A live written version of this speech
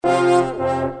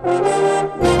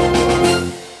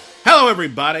Hello,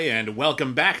 everybody, and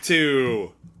welcome back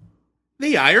to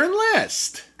The Iron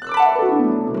List.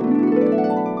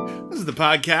 This is the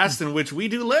podcast in which we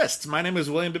do lists. My name is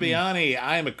William Bibiani.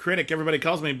 I am a critic. Everybody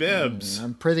calls me Bibbs.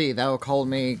 I'm prithee, thou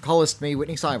callest me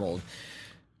Whitney Seibold.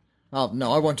 Oh,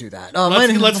 no, I won't do that.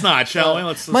 Let's not, shall we?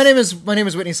 My name is Whitney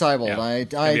Seibold. Yeah,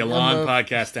 it's gonna be a long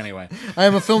podcast anyway. I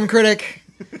am a film critic.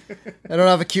 I don't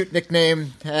have a cute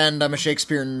nickname, and I'm a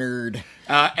Shakespeare nerd.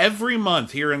 Every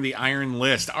month here in the Iron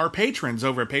List, our patrons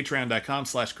over at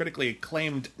patreon.com/critically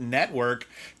acclaimed network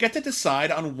get to decide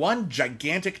on one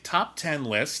gigantic top 10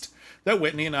 list that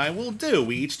Whitney and I will do.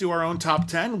 We each do our own top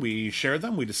 10. We share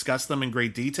them. We discuss them in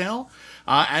great detail.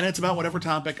 And it's about whatever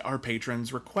topic our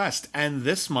patrons request. And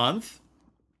this month,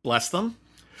 bless them,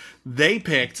 they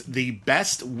picked the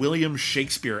best William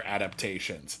Shakespeare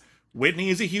adaptations. Whitney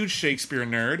is a huge Shakespeare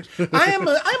nerd. I'm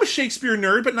a Shakespeare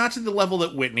nerd, but not to the level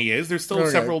that Whitney is. There's still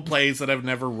several plays that I've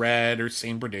never read or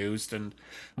seen produced. And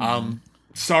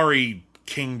sorry,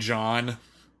 King John.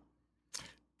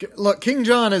 Look, King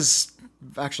John is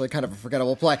actually kind of a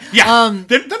forgettable play. Yeah,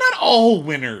 they're not all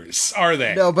winners, are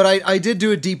they? No, but I did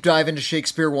do a deep dive into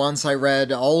Shakespeare once. I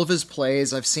read all of his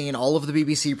plays. I've seen all of the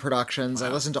BBC productions. Wow.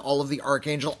 I listened to all of the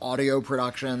Archangel audio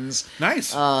productions.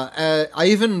 Nice. I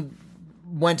even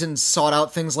went and sought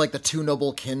out things like The Two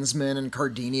Noble Kinsmen and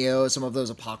Cardenio, some of those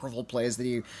apocryphal plays that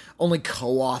he only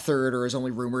co-authored or is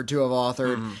only rumored to have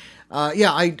authored.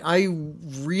 I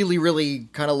really, really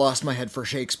kind of lost my head for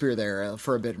Shakespeare there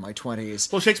for a bit in my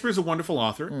 20s. Well, Shakespeare's a wonderful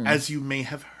author, as you may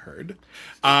have heard.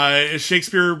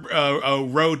 Shakespeare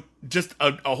wrote just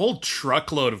a whole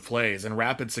truckload of plays in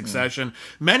rapid succession,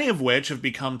 many of which have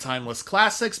become timeless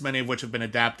classics, many of which have been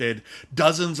adapted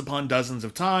dozens upon dozens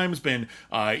of times, been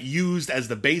used as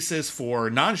the basis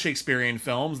for non-Shakespearean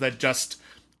films that just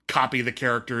copy the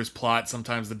characters' plot,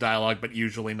 sometimes the dialogue, but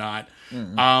usually not.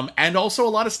 And also a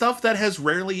lot of stuff that has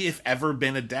rarely, if ever,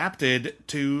 been adapted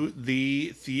to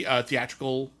the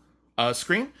theatrical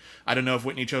screen. I don't know if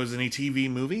Whitney chose any TV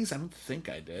movies. I don't think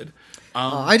I did.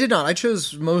 I did not. I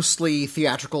chose mostly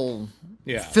theatrical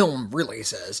film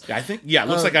releases. I think, it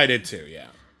looks like I did too, yeah.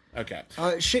 Okay.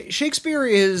 Shakespeare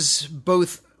is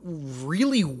both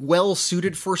really well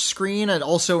suited for screen and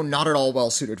also not at all well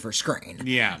suited for screen.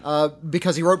 Yeah.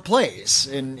 Because he wrote plays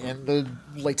in the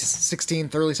late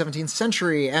 16th, early 17th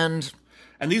century, and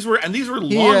these were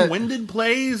long-winded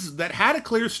plays that had a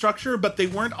clear structure, but they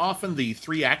weren't often the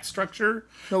 3-act structure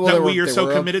that we are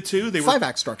so committed to. They were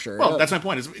 5-act structure. Well, that's my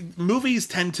point. Is movies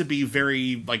tend to be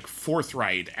very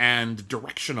forthright and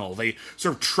directional. They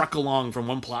sort of truck along from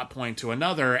one plot point to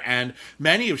another, and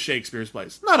many of Shakespeare's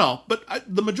plays, not all, but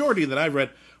the majority that I've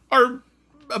read, are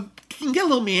can get a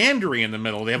little meandering in the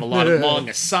middle. They have a lot of long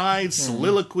asides,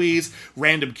 soliloquies,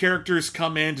 random characters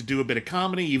come in to do a bit of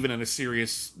comedy, even in a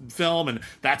serious film, and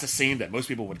that's a scene that most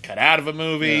people would cut out of a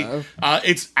movie. Yeah.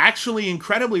 It's actually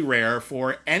incredibly rare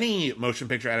for any motion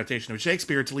picture adaptation of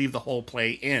Shakespeare to leave the whole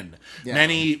play in. Yeah.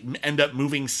 Many end up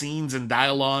moving scenes and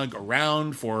dialogue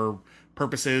around for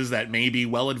purposes that may be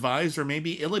well-advised or may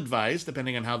be ill-advised,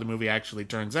 depending on how the movie actually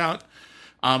turns out.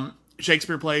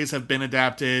 Shakespeare plays have been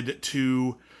adapted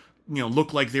to,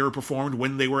 look like they were performed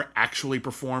when they were actually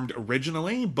performed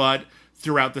originally, but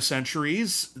throughout the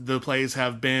centuries, the plays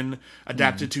have been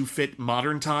adapted to fit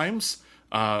modern times,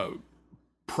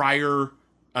 prior,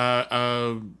 I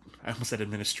almost said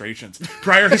administrations,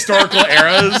 prior historical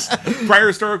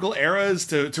eras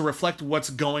to reflect what's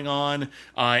going on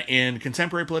in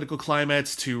contemporary political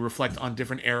climates, to reflect on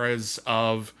different eras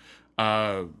of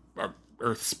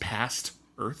Earth's past.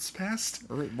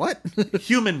 What?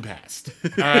 Human past.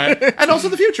 And also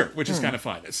the future, which is kind of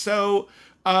fun. So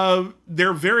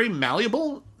they're very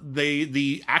malleable.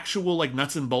 The actual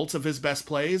nuts and bolts of his best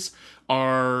plays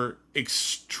are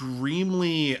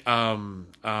extremely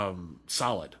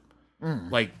solid.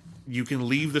 You can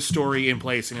leave the story in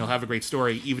place and you'll have a great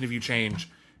story, even if you change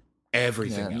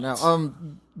everything else. No,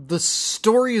 the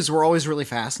stories were always really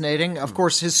fascinating. Of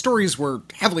course, his stories were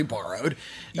heavily borrowed.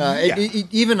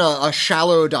 Even a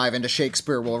shallow dive into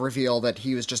Shakespeare will reveal that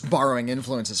he was just borrowing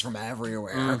influences from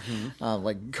everywhere.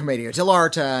 Like Commedia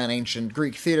dell'arte and ancient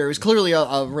Greek theater. He was clearly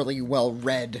a really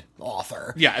well-read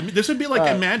author. Yeah, I mean, this would be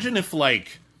imagine if,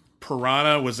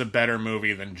 Piranha was a better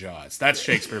movie than Jaws. That's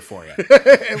Shakespeare for you.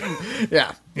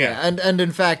 Yeah. And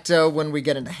in fact, when we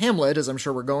get into Hamlet, as I'm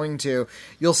sure we're going to,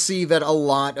 you'll see that a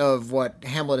lot of what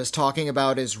Hamlet is talking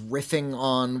about is riffing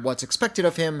on what's expected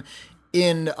of him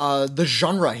in the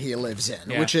genre he lives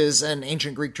in, which is an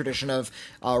ancient Greek tradition of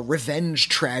revenge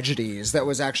tragedies that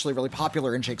was actually really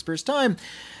popular in Shakespeare's time.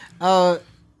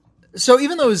 So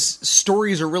even though his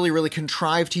stories are really, really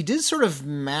contrived, he did sort of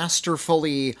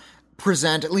masterfully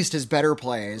present, at least his better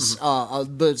plays,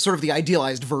 the sort of the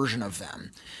idealized version of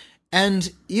them.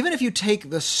 And even if you take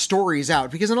the stories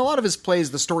out, because in a lot of his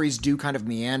plays, the stories do kind of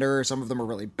meander, some of them are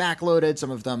really backloaded,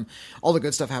 some of them, all the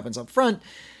good stuff happens up front,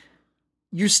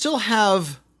 you still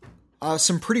have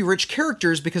some pretty rich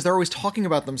characters because they're always talking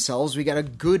about themselves. We get a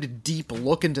good, deep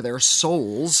look into their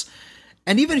souls.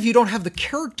 And even if you don't have the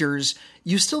characters,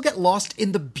 you still get lost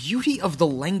in the beauty of the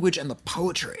language and the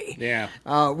poetry. Yeah.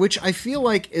 Which I feel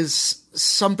like is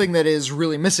something that is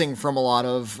really missing from a lot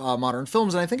of modern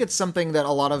films. And I think it's something that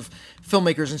a lot of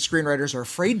filmmakers and screenwriters are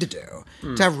afraid to do.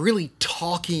 To have really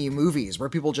talky movies where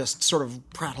people just sort of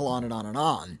prattle on and on and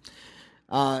on.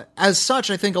 As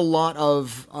such, I think a lot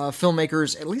of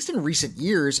filmmakers, at least in recent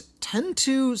years, tend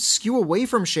to skew away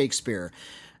from Shakespeare.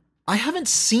 I haven't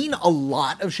seen a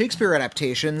lot of Shakespeare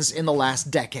adaptations in the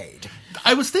last decade.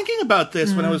 I was thinking about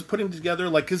this when I was putting together,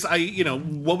 like, because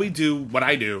what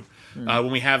I do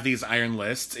when we have these iron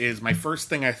lists is my first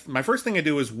thing I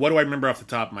do is what do I remember off the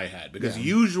top of my head? Because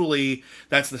usually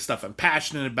that's the stuff I'm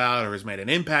passionate about or has made an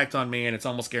impact on me, and it's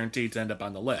almost guaranteed to end up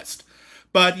on the list.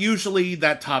 But usually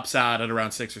that tops out at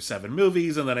around 6 or 7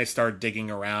 movies, and then I start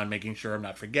digging around, making sure I'm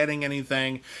not forgetting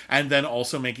anything, and then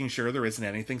also making sure there isn't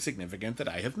anything significant that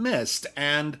I have missed.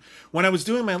 And when I was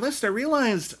doing my list, I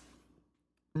realized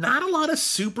not a lot of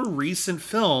super recent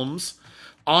films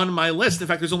on my list. In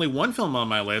fact, there's only one film on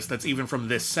my list that's even from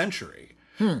this century.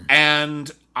 And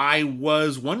I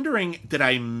was wondering, did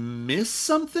I miss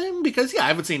something? Because, I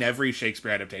haven't seen every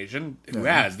Shakespeare adaptation. Who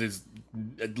has? There's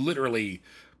literally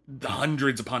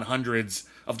hundreds upon hundreds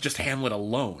of just Hamlet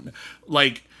alone.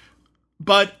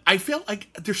 But I feel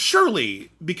like there's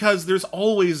surely, because there's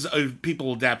always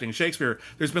people adapting Shakespeare,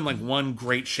 there's been one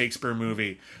great Shakespeare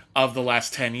movie of the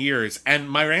last 10 years. And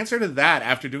my answer to that,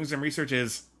 after doing some research,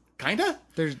 is kinda.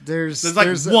 There's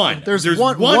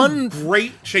one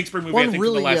great Shakespeare movie, I think,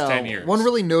 in the last 10 years. One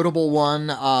really notable one.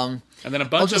 And then a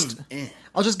bunch of...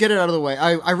 I'll just get it out of the way.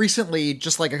 I recently,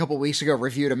 just a couple weeks ago,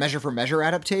 reviewed a Measure for Measure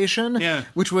adaptation,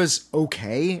 which was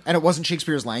okay, and it wasn't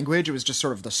Shakespeare's language, it was just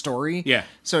sort of the story. Yeah.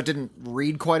 So it didn't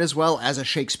read quite as well as a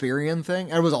Shakespearean thing,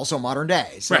 and it was also modern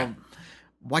day, so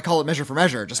why call it Measure for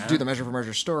Measure? Just do the Measure for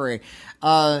Measure story.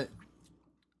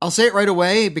 I'll say it right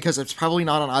away, because it's probably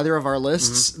not on either of our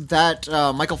lists, that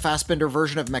Michael Fassbender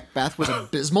version of Macbeth was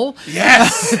abysmal.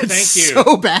 Yes! Thank you.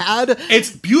 So bad.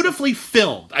 It's beautifully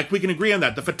filmed. We can agree on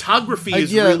that. The photography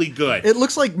is really good. It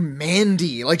looks like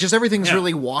Mandy. Just everything's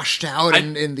really washed out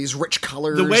in these rich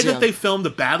colors. The way that they filmed the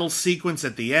battle sequence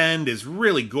at the end is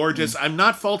really gorgeous. I'm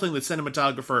not faulting the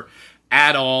cinematographer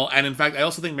at all. And in fact, I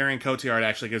also think Marion Cotillard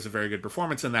actually gives a very good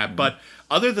performance in that. But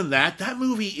other than that, that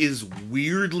movie is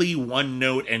weirdly one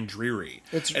note and dreary.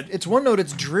 It's one note,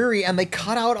 it's dreary, and they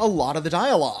cut out a lot of the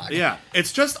dialogue. Yeah.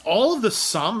 It's just all of the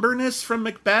somberness from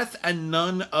Macbeth and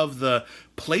none of the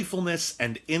playfulness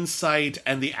and insight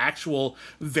and the actual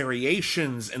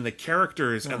variations in the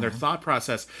characters and their thought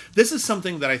process. This is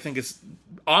something that I think is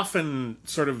often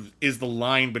sort of is the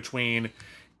line between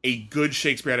a good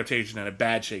Shakespeare adaptation and a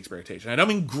bad Shakespeare adaptation. I don't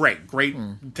mean great. Great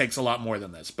takes a lot more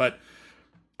than this. But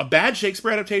a bad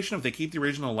Shakespeare adaptation, if they keep the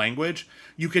original language,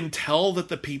 you can tell that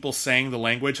the people saying the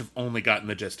language have only gotten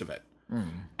the gist of it.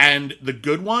 And the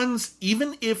good ones,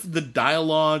 even if the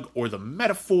dialogue or the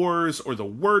metaphors or the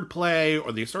wordplay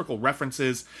or the historical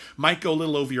references might go a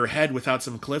little over your head without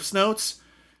some Cliff's Notes,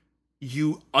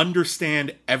 you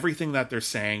understand everything that they're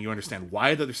saying. You understand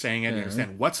why that they're saying it. You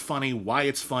understand what's funny, why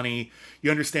it's funny.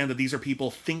 You understand that these are people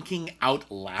thinking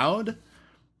out loud.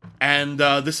 And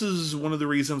this is one of the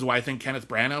reasons why I think Kenneth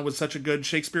Branagh was such a good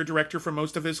Shakespeare director for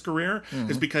most of his career,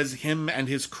 is because him and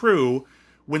his crew,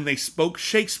 when they spoke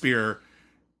Shakespeare,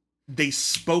 they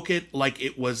spoke it like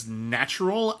it was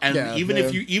natural. And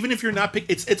if you're not,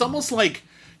 it's almost like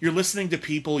you're listening to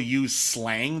people use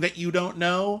slang that you don't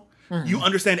know. You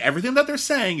understand everything that they're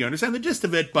saying, you understand the gist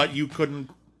of it, but you couldn't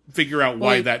figure out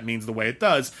why that means the way it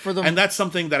does. And that's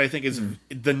something that I think is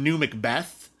the new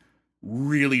Macbeth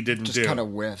really didn't do. Just kind of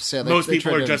whiffs. Yeah, Most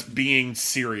people are just being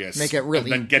serious. Make it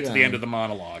really, and then get to the end of the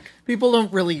monologue. People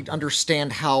don't really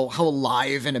understand how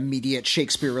alive and immediate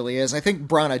Shakespeare really is. I think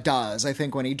Branagh does. I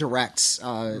think when he directs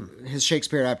his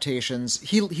Shakespeare adaptations,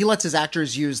 he lets his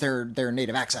actors use their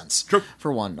native accents. True.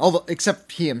 For one. Although,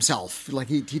 except he himself.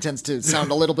 He tends to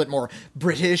sound a little bit more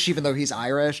British, even though he's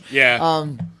Irish. Yeah.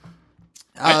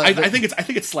 I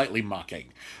think it's slightly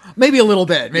mocking. Maybe a little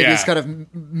bit. Maybe it's kind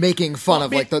of making fun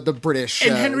of the British.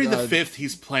 In Henry V,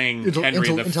 he's playing Henry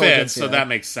V, so that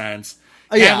makes sense.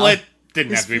 Hamlet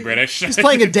didn't have to be British. He's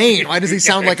playing a Dane. Why does he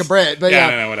sound like a Brit? But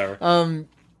whatever.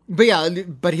 But yeah,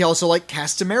 but he also like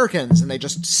casts Americans, and they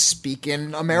just speak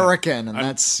in American, and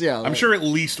that's I'm sure at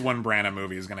least one Branagh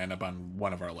movie is going to end up on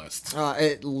one of our lists.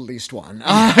 At least one.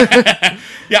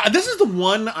 Yeah, this is the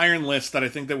one Iron List that I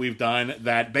think that we've done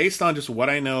that, based on just what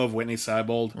I know of Whitney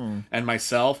Seibold and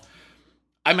myself,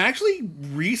 I'm actually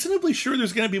reasonably sure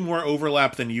there's going to be more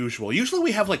overlap than usual. Usually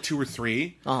we have like 2 or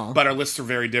 3, but our lists are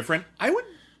very different. I would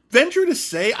venture to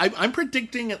say I'm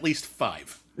predicting at least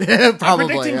 5. Probably, I'm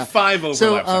predicting 5 overlaps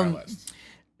on our list.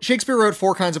 Shakespeare wrote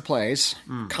 4 kinds of plays: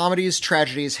 comedies,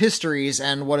 tragedies, histories,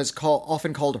 and what is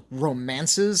often called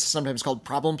romances, sometimes called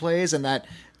problem plays, and that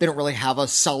they don't really have a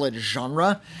solid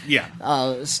genre.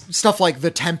 Yeah. Stuff like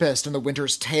The Tempest and The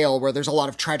Winter's Tale, where there's a lot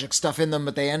of tragic stuff in them,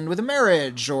 but they end with a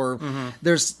marriage, or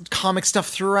there's comic stuff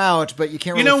throughout, but you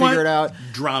can't really figure it out.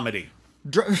 Dramedy.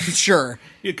 Sure.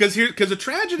 Because a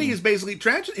tragedy is basically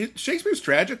Shakespeare's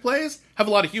tragic plays have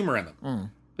a lot of humor in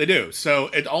them. They do. So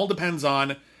it all depends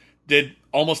on, did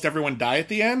almost everyone die at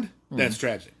the end? That's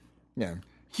tragedy. Yeah.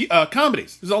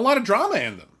 Comedies. There's a lot of drama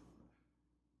in them.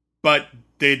 But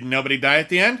did nobody die at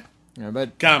the end? Yeah,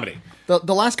 but comedy.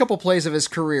 The last couple plays of his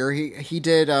career, he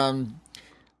did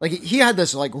like he had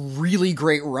this like really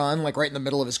great run, like right in the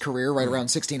middle of his career, right around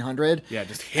 1600. Yeah,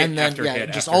 just hit and then after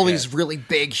hit just after all hit. these really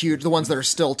big, huge, the ones that are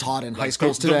still taught in high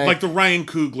schools today. Like the Ryan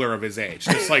Coogler of his age.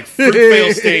 Just like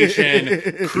Fruitvale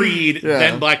Station, Creed,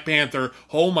 then Black Panther.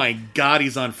 Oh my God,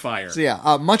 he's on fire. So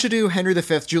yeah, Much Ado, Henry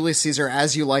V, Julius Caesar,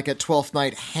 As You Like It, Twelfth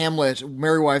Night, Hamlet,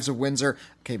 Merry Wives of Windsor.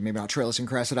 Okay, maybe not Troilus and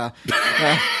Cressida.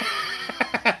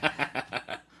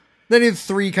 Then he had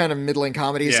 3 kind of middling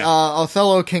comedies: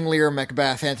 Othello, King Lear,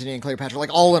 Macbeth, Antony and Cleopatra. Like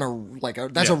all in a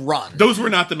run. Those were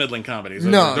not the middling comedies.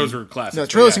 Those were classics. No,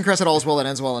 Troilus and Cressida, All's Well That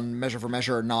Ends Well, and Measure for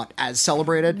Measure are not as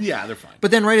celebrated. Yeah, they're fine.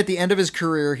 But then right at the end of his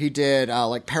career, he did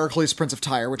like Pericles, Prince of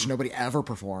Tyre, which nobody ever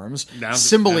performs.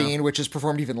 Cymbeline, which is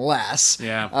performed even less.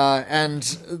 Yeah. And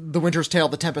The Winter's Tale,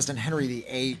 The Tempest, and Henry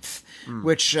VIII,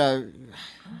 which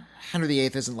Henry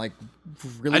VIII isn't like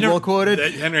really well quoted.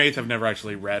 Henry VIII I've never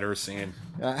actually read or seen.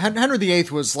 Henry VIII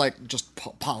was like just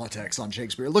politics on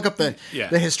Shakespeare. Look up the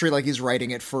history, like he's writing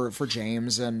it for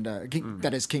James, and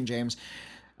that is King James,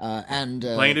 and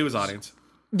playing to his audience.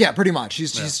 Yeah, pretty much.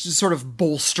 He's just sort of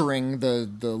bolstering the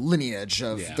lineage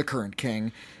of the current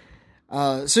king.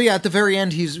 So yeah, at the very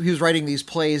end, he was writing these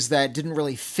plays that didn't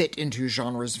really fit into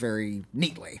genres very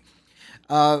neatly.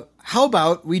 How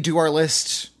about we do our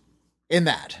list in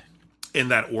that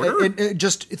order?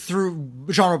 Just through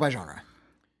genre by genre.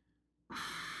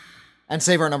 And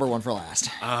save our number 1 for last.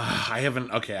 I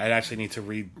haven't. Okay, I actually need to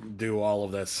redo all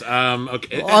of this.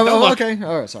 Okay. Okay.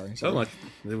 Oh, sorry. Don't look.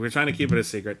 We're trying to keep it a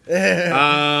secret. Okay.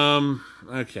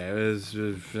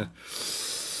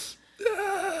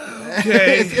 Okay.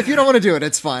 If you don't want to do it,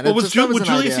 it's fine. Well, would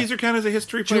Julius Caesar count as a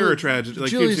history play or a tragedy?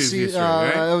 Like Julius Caesar,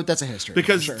 right? That's a history.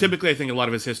 Because typically I think a lot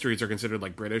of his histories are considered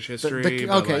like British history.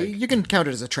 Okay, you can count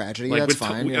it as a tragedy. Like that's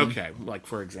fine. Okay, like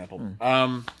for example.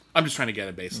 I'm just trying to get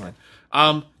a baseline.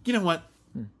 You know what?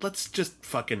 Let's just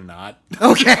fucking not.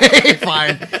 Okay,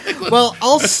 fine. Well,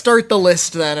 I'll start the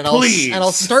list then, and Please.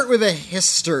 I'll start with a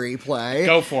history play.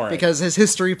 Go for it. Because his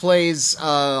history plays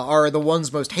are the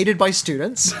ones most hated by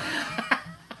students.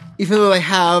 Even though they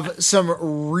have some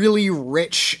really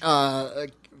rich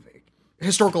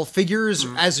historical figures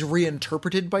as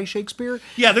reinterpreted by Shakespeare.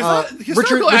 Yeah, there's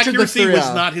historical accuracy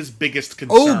was not his biggest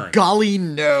concern. Oh, golly,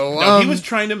 no. No, he was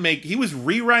trying to he was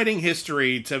rewriting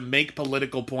history to make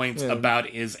political points about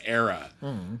his era.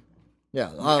 Yeah.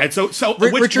 And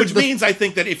which means I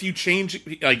think that if you change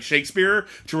like Shakespeare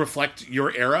to reflect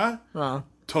your era,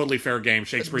 totally fair game.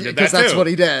 Shakespeare did that too. That's what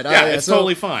he did. Yeah, it's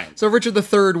totally fine. So Richard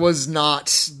III was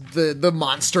not the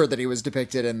monster that he was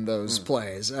depicted in those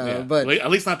plays. But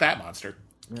at least not that monster.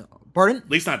 Pardon? At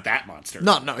least not that monster.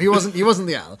 No, he wasn't. He wasn't.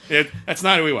 That's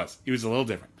not who he was. He was a little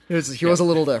different. He was a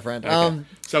little different. Okay.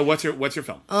 So what's your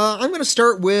film? I'm going to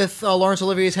start with Laurence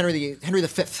Olivier's Henry V.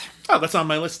 Oh, that's on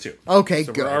my list too. Okay,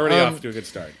 so good. We're already off to a good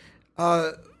start.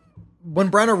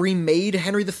 When Branagh remade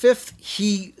Henry V,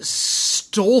 he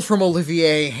stole from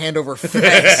Olivier hand over fist.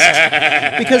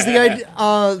 Because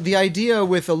the idea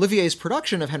with Olivier's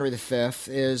production of Henry V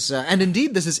is, and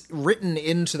indeed this is written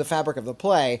into the fabric of the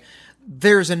play,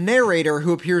 there's a narrator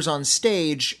who appears on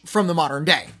stage from the modern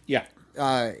day. Yeah.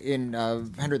 In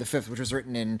Henry V, which was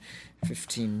written in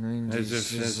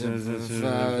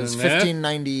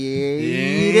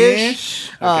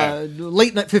 1598-ish,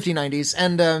 late 1590s,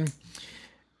 and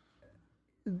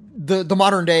the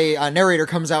modern day narrator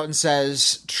comes out and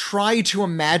says, try to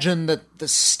imagine that the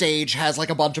stage has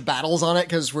like a bunch of battles on it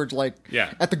because we're like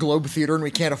at the Globe Theater and we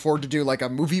can't afford to do like a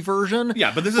movie version.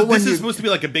 Yeah, but this is supposed to be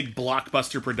like a big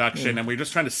blockbuster production, and we're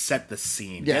just trying to set the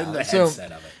scene, get the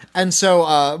headset of it. And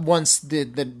so once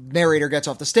the narrator gets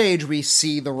off the stage, we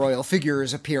see the royal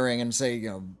figures appearing and say,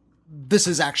 this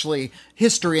is actually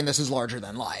history and this is larger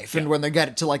than life. And when they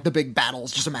get to like the big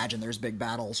battles, just imagine there's big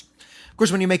battles. Of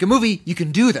course, when you make a movie, you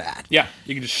can do that. Yeah,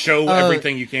 you can just show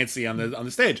everything you can't see on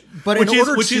the stage. But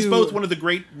which is both one of the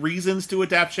great reasons to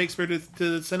adapt Shakespeare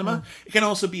to cinema. It can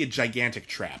also be a gigantic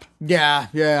trap. Yeah.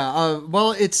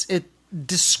 Well, it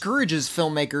discourages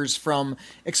filmmakers from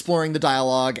exploring the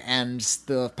dialogue and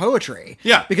the poetry.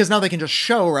 Yeah. Because now they can just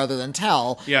show rather than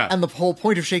tell. Yeah. And the whole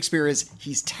point of Shakespeare is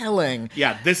he's telling.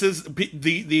 Yeah, this is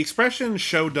the expression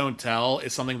 "show don't tell"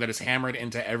 is something that is hammered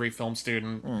into every film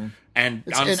student. And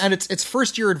it's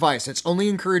first year advice. It's only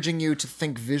encouraging you to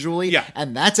think visually,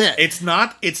 and that's it. It's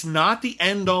not the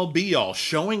end all be all.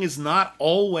 Showing is not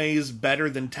always better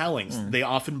than telling. They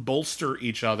often bolster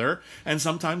each other, and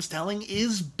sometimes telling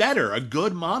is better. A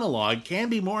good monologue can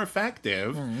be more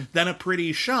effective than a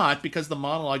pretty shot because the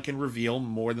monologue can reveal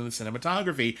more than the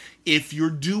cinematography if you're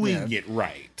doing it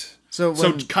right. So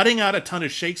cutting out a ton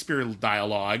of Shakespeare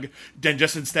dialogue, then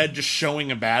instead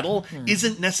showing a battle,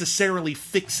 isn't necessarily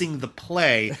fixing the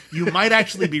play. You might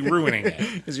actually be ruining it.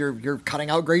 Because you're cutting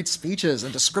out great speeches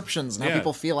and descriptions and how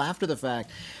people feel after the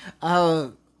fact.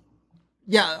 In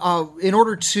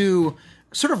order to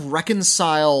sort of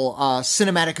reconcile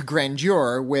cinematic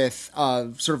grandeur with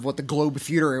sort of what the Globe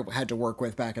Theater had to work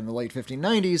with back in the late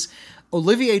 1590s,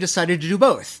 Olivier decided to do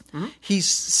both. He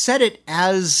set it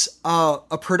as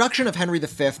a production of Henry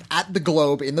V at the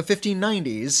Globe in the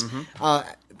 1590s,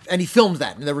 and he filmed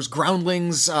that. And there was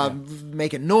groundlings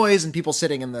making noise and people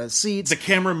sitting in the seats. The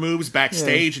camera moves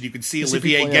backstage, and you can see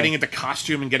Olivier getting into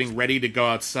costume and getting ready to go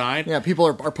outside. Yeah, people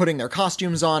are putting their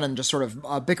costumes on and just sort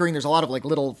of bickering. There's a lot of like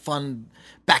little fun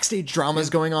backstage dramas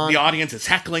going on. The audience is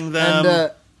heckling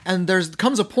them. And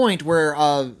comes a point where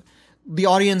the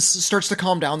audience starts to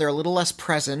calm down. They're a little less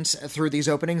present through these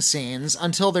opening scenes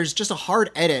until there's just a hard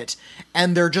edit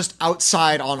and they're just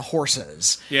outside on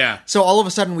horses. Yeah. So all of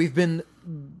a sudden we've been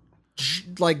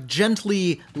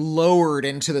gently lowered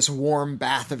into this warm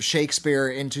bath of Shakespeare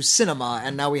into cinema,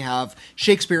 and now we have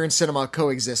Shakespeare and cinema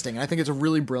coexisting. And I think it's a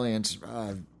really brilliant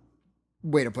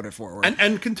way to put it forward.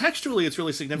 And contextually it's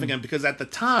really significant because at the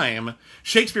time,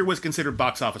 Shakespeare was considered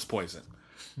box office poison.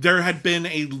 There had been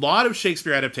a lot of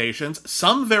Shakespeare adaptations,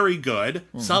 some very good,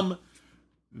 some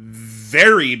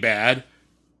very bad.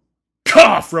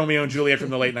 Cough! Romeo and Juliet from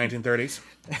the late 1930s.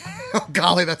 Oh,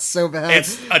 golly, that's so bad.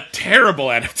 It's a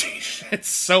terrible adaptation. It's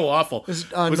so awful. Was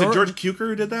it George Cukor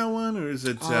who did that one? Or is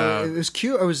it... it was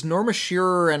cute. It was Norma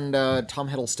Shearer and Tom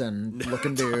Hiddleston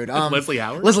looking dude. Leslie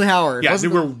Howard? Leslie Howard. Yeah, they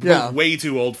were way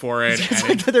too old for it. It's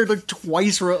like they're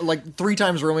like three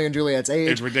times Romeo and Juliet's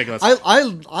age. It's ridiculous.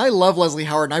 I love Leslie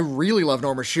Howard and I really love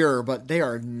Norma Shearer, but they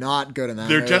are not good in that.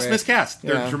 They're just miscast.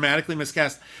 They're dramatically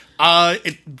miscast.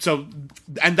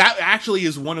 And that actually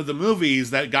is one of the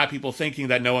movies that got people thinking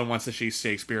that no one wants to see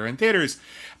Shakespeare in theaters.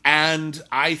 And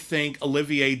I think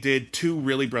Olivier did two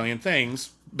really brilliant things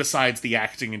besides the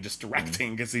acting and just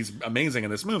directing, because he's amazing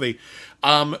in this movie.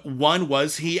 One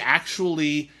was he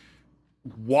actually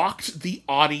walked the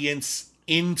audience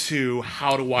into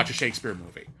how to watch a Shakespeare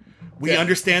movie. We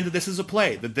understand that this is a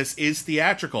play, that this is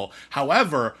theatrical.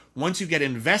 However, once you get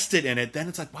invested in it, then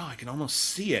it's like, wow, I can almost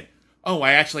see it. Oh,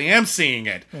 I actually am seeing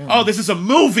it. Oh, this is a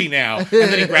movie now. And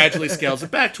then he gradually scales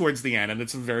it back towards the end, and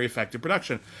it's a very effective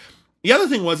production. The other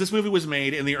thing was, this movie was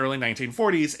made in the early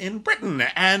 1940s in Britain,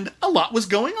 and a lot was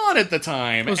going on at the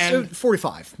time. It was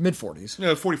 45,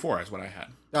 mid-40s. 44 is what I had.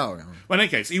 Oh, no. But in any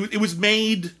case, it was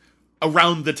made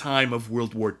around the time of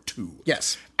World War II.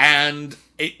 Yes. And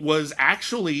it was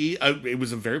actually, it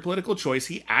was a very political choice.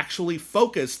 He actually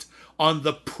focused on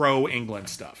the pro-England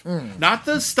stuff. Not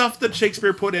the stuff that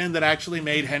Shakespeare put in that actually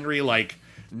made Henry,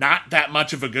 not that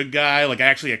much of a good guy,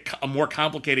 actually a more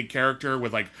complicated character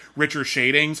with, richer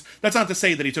shadings. That's not to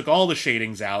say that he took all the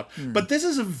shadings out, but this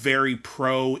is a very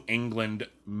pro-England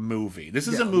movie. This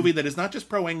is a movie that is not just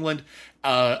pro-England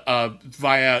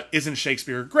via Isn't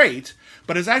Shakespeare Great,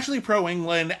 but is actually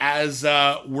pro-England as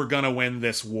we're gonna win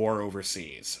this war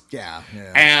overseas. Yeah.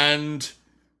 And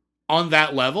on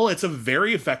that level, it's a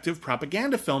very effective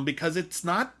propaganda film because it's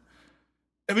not...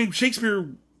 Shakespeare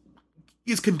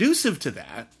is conducive to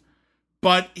that,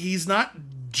 but he's not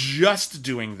just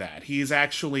doing that. He's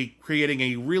actually creating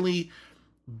a really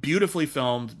beautifully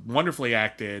filmed, wonderfully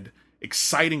acted,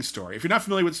 exciting story. If you're not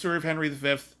familiar with the story of Henry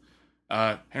V,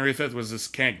 Henry V was this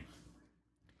king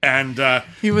And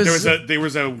He was- there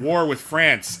was a war with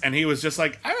France, and he was just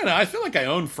like, I don't know, I feel like I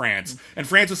own France. And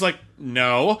France was like,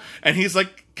 no. And he's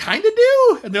like, kind of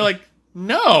do. And they're like,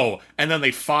 no. And then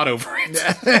they fought over it.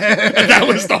 And that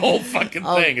was the whole fucking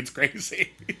thing. It's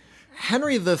crazy.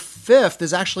 Henry V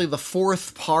is actually the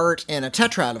fourth part in a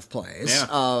tetrad of plays.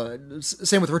 Yeah.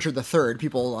 Same with Richard III.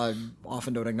 People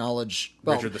often don't acknowledge...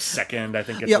 Well, Richard II, I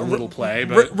think it's a little play.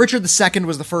 But Richard II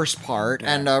was the first part,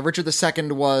 and Richard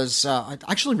II was... I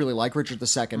actually really like Richard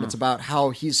II. It's about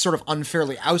how he's sort of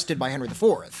unfairly ousted by Henry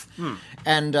IV.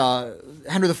 And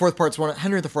Henry IV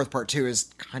Part 2 is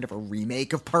kind of a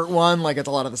remake of Part 1. Like, it's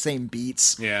a lot of the same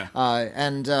beats. Yeah.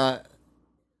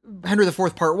 Henry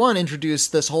IV Part 1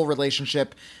 introduced this whole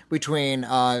relationship between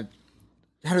Henry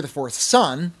IV's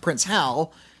son, Prince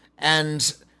Hal,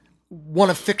 and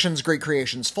one of fiction's great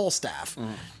creations, Falstaff.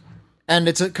 And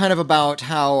it's kind of about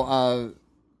how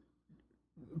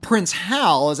Prince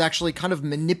Hal is actually kind of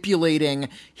manipulating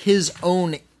his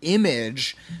own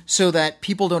image so that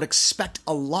people don't expect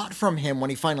a lot from him when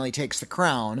he finally takes the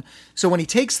crown. So when he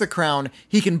takes the crown,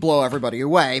 he can blow everybody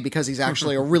away because he's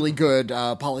actually a really good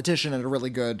politician and a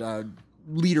really good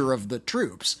leader of the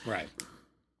troops. Right.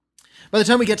 By the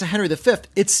time we get to Henry V,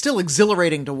 it's still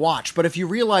exhilarating to watch, but if you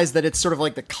realize that it's sort of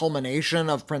like the culmination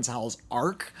of Prince Hal's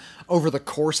arc over the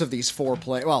course of these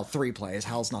three plays,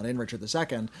 Hal's not in Richard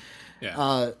II,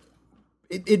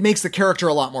 it makes the character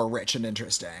a lot more rich and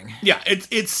interesting. Yeah,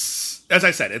 it's as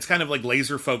I said, it's kind of like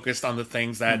laser focused on the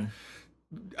things that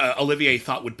Olivier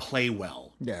thought would play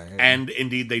well. Yeah. And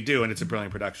indeed they do, and it's a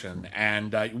brilliant production.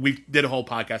 And we did a whole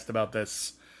podcast about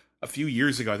this a few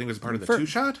years ago. I think it was part of the Two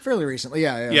Shot. Fairly recently,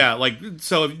 yeah. Yeah, like,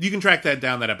 so you can track that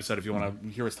down, that episode, if you want to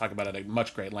hear us talk about it at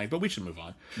much great length, but we should move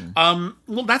on.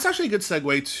 Well, that's actually a good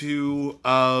segue to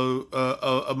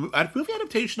a movie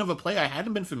adaptation of a play I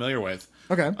hadn't been familiar with.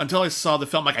 Okay. Until I saw the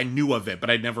film. Like, I knew of it, but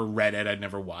I'd never read it, I'd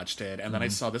never watched it, and then I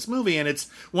saw this movie, and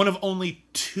it's one of only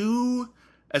two,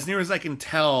 as near as I can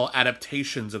tell,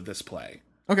 adaptations of this play.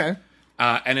 Okay.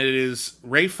 And it is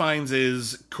Ray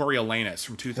Fiennes' Coriolanus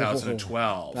from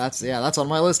 2012. That's on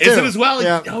my list too. Is it as well?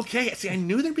 Yeah. Okay. See, I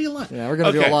knew thered be a lot. Yeah, we're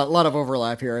going to do a lot of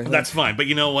overlap here. I think. That's fine. But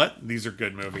you know what? These are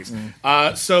good movies.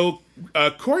 So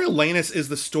Coriolanus is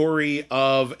the story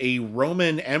of a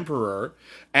Roman emperor.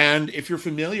 And if you're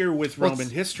familiar with Roman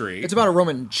history... It's about a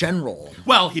Roman general.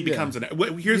 Well, he becomes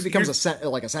he becomes a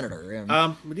senator.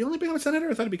 Yeah. Did he only become a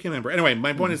senator? I thought he became emperor. Anyway,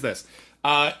 my point is this.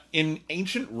 In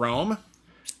ancient Rome...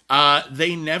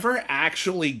 they never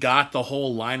actually got the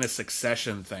whole line of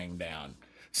succession thing down.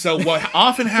 So what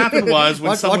often happened was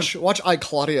when watch I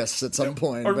Claudius at some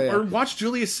point, or watch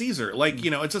Julius Caesar. Like,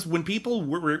 it's just when people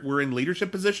were in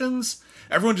leadership positions,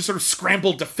 everyone just sort of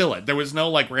scrambled to fill it. There was no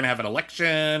like, we're going to have an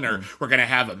election or we're going to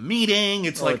have a meeting.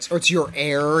 It's it's your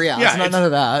heir. Yeah, it's none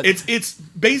of that. It's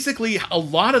basically a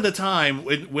lot of the time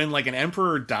when like an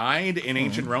emperor died in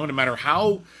ancient Rome, no matter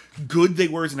how good they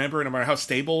were as an emperor, no matter how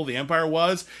stable the empire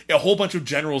was, a whole bunch of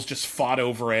generals just fought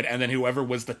over it, and then whoever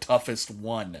was the toughest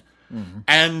won.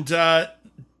 And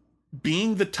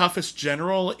being the toughest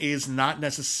general is not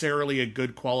necessarily a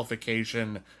good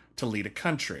qualification to lead a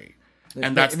country.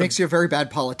 It makes you a very bad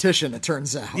politician, it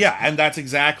turns out. Yeah, and that's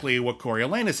exactly what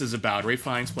Coriolanus is about. Ray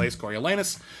Fiennes plays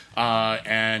Coriolanus,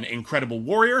 an incredible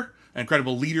warrior, an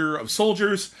incredible leader of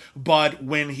soldiers, but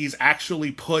when he's actually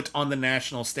put on the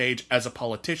national stage as a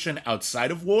politician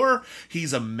outside of war,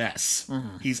 he's a mess.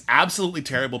 He's absolutely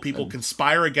terrible. People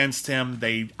conspire against him.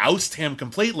 They oust him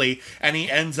completely, and he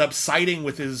ends up siding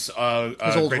with his old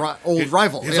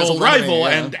rival. His old rival,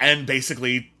 and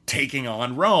basically taking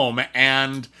on Rome.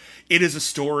 And it is a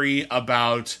story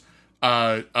about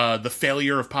the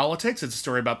failure of politics. It's a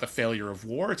story about the failure of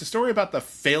war. It's a story about the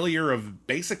failure of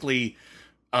basically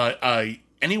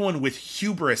anyone with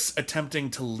hubris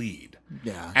attempting to lead.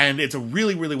 Yeah. And it's a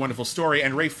really, really wonderful story.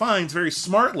 And Ray Fiennes very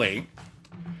smartly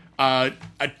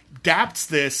adapts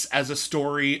this as a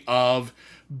story of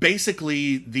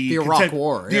basically the Iraq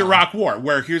War. The Iraq War,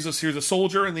 where here's a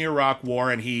soldier in the Iraq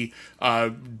War, and he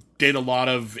did a lot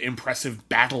of impressive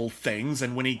battle things,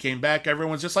 and when he came back,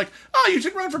 everyone's just like, oh, you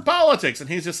should run for politics, and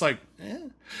he's just like, eh.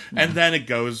 And then it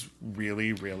goes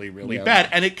really, really, really bad,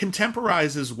 and it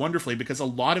contemporizes wonderfully, because a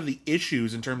lot of the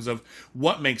issues in terms of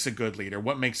what makes a good leader,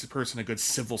 what makes a person a good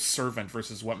civil servant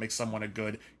versus what makes someone a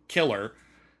good killer,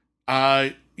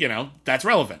 that's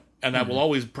relevant. And that will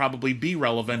always probably be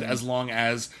relevant as long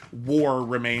as war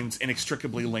remains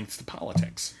inextricably linked to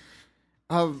politics.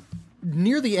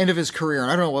 Near the end of his career, and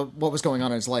I don't know what was going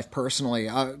on in his life personally,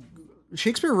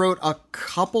 Shakespeare wrote a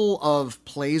couple of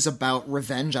plays about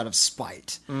revenge out of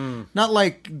spite. Not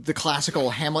like the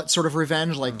classical Hamlet sort of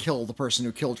revenge, like kill the person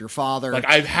who killed your father. Like,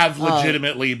 I have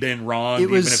legitimately been wronged,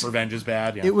 even if revenge is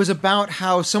bad. Yeah. It was about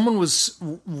how someone was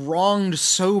wronged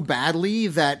so badly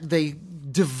that they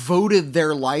devoted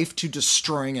their life to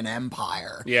destroying an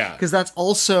empire. Yeah. Because that's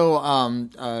also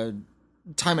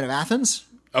Timon of Athens.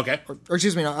 Okay. Or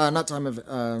excuse me, not Time of...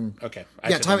 Okay.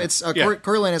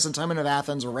 Coriolanus and Timon of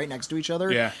Athens were right next to each other.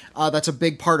 Yeah. That's a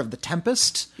big part of The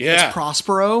Tempest. Yeah. It's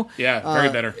Prospero. Yeah, very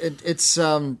better. It's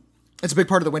a big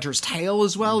part of The Winter's Tale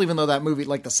as well, even though that movie,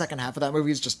 like the second half of that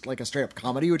movie is just like a straight up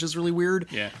comedy, which is really weird.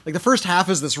 Yeah. Like the first half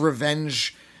is this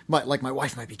revenge... my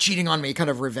wife might be cheating on me kind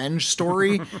of revenge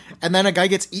story. And then a guy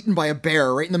gets eaten by a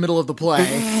bear right in the middle of the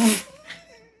play.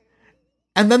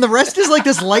 And then the rest is like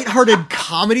this lighthearted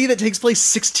comedy that takes place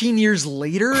 16 years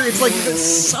later. It's like, it's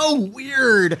so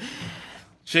weird.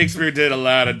 Shakespeare did a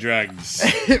lot of drugs.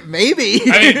 Maybe.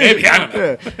 Maybe, I don't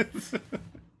know.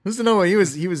 Who's to know what he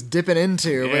was dipping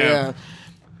into? Yeah.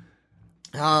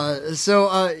 But yeah.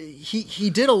 So he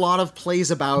did a lot of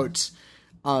plays about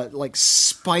like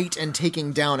spite and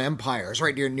taking down empires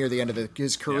right near the end of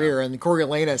his career, and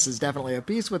Coriolanus is definitely a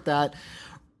piece with that.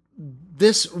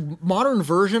 This modern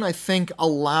version, I think,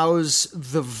 allows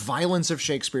the violence of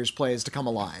Shakespeare's plays to come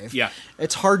alive. Yeah.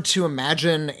 It's hard to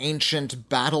imagine ancient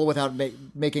battle without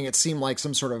making it seem like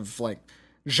some sort of like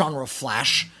genre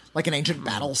flash, like an ancient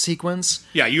battle sequence.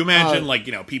 Yeah, you imagine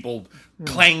people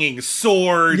clanging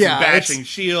swords and bashing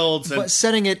shields. But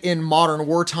setting it in modern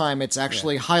wartime, it's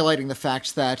actually highlighting the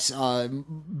fact that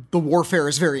the warfare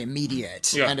is very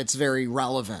immediate and it's very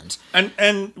relevant.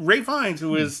 And Ray Fiennes,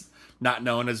 who is not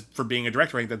known as for being a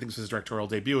director, I think this was his directorial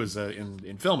debut is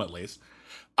in film at least,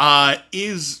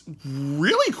 is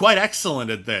really quite excellent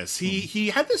at this.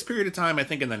 He had this period of time, I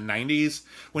think in the 90s,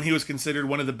 when he was considered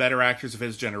one of the better actors of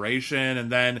his generation,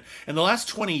 and then in the last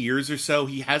 20 years or so,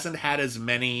 he hasn't had as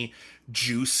many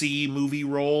juicy movie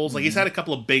roles. Like he's had a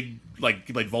couple of big like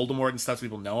Voldemort and stuff, so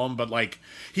people know him, but like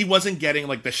he wasn't getting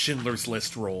like the Schindler's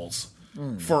List roles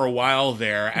for a while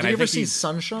there. And Did you ever see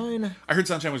Sunshine? I heard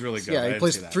Sunshine was really good. Yeah, he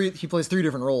plays three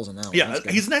different roles in that one. Yeah,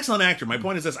 he's an excellent actor. My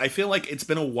point is this: I feel like it's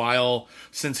been a while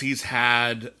since he's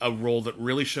had a role that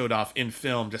really showed off in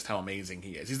film just how amazing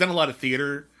he is. He's done a lot of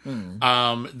theater.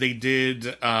 They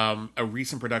did a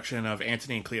recent production of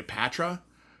Antony and Cleopatra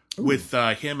with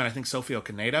him and I think Sofia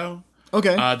Canedo.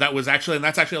 Okay. That's actually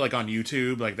like on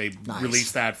YouTube. Like they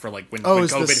released that for like when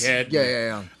COVID hit.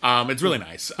 Yeah. It's really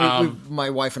nice. My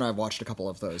wife and I have watched a couple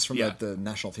of those from the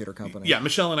National Theater Company. Yeah,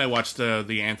 Michelle and I watched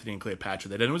the Antony and Cleopatra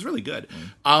they did, and it was really good.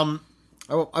 I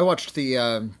watched the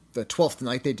 12th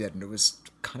Night they did, and it was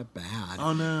kind of bad.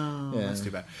 Oh no, that's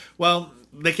too bad. Well,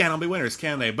 they can't all be winners,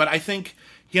 can they? But I think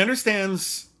he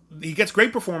understands. He gets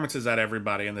great performances out of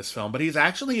everybody in this film, but he's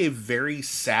actually a very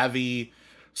savvy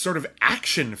sort of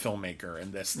action filmmaker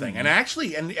in this thing. And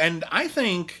actually, and I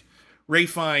think Ray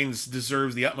Fiennes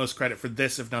deserves the utmost credit for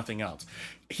this, if nothing else.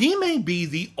 He may be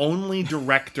the only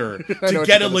director to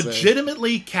get a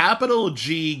legitimately capital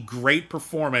G great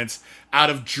performance out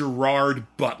of Gerard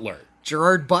Butler.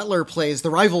 Gerard Butler plays the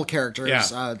rival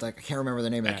characters. I can't remember the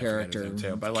name of the character.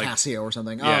 Too, but Cassio or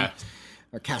something. Yeah.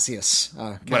 Or Cassius.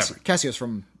 Whatever. Cassius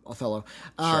from Othello.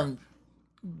 Sure.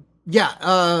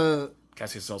 Yeah.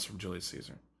 Cassius is also from Julius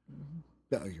Caesar.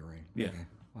 Oh, you're right. Yeah. Okay.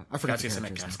 I forgot Cassius the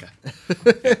and characters.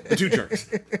 Casca. The two jerks.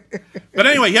 But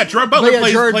anyway, Gerard Butler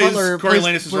plays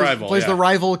Coriolanus' rival. Plays the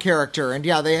rival character. And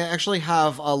they actually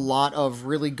have a lot of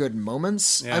really good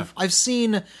moments. Yeah. I've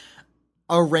seen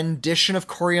a rendition of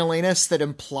Coriolanus that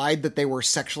implied that they were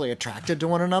sexually attracted to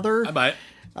one another. I buy it.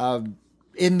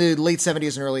 In the late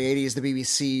 70s and early 80s, the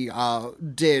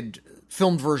BBC did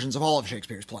filmed versions of all of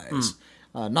Shakespeare's plays.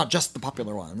 Not just the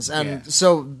popular ones. And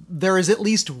so there is at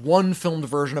least one filmed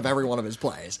version of every one of his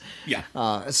plays. Yeah.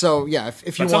 If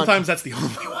you want... sometimes that's the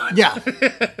only one. Yeah.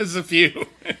 There's a few.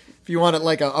 If you want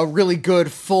like a really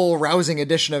good, full, rousing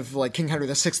edition of like King Henry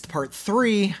VI Part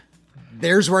 3,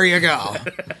 there's where you go.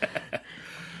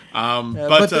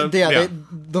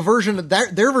 The version,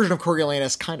 their version of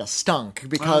Coriolanus kind of stunk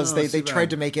because they tried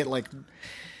to make it like...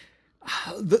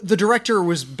 The director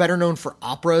was better known for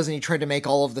operas, and he tried to make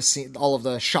all of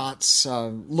the shots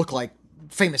look like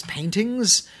famous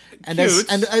paintings,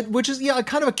 which is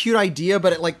kind of a cute idea,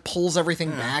 but it like pulls everything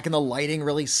back, and the lighting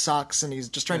really sucks, and he's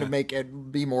just trying to make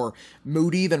it be more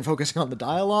moody than focusing on the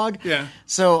dialogue. Yeah.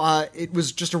 So it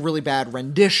was just a really bad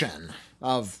rendition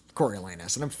of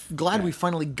Coriolanus, and I'm glad we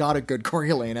finally got a good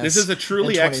Coriolanus. This is a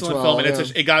truly excellent film, and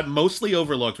it got mostly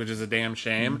overlooked, which is a damn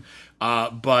shame.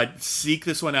 But seek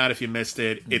this one out if you missed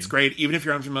it. It's great, even if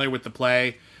you're unfamiliar with the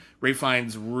play. Ralph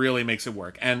Fiennes really makes it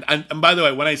work. And by the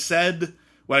way, when I said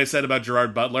what I said about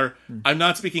Gerard Butler, I'm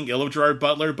not speaking ill of Gerard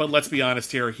Butler, but let's be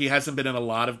honest here. He hasn't been in a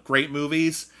lot of great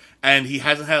movies, and he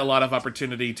hasn't had a lot of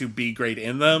opportunity to be great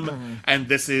in them. And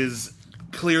this is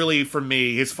clearly, for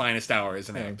me, his finest hour as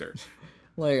an actor.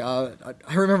 Like,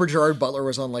 I remember Gerard Butler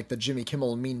was on, like, the Jimmy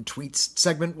Kimmel Mean Tweets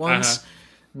segment once.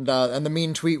 And the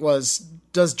mean tweet was,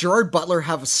 does Gerard Butler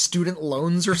have student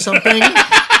loans or something?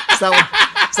 Is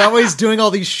that why he's doing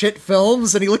all these shit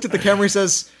films? And he looked at the camera and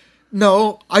says,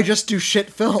 no, I just do shit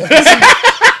films.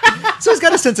 So he's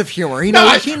got a sense of humor. He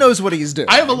knows what he's doing.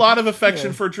 I have a lot of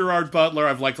affection for Gerard Butler.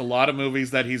 I've liked a lot of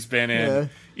movies that he's been in,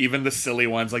 even the silly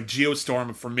ones. Like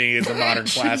Geostorm, for me, is a modern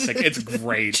classic. It's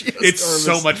great. Geostorm it's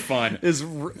so much fun. It's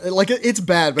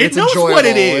bad, but it's knows enjoyable. What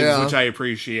it is, which I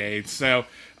appreciate. So,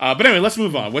 but anyway, let's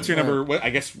move on. What's your number? I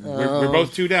guess we're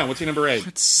both 2 down. What's your number 8?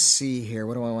 Let's see here.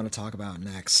 What do I want to talk about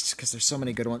next? Because there's so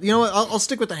many good ones. You know what? I'll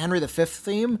stick with the Henry V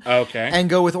theme. Okay. And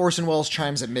go with Orson Welles'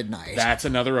 Chimes at Midnight. That's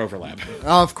another overlap.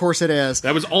 Of course it is.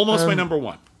 That was almost my number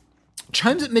 1.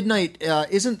 Chimes at Midnight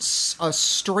isn't a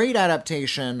straight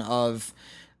adaptation of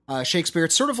Shakespeare.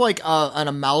 It's sort of like an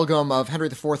amalgam of Henry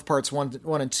IV Parts 1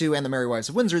 and 2 and The Merry Wives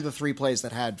of Windsor, the 3 plays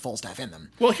that had Falstaff in them.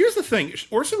 Well, here's the thing.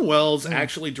 Orson Welles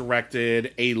actually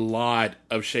directed a lot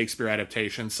of Shakespeare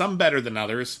adaptations, some better than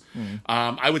others.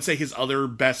 I would say his other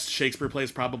best Shakespeare play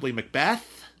is probably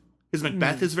Macbeth. His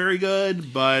Macbeth is very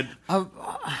good, but...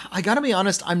 I gotta be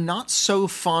honest, I'm not so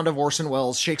fond of Orson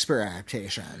Welles' Shakespeare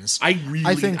adaptations. I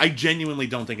genuinely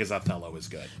don't think his Othello is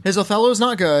good. His Othello's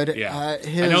not good. Yeah.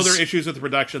 I know there are issues with the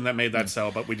production that made that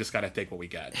so, but we just gotta take what we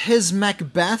get. His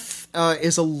Macbeth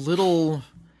is a little...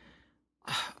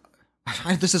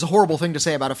 This is a horrible thing to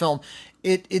say about a film.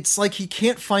 It's like he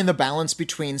can't find the balance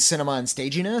between cinema and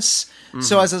staginess.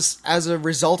 So as a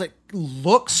result, it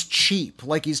looks cheap,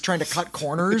 like he's trying to cut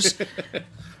corners.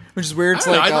 Which is weird.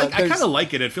 I kind of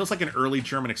like it. It feels like an early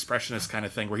German expressionist kind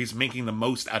of thing, where he's making the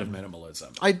most out of minimalism.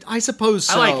 I suppose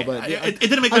so. I like it. But it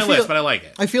didn't make my list, but I like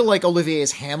it. I feel like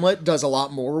Olivier's Hamlet does a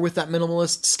lot more with that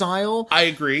minimalist style. I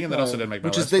agree, and that also didn't make my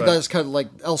list. Which does kind of like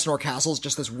Elsinore Castle's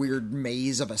just this weird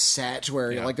maze of a set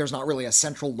where like there's not really a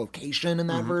central location in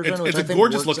that version. It's a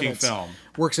gorgeous looking film.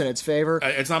 Works in its favor.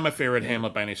 It's not my favorite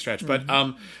Hamlet by any stretch, but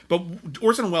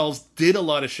Orson Welles did a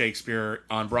lot of Shakespeare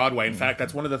on Broadway. In fact,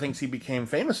 that's one of the things he became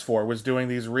famous for, was doing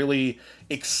these really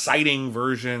exciting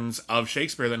versions of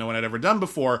Shakespeare that no one had ever done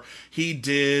before. He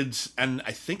did, and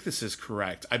I think this is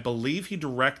correct, I believe he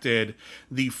directed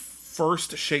the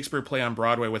first Shakespeare play on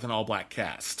Broadway with an all-black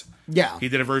cast. Yeah. He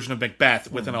did a version of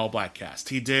Macbeth with an all-black cast.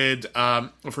 He did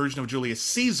a version of Julius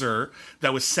Caesar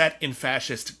that was set in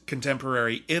fascist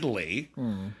contemporary Italy.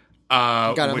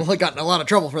 Got in a lot of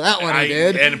trouble for that one. He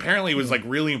did, and apparently it was like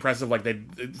really impressive. Like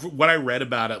what I read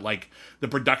about it, like the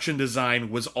production design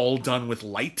was all done with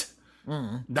light,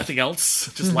 nothing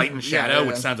else, just light and shadow,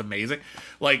 which sounds amazing.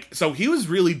 Like, so he was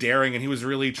really daring, and he was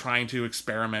really trying to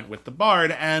experiment with the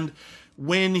bard. And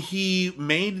when he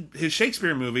made his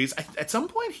Shakespeare movies, at some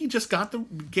point he just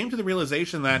came to the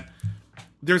realization that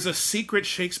there's a secret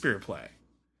Shakespeare play.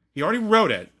 He already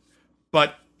wrote it,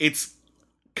 but it's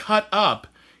cut up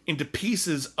into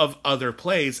pieces of other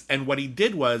plays, and what he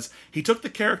did was he took the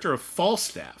character of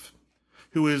Falstaff,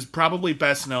 who is probably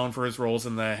best known for his roles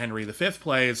in the Henry V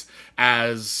plays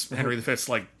as Henry V's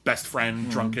like best friend,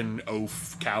 drunken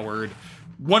oaf, coward,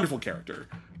 wonderful character.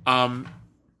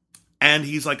 And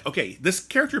he's like, okay, this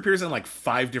character appears in like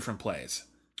 5 different plays.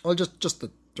 Well, just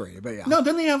the 3, but yeah. No,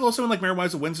 didn't he have also in like Merry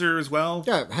Wives of Windsor as well?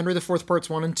 Yeah, Henry IV Parts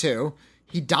 1 and 2.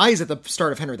 He dies at the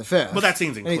start of Henry V. Well, that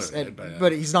scene's included.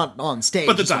 But he's not on stage.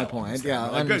 But the point. Yeah,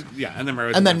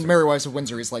 and then Merry Wives of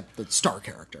Windsor is like the star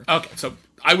character. Okay, so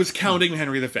I was counting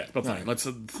Henry V, but fine. Let's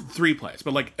 3 plays.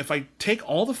 But like, if I take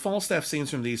all the Falstaff scenes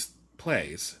from these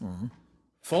plays,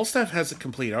 Falstaff has a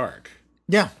complete arc.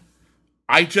 Yeah.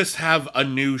 I just have a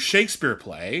new Shakespeare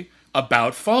play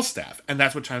about Falstaff, and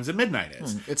that's what Chimes at Midnight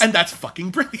is. And that's fucking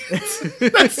brilliant.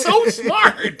 That's so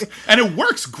smart, and it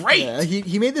works great. Yeah,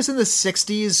 he made this in the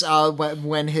 60s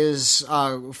when his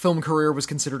film career was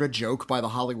considered a joke by the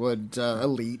Hollywood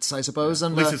elites, I suppose.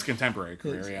 And, at least his contemporary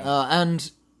career,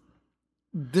 and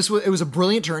it was a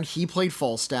brilliant turn. He played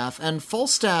Falstaff, and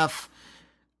Falstaff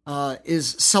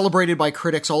is celebrated by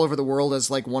critics all over the world as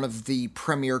like one of the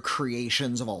premier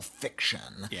creations of all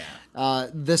fiction. Yeah.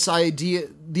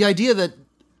 The idea that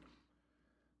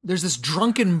there's this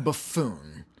drunken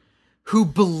buffoon who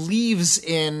believes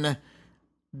in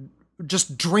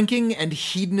just drinking and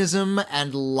hedonism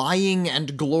and lying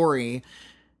and glory,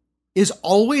 is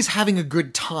always having a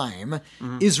good time,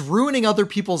 is ruining other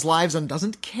people's lives and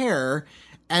doesn't care,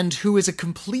 and who is a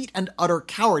complete and utter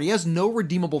coward. He has no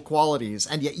redeemable qualities,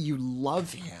 and yet you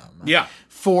love him. Yeah.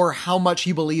 For how much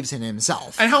he believes in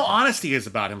himself. And how honest he is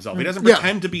about himself. He doesn't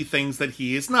pretend to be things that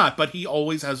he is not, but he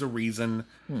always has a reason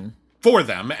for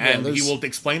them, and he will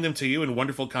explain them to you in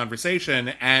wonderful conversation,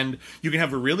 and you can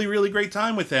have a really, really great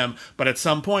time with him, but at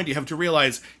some point you have to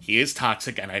realize he is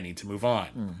toxic and I need to move on.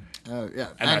 And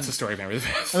that's the story of Henry V.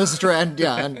 And that's the story,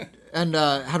 and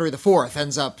Henry IV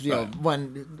ends up,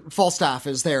 when Falstaff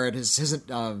is there at his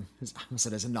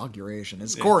inauguration,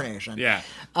 his coronation. Yeah.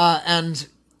 And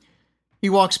he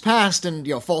walks past, and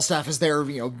Falstaff is there,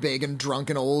 big and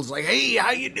drunk and old. He's like, "Hey, how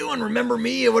you doing? Remember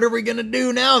me? What are we gonna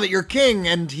do now that you're king?"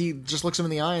 And he just looks him in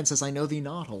the eye and says, "I know thee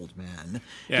not, old man."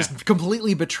 Yeah. Just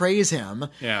completely betrays him.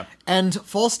 Yeah. And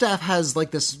Falstaff has like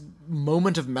this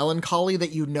moment of melancholy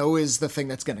that is the thing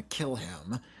that's gonna kill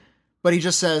him, but he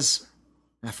just says,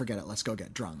 "Forget it. Let's go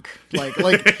get drunk."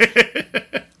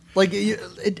 He's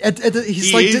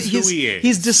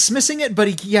dismissing it, but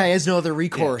he has no other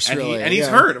recourse, really. And he's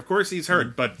hurt. Of course he's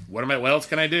hurt, but what else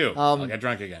can I do? I'll get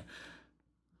drunk again.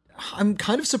 I'm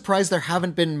kind of surprised there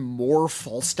haven't been more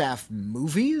Falstaff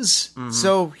movies.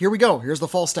 So here we go. Here's the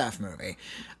Falstaff movie.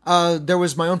 There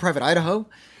was My Own Private Idaho.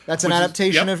 That's an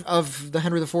adaptation of the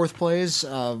Henry IV plays.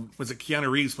 Was it Keanu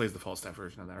Reeves plays the Falstaff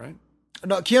version of that, right?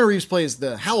 No, Keanu Reeves plays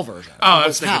the Hal version. Oh, I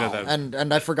was thinking of that.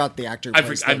 And I forgot the actor who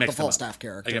plays the Falstaff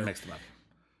character. I get mixed them up.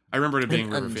 I remember it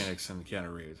being River Phoenix and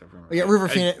Keanu Reeves. River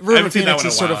Phoenix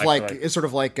is sort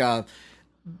of like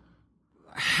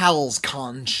Hal's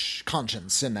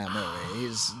conscience in that movie.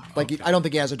 He's I don't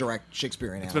think he has a direct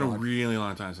Shakespearean It's analog. been a really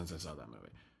long time since I saw that movie.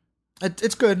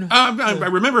 It's good. I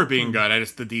remember it being good.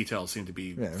 The details seem to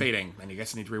be fading, and you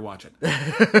guys need to rewatch it.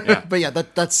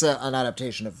 But that's an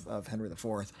adaptation of Henry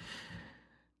IV.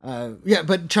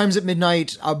 But Chimes at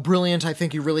Midnight, brilliant. I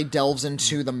think he really delves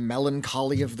into the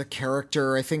melancholy of the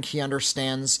character. I think he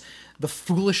understands the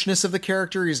foolishness of the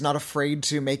character. He's not afraid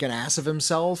to make an ass of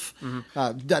himself.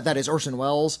 That is Orson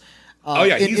Welles.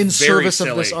 He's in service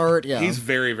silly. of this art. Yeah, he's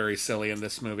very, very silly in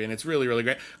this movie, and it's really, really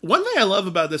great. One thing I love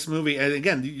about this movie, and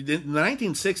again, in the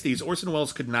 1960s, Orson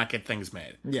Welles could not get things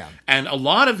made. Yeah, and a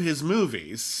lot of his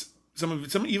movies, some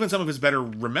of his better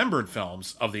remembered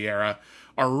films of the era,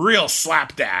 are real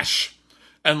slapdash.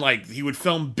 And he would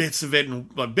film bits of it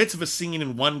and bits of a scene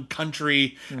in one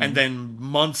country, and then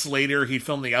months later he'd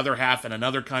film the other half in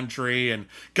another country. And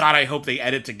God, I hope they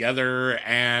edit together.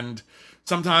 And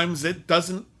sometimes it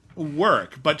doesn't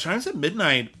work. But Chimes at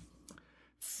Midnight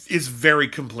is very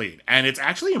complete, and it's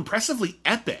actually impressively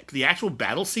epic. The actual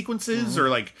battle sequences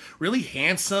are really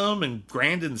handsome and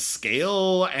grand in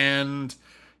scale. And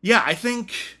yeah, I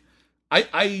think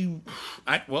I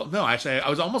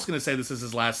was almost going to say this is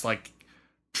his last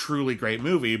truly great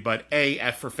movie, but A,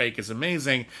 F for Fake is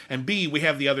amazing, and B, we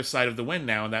have The Other Side of the Wind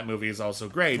now, and that movie is also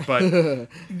great. But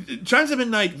Chimes at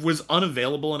Midnight was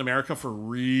unavailable in America for a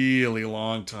really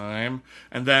long time,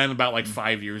 and then about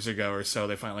 5 years ago or so,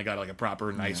 they finally got a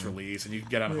proper nice release, and you can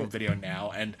get it on home video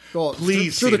now. And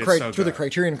please through see the through the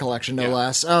Criterion Collection, no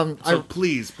less.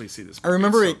 Please see this movie. I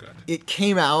remember it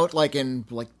came out in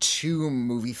 2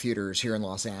 movie theaters here in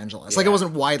Los Angeles. It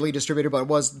wasn't widely distributed, but it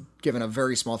was given a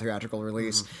very small theatrical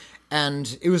release.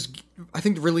 And it was, I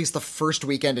think, released the first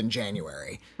weekend in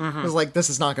January. It was this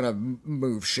is not going to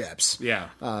move ships. Yeah.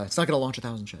 It's not going to launch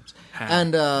 1,000 ships.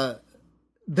 And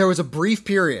there was a brief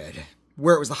period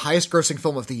where it was the highest grossing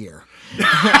film of the year.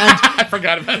 I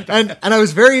forgot about that. And I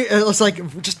was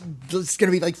it's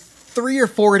going to be 3 or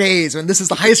 4 days when this is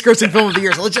the highest grossing film of the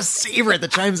year. So let's just savor it. The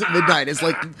Chimes at Midnight is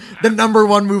the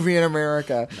 #1 movie in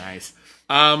America. Nice.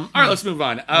 All right, let's move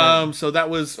on. So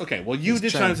that was okay. Well, you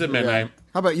did Chimes at Midnight. Yeah.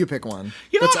 How about you pick one?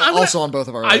 That's also on both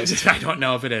of our lists. I don't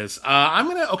know if it is.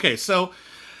 So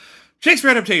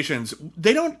Shakespeare adaptations.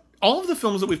 All of the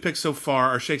films that we've picked so far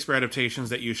are Shakespeare adaptations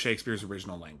that use Shakespeare's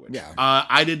original language. Yeah.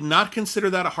 I did not consider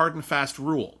that a hard and fast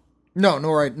rule. No,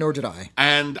 nor did I.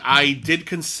 And I did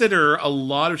consider a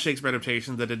lot of Shakespeare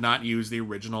adaptations that did not use the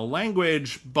original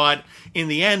language, but in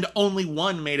the end, only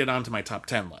one made it onto my top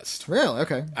 10 list. Really?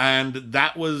 Okay. And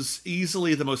that was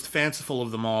easily the most fanciful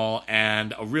of them all,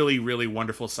 and a really, really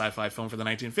wonderful sci-fi film for the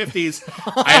 1950s.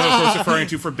 I am, of course, referring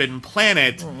to Forbidden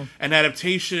Planet, an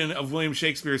adaptation of William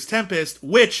Shakespeare's Tempest,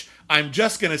 which, I'm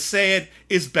just going to say it,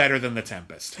 is better than The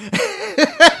Tempest.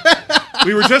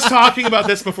 We were just talking about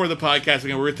this before the podcast.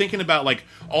 We were thinking about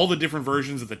all the different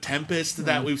versions of The Tempest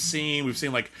that we've seen. We've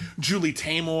seen Julie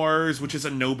Taymor's, which is a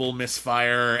noble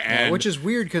misfire, and which is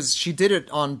weird because she did it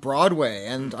on Broadway,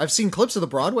 and I've seen clips of the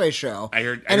Broadway show. I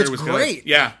heard it's it was great. Good.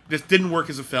 Yeah, this didn't work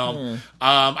as a film.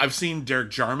 I've seen Derek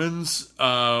Jarman's,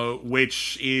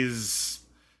 which is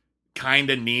kind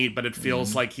of neat, but it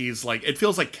feels like it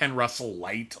feels like Ken Russell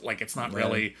light. Like it's not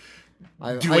really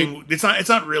it's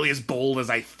not really as bold as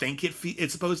I think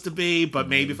it's supposed to be, but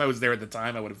maybe if I was there at the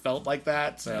time I would have felt like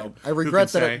that. So I regret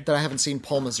that I haven't seen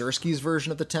Paul Mazursky's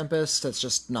version of The Tempest. That's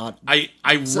just not I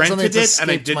rented it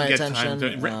and I didn't get attention.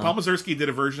 time to Paul Mazursky did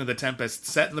a version of The Tempest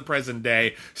set in the present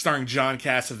day starring John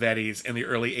Cassavetes in the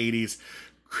early 80s.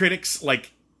 Critics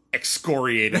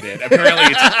excoriated it. Apparently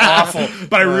it's awful,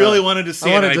 but I really wanted to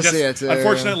see it.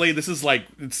 Unfortunately, this is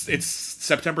it's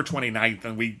September 29th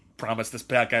and we promised this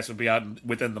podcast would be out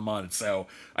within the month, so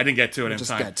I didn't get to it in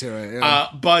time. Get to it, yeah.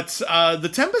 But The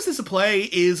Tempest as a play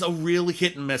is a really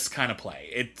hit and miss kind of play.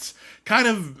 It's kind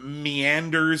of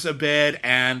meanders a bit,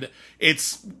 and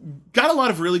it's got a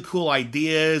lot of really cool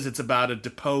ideas. It's about a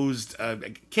deposed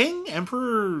king,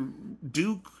 emperor,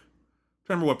 duke.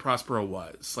 I remember what Prospero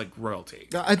was, like royalty.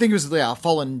 I think it was a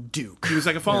fallen duke. He was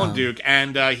like a fallen duke,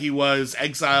 and he was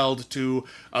exiled to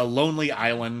a lonely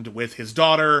island with his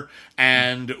daughter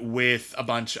and with a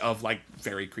bunch of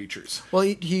fairy creatures. Well,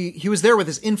 he was there with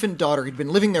his infant daughter. He'd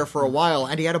been living there for a while,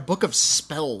 and he had a book of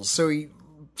spells, so he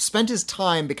spent his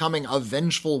time becoming a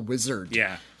vengeful wizard.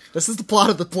 Yeah. This is the plot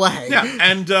of the play. Yeah,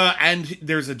 and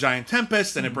there's a giant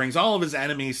tempest, and it brings all of his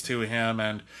enemies to him,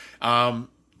 and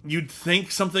you'd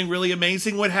think something really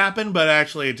amazing would happen, but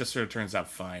actually it just sort of turns out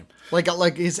fine.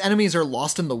 Like his enemies are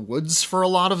lost in the woods for a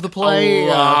lot of the play. A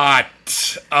lot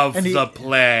of the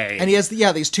play. And he has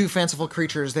these two fanciful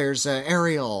creatures. There's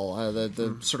Ariel,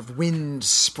 the sort of wind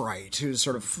sprite, who's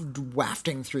sort of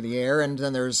wafting through the air, and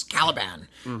then there's Caliban,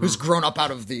 who's grown up out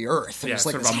of the earth. Yeah, it's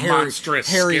like this a monstrous,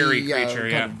 scary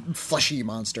creature. Kind of fleshy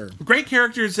monster. Great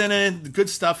characters in it, good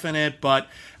stuff in it, but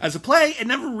as a play, it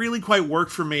never really quite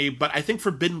worked for me. But I think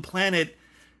Forbidden Planet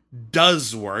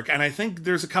does work, and I think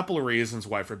there's a couple of reasons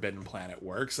why Forbidden Planet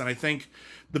works, and I think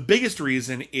the biggest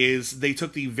reason is they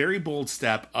took the very bold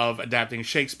step of adapting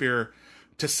Shakespeare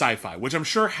to sci-fi, which I'm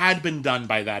sure had been done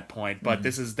by that point, but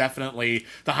this is definitely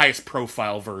the highest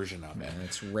profile version of it.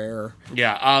 It's rare.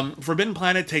 Yeah, Forbidden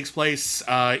Planet takes place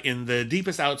in the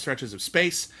deepest outstretches of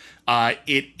space.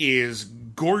 It is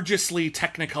gorgeously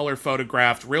Technicolor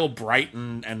photographed, real bright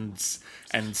and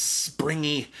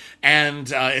springy,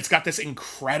 and it's got this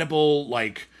incredible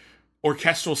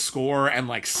orchestral score and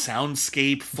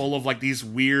soundscape full of these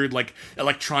weird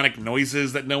electronic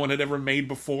noises that no one had ever made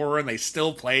before, and they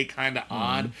still play kind of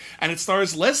odd. And it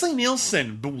stars Leslie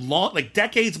Nielsen,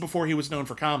 decades before he was known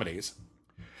for comedies,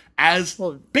 as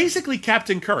basically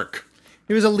Captain Kirk.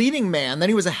 He was a leading man, then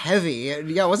he was a heavy.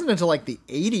 Yeah, it wasn't until the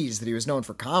 80s that he was known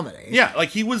for comedy. Yeah,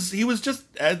 he was just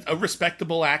a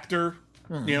respectable actor.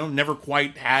 Never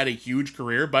quite had a huge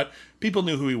career, but people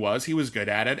knew who he was. He was good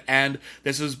at it, and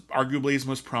this is arguably his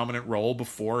most prominent role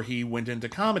before he went into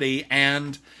comedy.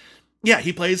 And yeah,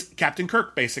 he plays Captain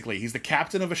Kirk, basically. He's the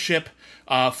captain of a ship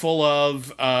full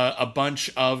of a bunch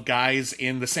of guys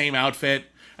in the same outfit,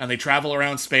 and they travel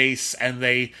around space, and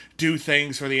they do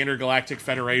things for the Intergalactic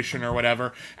Federation or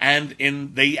whatever, and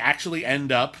they actually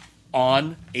end up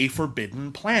on a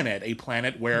forbidden planet, a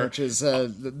planet which is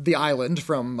the island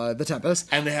from The Tempest.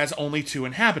 And it has only 2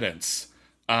 inhabitants,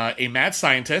 a mad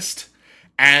scientist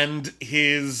and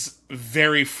his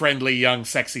very friendly young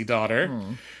sexy daughter,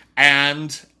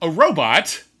 and a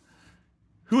robot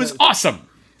who is awesome.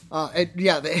 So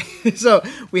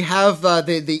we have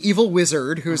the evil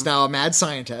wizard, who's now a mad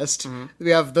scientist.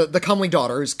 We have the comely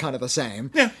daughter, who's kind of the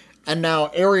same. Yeah. And now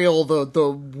Ariel,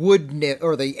 the wood nymph,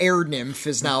 or the air nymph,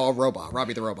 is now a robot,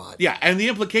 Robbie the robot. Yeah, and the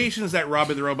implication is that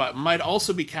Robbie the robot might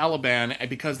also be Caliban,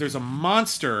 because there's a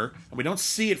monster, and we don't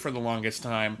see it for the longest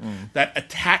time, that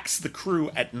attacks the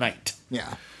crew at night.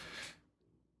 Yeah.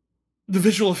 The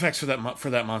visual effects for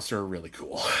that monster are really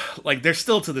cool. They're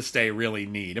still to this day really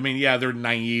neat. I mean, yeah, they're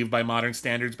naive by modern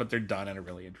standards, but they're done in a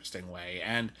really interesting way.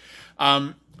 And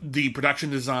the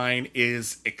production design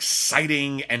is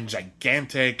exciting and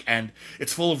gigantic, and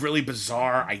it's full of really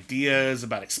bizarre ideas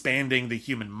about expanding the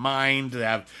human mind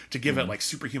to give it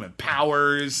superhuman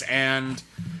powers, and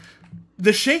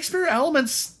the Shakespeare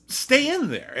elements stay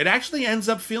in there. It actually ends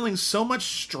up feeling so much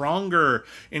stronger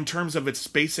in terms of its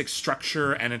basic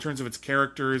structure and in terms of its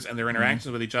characters and their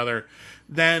interactions with each other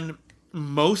than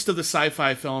most of the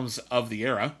sci-fi films of the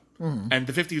era. And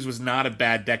the 50s was not a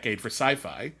bad decade for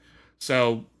sci-fi.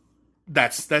 So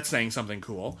that's saying something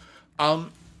cool.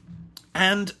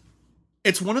 And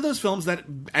it's one of those films that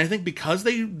I think because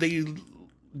they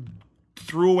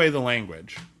threw away the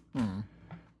language,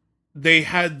 they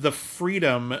had the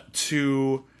freedom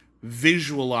to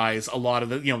visualize a lot of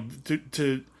the,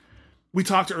 to We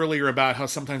talked earlier about how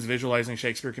sometimes visualizing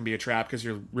Shakespeare can be a trap because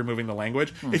you're removing the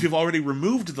language. If you've already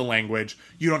removed the language,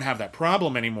 you don't have that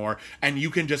problem anymore, and you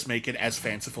can just make it as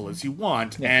fanciful as you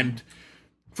want. And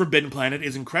Forbidden Planet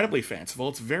is incredibly fanciful.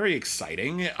 It's very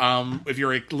exciting. If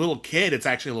you're a little kid, it's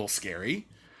actually a little scary.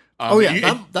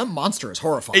 That monster is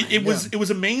horrifying. It was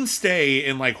a mainstay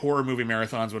in like horror movie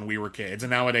marathons when we were kids, and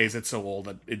nowadays it's so old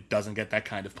that it doesn't get that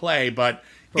kind of play. But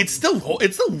it's still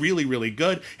really, really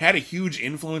good. It had a huge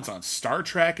influence on Star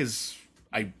Trek, as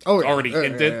I already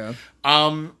hinted.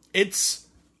 It's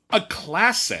a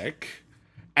classic,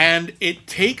 and it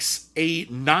takes a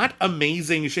not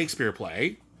amazing Shakespeare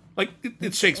play. Like,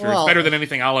 it's Shakespeare. It's better than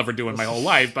anything I'll ever do in my whole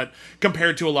life, but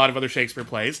compared to a lot of other Shakespeare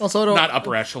plays, also, not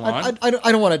upper echelon. I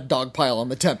don't want to dogpile on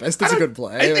The Tempest. It's a good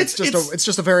play. It's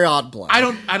just a very odd play. I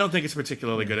don't think it's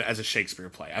particularly good as a Shakespeare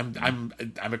play. I'm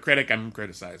a critic. I'm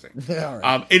criticizing.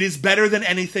 Right. It is better than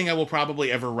anything I will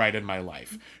probably ever write in my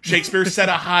life. Shakespeare set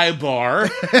a high bar,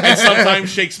 and sometimes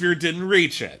Shakespeare didn't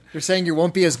reach it. You're saying you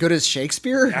won't be as good as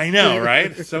Shakespeare? I know,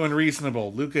 right? So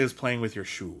unreasonable. Luca is playing with your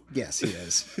shoe. Yes, he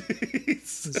is.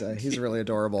 He's really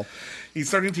adorable. He's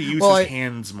starting to use his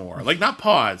hands more. Like, not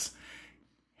paws.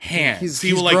 Hands.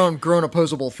 He's grown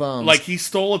opposable thumbs. Like, he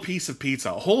stole a piece of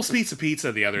pizza, a whole piece of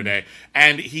pizza the other day,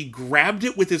 and he grabbed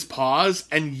it with his paws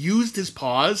and used his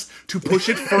paws to push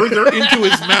it further into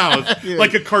his mouth,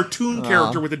 like a cartoon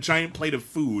character with a giant plate of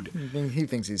food. He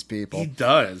thinks he's people. He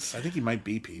does. I think he might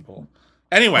be people.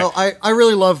 Anyway. Well, I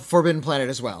really love Forbidden Planet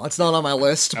as well. It's not on my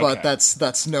list, but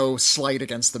that's no slight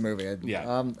against the movie.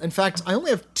 Yeah. In fact, I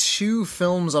only have 2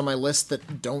 films on my list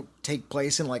that don't take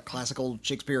place in, like, classical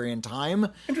Shakespearean time.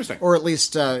 Interesting. Or at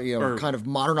least, kind of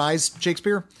modernized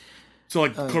Shakespeare. So,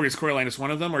 like, Claudius Coriolanus,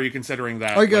 one of them, or are you considering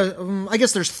that? I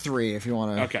guess there's 3, if you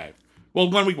want to... Okay. Well,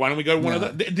 why don't we go to one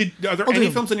of the... Are there any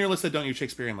films on your list that don't use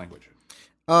Shakespearean language?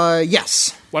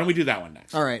 Yes. Why don't we do that one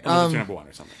next? All right. Unless it's number 1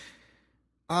 or something.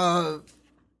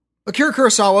 Akira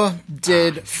Kurosawa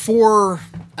did 4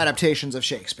 adaptations of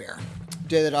Shakespeare.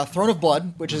 Did Throne of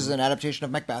Blood, which is an adaptation of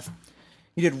Macbeth.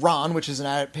 He did Ron, which is an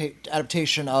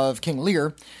adaptation of King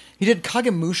Lear. He did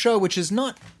Kagemusha, which is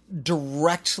not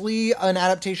directly an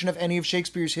adaptation of any of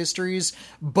Shakespeare's histories,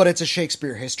 but it's a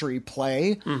Shakespeare history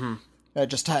play. Mm-hmm. It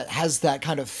just has that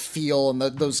kind of feel and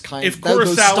those kind of... If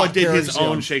Kurosawa did his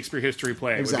own Shakespeare history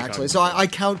play... Exactly. So I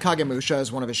count Kagemusha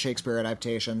as one of his Shakespeare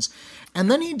adaptations.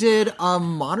 And then he did a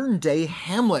modern-day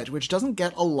Hamlet, which doesn't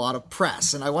get a lot of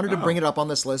press. And I wanted to bring it up on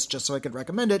this list just so I could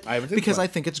recommend it, because I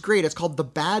think it's great. It's called The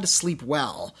Bad Sleep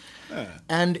Well.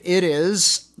 And it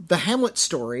is the Hamlet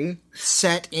story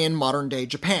set in modern-day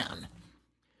Japan.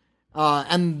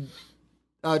 Of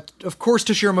course,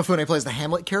 Toshiro Mifune plays the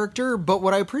Hamlet character, but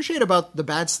what I appreciate about The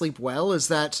Bad Sleep Well is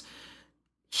that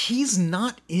he's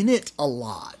not in it a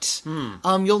lot.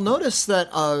 You'll notice that,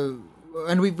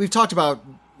 and we've talked about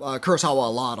Kurosawa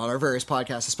a lot on our various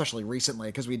podcasts, especially recently,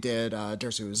 because we did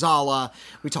Dersu Uzala,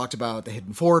 we talked about The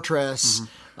Hidden Fortress.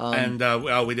 And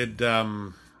we did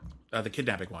the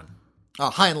kidnapping one.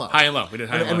 High and Low. High and Low. We did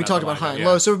High and Low. And we talked about High and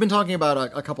Low. So we've been talking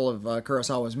about a couple of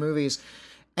Kurosawa's movies.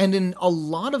 And in a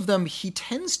lot of them, he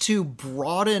tends to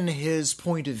broaden his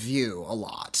point of view a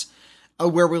lot,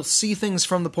 where we'll see things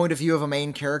from the point of view of a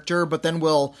main character, but then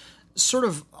we'll sort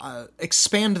of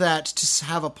expand that to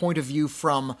have a point of view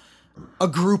from a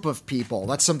group of people.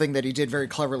 That's something that he did very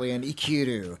cleverly in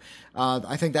Ikiru.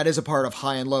 I think that is a part of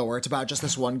High and Low, where it's about just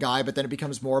this one guy, but then it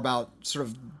becomes more about sort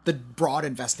of the broad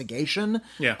investigation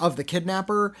of the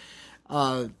kidnapper.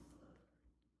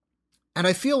 And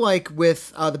I feel like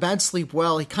with The Bad Sleep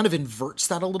Well, he kind of inverts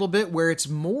that a little bit, where it's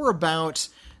more about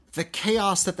the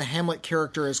chaos that the Hamlet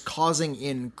character is causing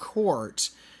in court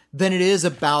than it is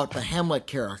about the Hamlet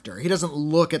character. He doesn't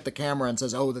look at the camera and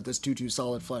says, oh, that this too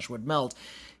solid flesh would melt.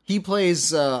 He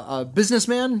plays a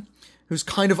businessman who's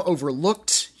kind of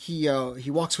overlooked. He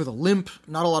walks with a limp.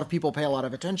 Not a lot of people pay a lot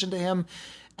of attention to him.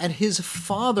 And his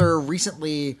father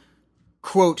recently,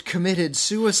 quote, committed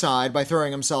suicide by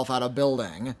throwing himself out of a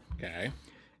building. Okay.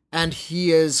 And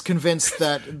he is convinced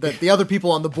that the other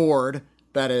people on the board,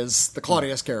 that is, the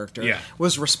Claudius character,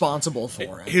 was responsible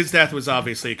for it. His death was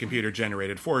obviously a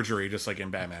computer-generated forgery, just like in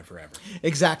Batman Forever.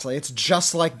 Exactly. It's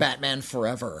just like Batman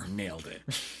Forever. Nailed it.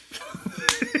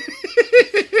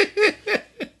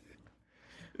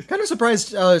 Kind of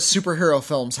surprised superhero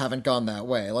films haven't gone that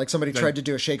way. Like somebody tried to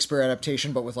do a Shakespeare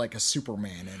adaptation, but with like a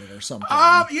Superman in it or something.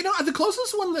 The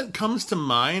closest one that comes to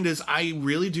mind is I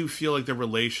really do feel like the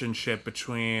relationship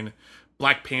between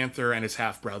Black Panther and his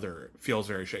half-brother feels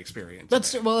very Shakespearean.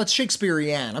 That's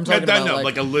Shakespearean. I'm talking about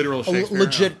like a literal Shakespeare.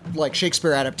 Legit like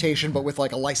Shakespeare adaptation, but with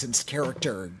like a licensed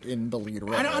character in the lead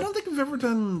role. I don't think we've ever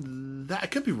done that. I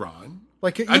could be wrong.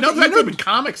 Like I know there have been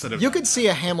comics that have You done could that. see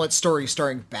a Hamlet story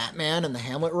starring Batman in the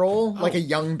Hamlet role, like a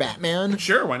young Batman.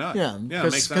 Sure, why not? Yeah, it makes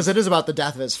sense. because it is about the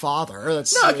death of his father.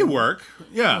 That's No, it could work.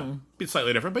 Yeah, be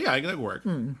slightly different, but yeah, it could work.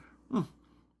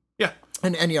 Yeah,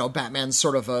 and Batman's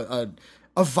sort of a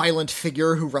violent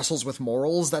figure who wrestles with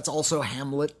morals. That's also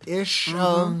Hamlet-ish.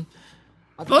 Let me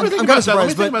think I'm about kinda that. Let me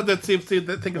surprised, think about that. See if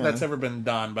that's ever been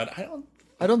done, but I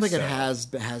don't think it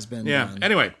so. has been. Yeah. done.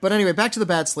 Anyway, back to The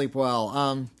Bad Sleep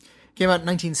Well. Came out in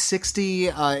 1960.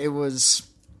 It was.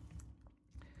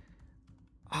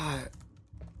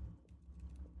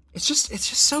 It's just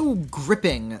so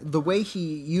gripping the way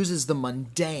he uses the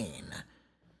mundane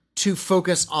to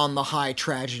focus on the high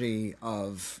tragedy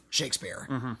of Shakespeare.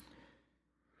 Mm-hmm.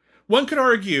 One could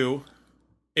argue,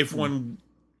 if one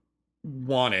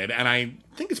wanted, and I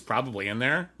think it's probably in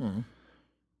there,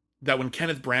 that when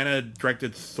Kenneth Branagh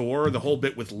directed Thor, the whole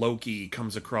bit with Loki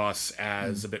comes across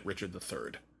as a bit Richard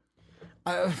III.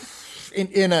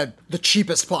 In the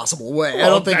cheapest possible way. I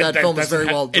don't think that film is very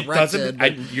well directed.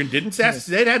 You didn't say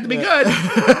it had to be good.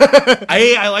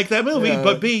 I like that movie,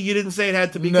 but B, you didn't say it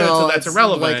had to be good, so that's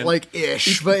irrelevant. Like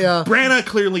ish, but yeah. Branagh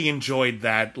clearly enjoyed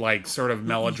that, like, sort of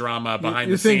melodrama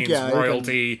behind the scenes,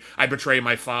 royalty, I betray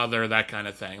my father, that kind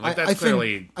of thing. Like, that's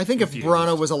clearly. I think if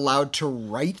Branagh was allowed to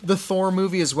write the Thor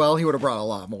movie as well, he would have brought a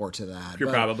lot more to that.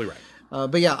 You're probably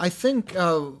right. But yeah, I think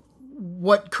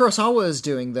what Kurosawa is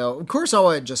doing, though,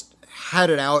 Kurosawa just had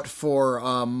it out for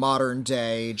modern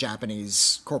day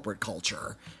Japanese corporate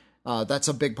culture. That's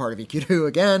a big part of Ikiru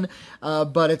again,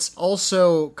 but it's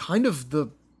also kind of the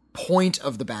point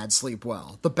of The Bad Sleep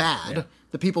Well. The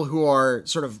people who are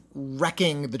sort of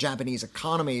wrecking the Japanese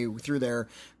economy through their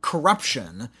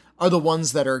corruption are the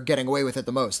ones that are getting away with it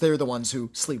the most. They're the ones who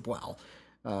sleep well.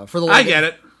 I get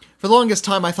it. For the longest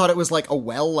time, I thought it was like a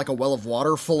well of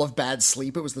water full of bad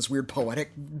sleep. It was this weird poetic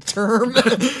term.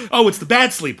 Oh, it's the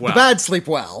bad sleep well. The bad sleep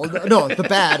well. No, the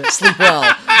bad sleep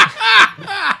well.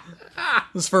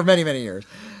 This is for many, many years.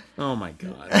 Oh my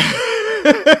god,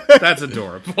 that's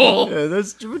adorable. Yeah,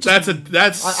 that's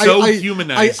so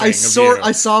humanizing.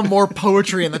 I saw more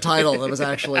poetry in the title that was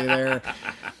actually there.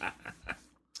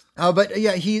 But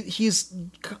yeah, he's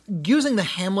using the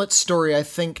Hamlet story, I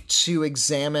think, to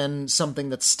examine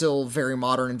something that's still very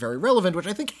modern and very relevant, which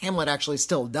I think Hamlet actually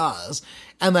still does,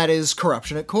 and that is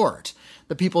corruption at court.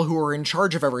 The people who are in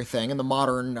charge of everything, and the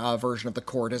modern version of the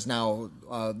court is now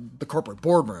the corporate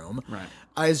boardroom,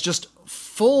 is just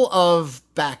full of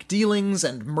back dealings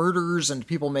and murders and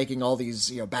people making all these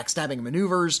backstabbing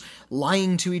maneuvers,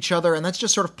 lying to each other, and that's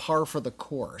just sort of par for the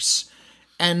course.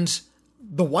 And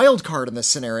the wild card in this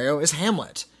scenario is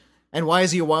Hamlet. And why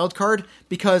is he a wild card?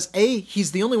 Because A,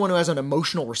 he's the only one who has an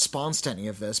emotional response to any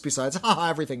of this, besides,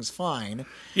 everything's fine.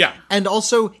 Yeah. And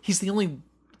also, he's the only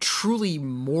truly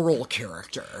moral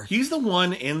character. He's the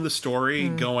one in the story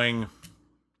going,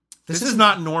 this is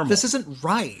not normal. This isn't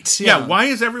right. Yeah, why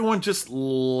is everyone just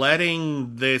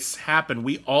letting this happen?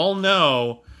 We all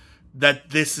know that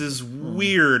this is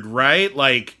weird, right?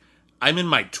 Like, I'm in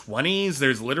my 20s.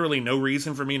 There's literally no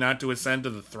reason for me not to ascend to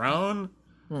the throne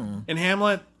in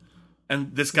Hamlet.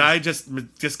 And this guy just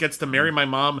gets to marry my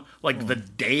mom like the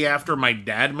day after my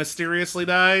dad mysteriously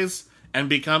dies and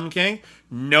become king.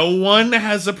 No one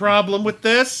has a problem with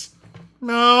this.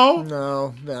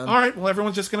 No. All right, well,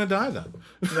 everyone's just going to die then.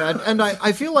 And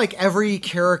I feel like every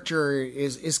character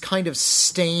is kind of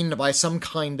stained by some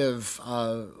kind of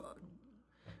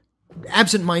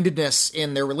absent-mindedness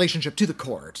in their relationship to the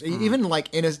court. Even like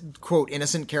quote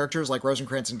innocent characters like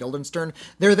Rosencrantz and Guildenstern,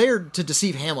 they're there to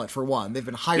deceive Hamlet for one. They've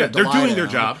been hired to lie to him. They're doing their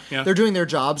job. Yeah. They're doing their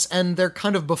jobs, and they're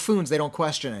kind of buffoons. They don't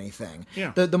question anything.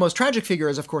 Yeah. The most tragic figure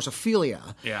is, of course,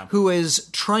 Ophelia, who is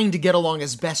trying to get along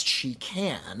as best she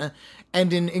can,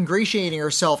 and in ingratiating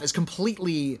herself is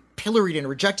completely pilloried and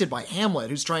rejected by Hamlet,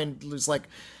 who's like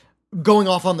going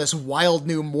off on this wild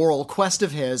new moral quest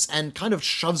of his and kind of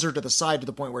shoves her to the side to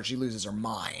the point where she loses her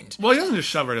mind. Well, he doesn't just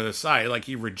shove her to the side. Like,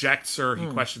 he rejects her. He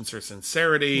questions her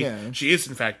sincerity. Yeah. She is,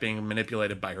 in fact, being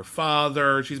manipulated by her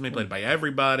father. She's manipulated by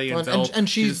everybody until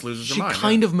she just loses her mind. She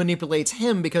kind of manipulates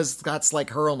him because that's,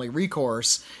 like, her only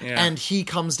recourse. Yeah. And he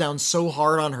comes down so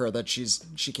hard on her that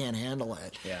she can't handle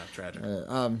it. Yeah, tragic.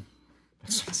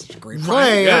 It's such a great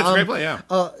play. Yeah, it's a great play,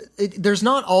 yeah. There's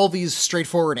not all these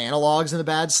straightforward analogs in The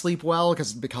Bad Sleep Well,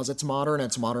 because it's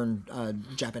modern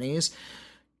Japanese.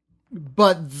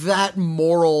 But that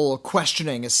moral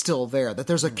questioning is still there, that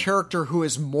there's a character who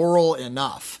is moral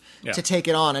enough to take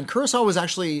it on. And Kurosawa was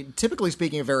actually, typically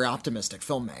speaking, a very optimistic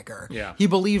filmmaker. Yeah. He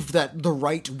believed that the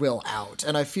right will out.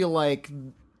 And I feel like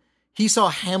he saw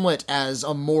Hamlet as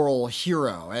a moral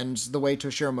hero, and the way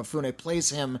Toshiro Mifune plays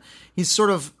him, he's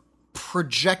sort of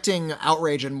projecting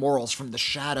outrage and morals from the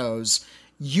shadows,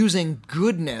 using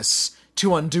goodness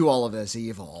to undo all of this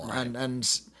evil. Right.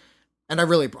 And I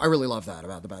really love that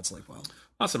about The Bad Sleep Well.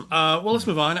 Awesome. Well, let's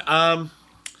move on.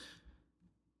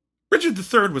 Richard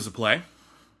III was a play.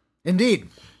 Indeed.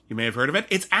 You may have heard of it.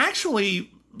 It's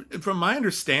actually, from my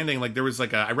understanding, like there was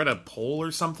like I read a poll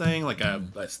or something, like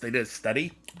they did a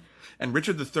study, and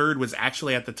Richard III was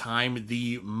actually at the time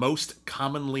the most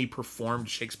commonly performed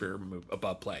Shakespeare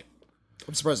play.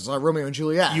 I'm surprised it's not Romeo and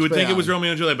Juliet. You would think it was Romeo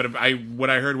and Juliet, but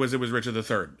what I heard was it was Richard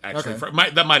III. Actually,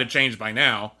 okay. That might have changed by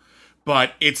now,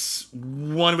 but it's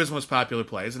one of his most popular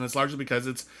plays, and it's largely because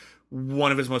it's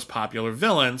one of his most popular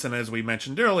villains. And as we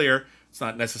mentioned earlier, it's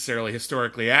not necessarily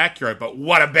historically accurate, but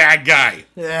what a bad guy!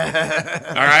 All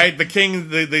right, the king,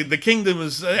 the kingdom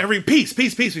is every peace,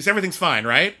 everything's fine,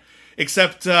 right?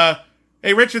 Except,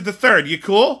 hey, Richard III, you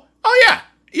cool? Oh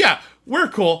yeah, we're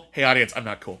cool. Hey, audience, I'm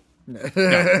not cool.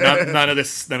 No, none of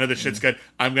this shit's good.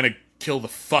 I'm gonna kill the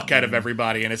fuck out of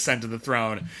everybody and ascend to the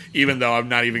throne, even though I'm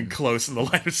not even close in the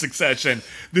line of succession.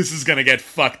 This is gonna get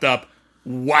fucked up.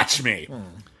 Watch me.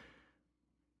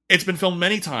 It's been filmed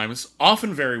many times,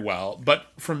 often very well, but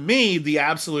for me, the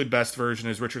absolute best version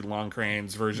is Richard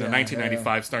Longcrane's version of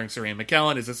 1995 starring Sir Ian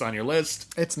McKellen. Is this on your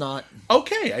list? It's not.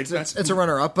 Okay. It's a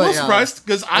runner-up, but I'm surprised,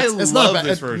 because I love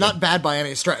this version. Not bad by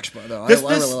any stretch, but I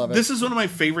really love it. This is one of my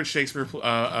favorite Shakespeare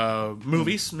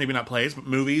movies, maybe not plays, but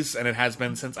movies, and it has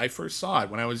been since I first saw it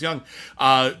when I was young.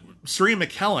 Sir Ian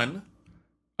McKellen,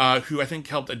 who I think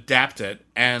helped adapt it,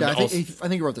 and I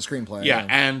think he wrote the screenplay. Yeah,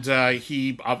 and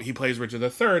he plays Richard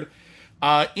III.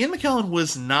 Ian McKellen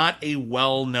was not a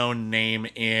well-known name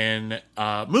in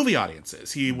movie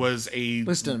audiences. He was at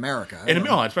least in America,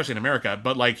 especially in America.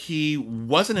 But like, he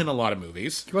wasn't in a lot of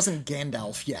movies. He wasn't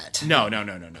Gandalf yet. No.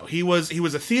 He was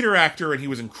a theater actor, and he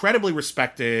was incredibly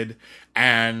respected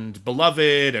and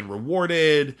beloved and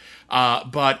rewarded.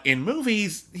 But in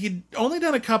movies, he'd only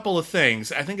done a couple of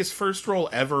things. I think his first role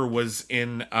ever was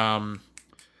in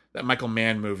that Michael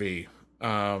Mann movie,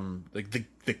 like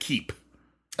the Keep.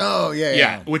 Oh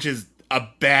yeah, which is a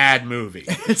bad movie.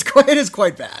 It is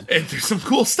quite bad. There's some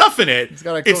cool stuff in it.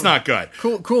 It's not good.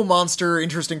 Cool monster,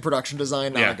 interesting production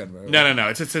design. Not a good movie. No.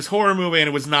 It's this horror movie, and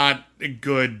it was not a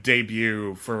good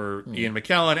debut for Ian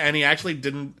McKellen, and he actually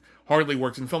hardly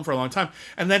worked in film for a long time.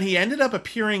 And then he ended up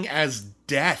appearing as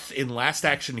Death in Last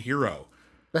Action Hero.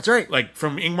 That's right. Like,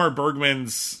 from Ingmar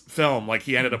Bergman's film, like,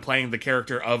 he ended up playing the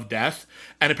character of Death.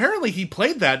 And apparently he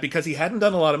played that because he hadn't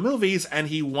done a lot of movies, and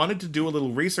he wanted to do a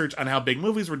little research on how big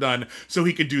movies were done so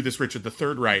he could do this Richard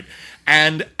III right.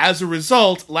 And as a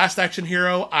result, Last Action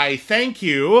Hero, I thank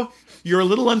you. You're a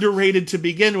little underrated to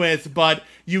begin with, but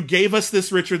you gave us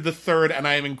this Richard III, and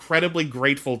I am incredibly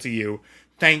grateful to you.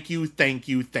 Thank you.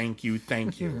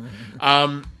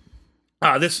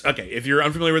 If you're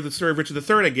unfamiliar with the story of Richard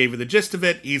III, I gave you the gist of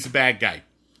it. He's a bad guy.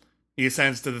 He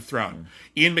ascends to the throne.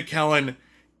 Ian McKellen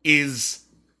is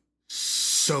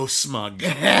so smug.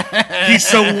 He's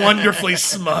so wonderfully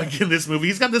smug in this movie.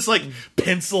 He's got this like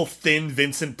pencil thin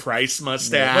Vincent Price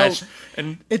mustache,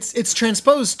 and it's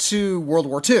transposed to World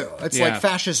War II. It's like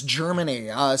fascist Germany.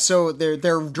 So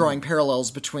they're drawing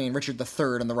parallels between Richard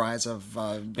III and the rise of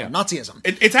Nazism.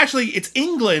 It's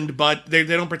England, but they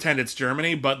don't pretend it's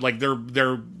Germany. But like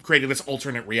they're creating this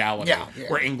alternate reality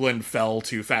where England fell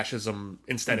to fascism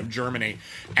instead of Germany,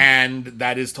 and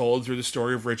that is told through the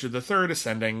story of Richard III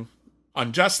ascending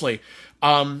unjustly.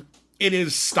 It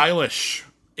is stylish.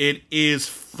 It is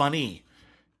funny.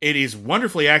 It is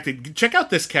wonderfully acted. Check out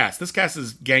this cast. This cast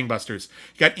is gangbusters.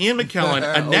 You got Ian McKellen,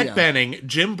 Annette Bening,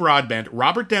 Jim Broadbent,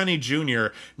 Robert Downey Jr.,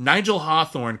 Nigel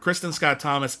Hawthorne, Kristen Scott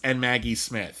Thomas, and Maggie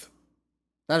Smith.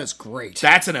 That is great.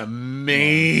 That's an amazing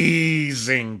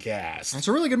cast. It's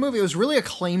a really good movie. It was really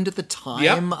acclaimed at the time.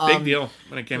 Yep, big deal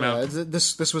when it came out.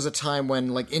 This was a time when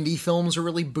like indie films were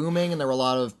really booming, and there were a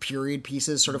lot of period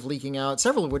pieces sort of leaking out,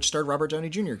 several of which starred Robert Downey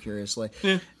Jr., curiously.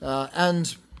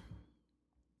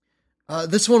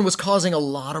 This one was causing a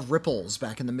lot of ripples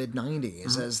back in the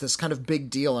mid-90s as this kind of big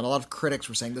deal, and a lot of critics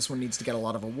were saying this one needs to get a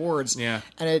lot of awards. Yeah.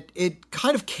 And it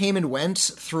kind of came and went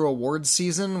through awards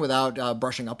season without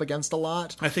brushing up against a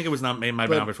lot. I think it was not made my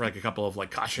bound for like a couple of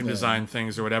like costume design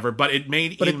things or whatever, but it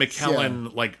made Ian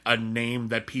McKellen like a name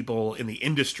that people in the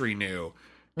industry knew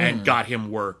and got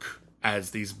him work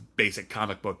as these basic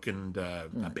comic book and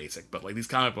not basic, but like these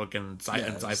comic book and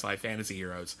sci-fi fantasy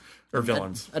heroes or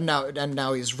villains. And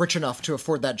now he's rich enough to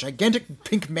afford that gigantic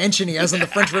pink mansion he has on the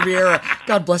French Riviera.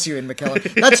 God bless you, Ian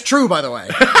McKellen. That's true, by the way.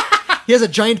 He has a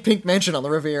giant pink mansion on the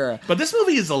Riviera. But this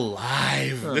movie is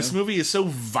alive. This movie is so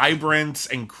vibrant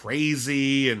and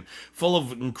crazy and full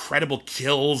of incredible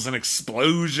kills and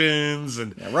explosions.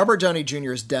 And Yeah, Robert Downey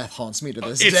Jr.'s death haunts me to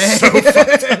this it's day. so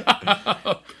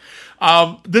fucked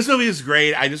up. This movie is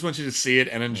great. I just want you to see it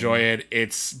and enjoy it.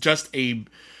 It's just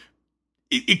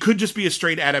it could just be a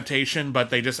straight adaptation, but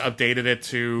they just updated it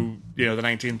to, the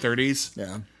 1930s.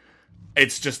 Yeah.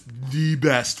 It's just the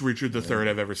best Richard III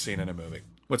I've ever seen in a movie.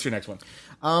 What's your next one?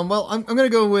 Well, I'm going to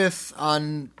go with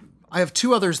I have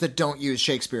two others that don't use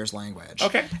Shakespeare's language.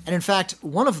 Okay. And in fact,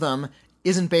 one of them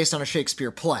isn't based on a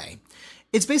Shakespeare play.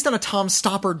 It's based on a Tom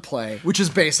Stoppard play, which is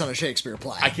based on a Shakespeare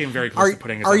play. I came very close to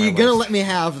putting it on Are my you going to list. let me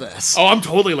have this? Oh, I'm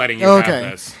totally letting you have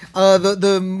this.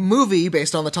 The movie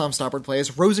based on the Tom Stoppard play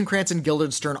is Rosencrantz and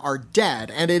Guildenstern Are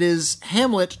Dead, and it is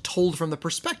Hamlet told from the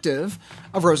perspective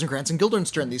of Rosencrantz and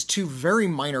Guildenstern, these two very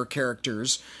minor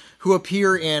characters who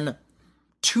appear in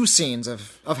two scenes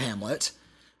of Hamlet.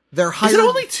 They're hired. Is it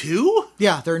only two?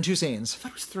 Yeah, they're in two scenes. I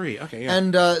thought it was three. Okay, yeah.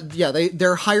 And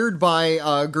they're hired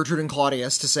by Gertrude and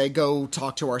Claudius to say, go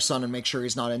talk to our son and make sure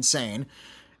he's not insane.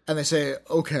 And they say,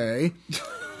 okay.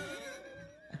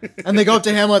 And they go up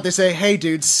to Hamlet, they say, hey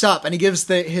dude, sup? And he gives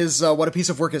his what a piece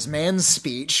of work is man's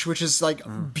speech, which is like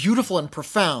beautiful and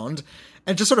profound,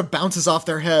 and just sort of bounces off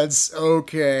their heads,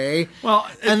 okay. Well,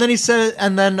 and then he said,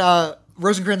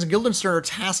 Rosencrantz and Guildenstern are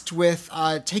tasked with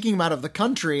taking him out of the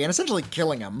country and essentially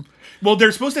killing him. Well,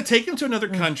 they're supposed to take him to another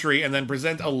country and then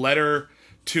present a letter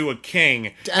to a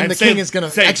king, and the king is going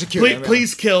to execute him.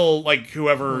 Please kill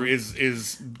whoever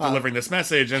is delivering this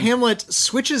message. And Hamlet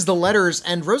switches the letters,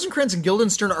 and Rosencrantz and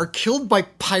Guildenstern are killed by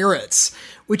pirates,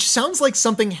 which sounds like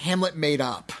something Hamlet made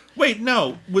up. wait,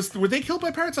 no, were they killed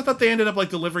by pirates? I thought they ended up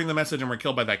delivering the message and were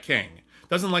killed by that king.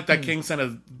 Doesn't that king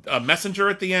send a messenger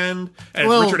at the end, and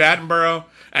it's Richard Attenborough,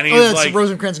 and he's like,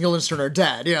 Rosencrantz and Guildenstern are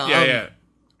dead. Yeah, yeah.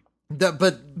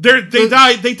 But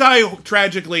they die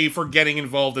tragically for getting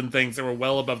involved in things that were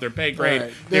well above their pay grade.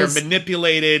 Right. They're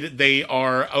manipulated. They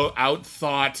are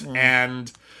outthought, and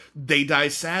they die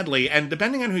sadly. And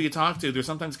depending on who you talk to, they're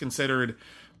sometimes considered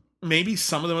maybe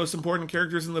some of the most important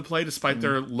characters in the play, despite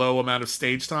their low amount of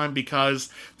stage time, because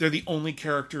they're the only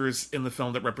characters in the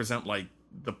film that represent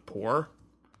the poor.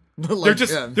 They're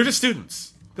just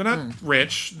students. They're not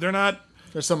rich. They're not.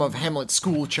 They're some of Hamlet's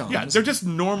school chums. Yeah, they're just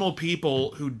normal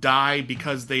people who die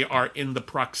because they are in the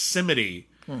proximity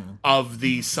of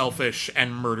the selfish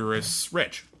and murderous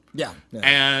rich. Yeah.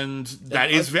 And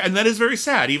that is very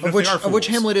sad, even if they are fools. Of which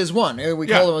Hamlet is one. We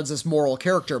call him as this moral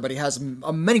character, but he has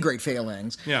many great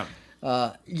failings. Yeah.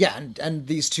 And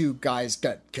these two guys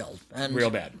got killed. And real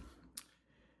bad.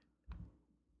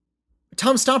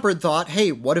 Tom Stoppard thought,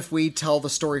 hey, what if we tell the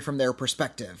story from their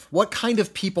perspective? What kind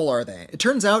of people are they? It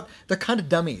turns out they're kind of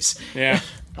dummies. Yeah.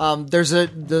 There's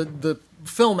the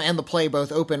film and the play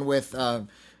both open with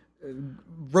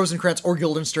Rosencrantz or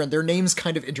Guildenstern. Their names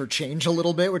kind of interchange a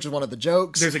little bit, which is one of the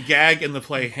jokes. There's a gag in the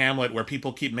play Hamlet where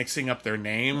people keep mixing up their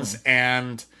names,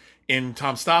 and in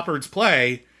Tom Stoppard's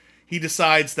play, he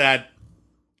decides that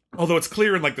although it's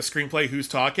clear in the screenplay who's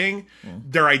talking,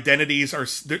 their identities are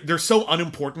they're so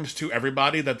unimportant to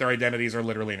everybody that their identities are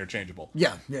literally interchangeable.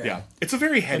 Yeah. It's a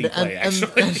very heady play,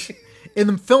 actually. And in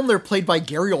the film, they're played by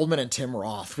Gary Oldman and Tim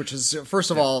Roth, which is,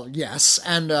 first of all, yes.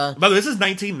 And by the way, this is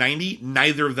 1990.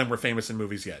 Neither of them were famous in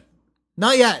movies yet.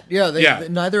 Not yet. Yeah,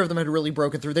 neither of them had really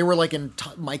broken through. They were in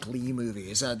Mike Leigh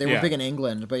movies. They were big in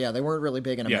England, but they weren't really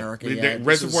big in America yet.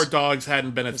 Reservoir Dogs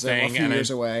hadn't been a thing. A few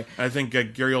years away. I think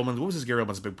Gary Oldman. What was Gary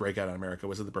Oldman's big breakout in America?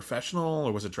 Was it The Professional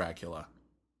or was it Dracula?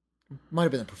 Might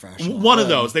have been The Professional. One of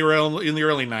those. They were in the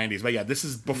early 90s. But this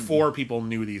is before people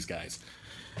knew these guys.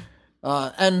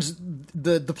 And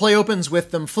the play opens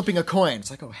with them flipping a coin. It's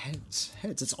like, oh, heads.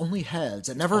 It's only heads.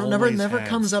 It never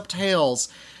comes up tails.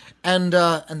 And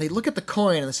they look at the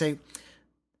coin and they say,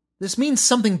 this means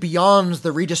something beyond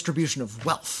the redistribution of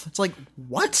wealth. It's like,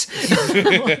 what?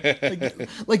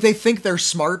 like they think they're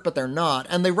smart, but they're not.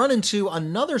 And they run into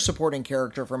another supporting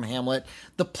character from Hamlet,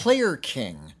 the Player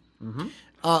King,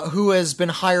 who has been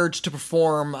hired to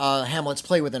perform Hamlet's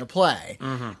play within a play.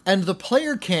 And the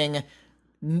Player King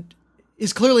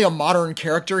is clearly a modern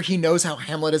character. He knows how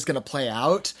Hamlet is going to play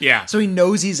out. Yeah. So he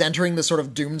knows he's entering this sort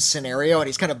of doomed scenario, and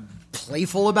he's kind of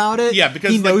playful about it. Yeah,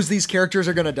 because he knows these characters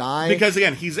are going to die. Because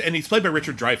again, he's played by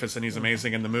Richard Dreyfuss, and he's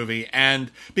amazing in the movie.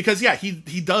 And because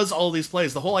he does all these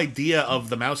plays. The whole idea of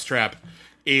the Mousetrap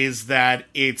is that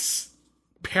it's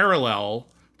parallel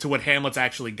to what Hamlet's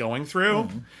actually going through,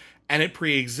 and it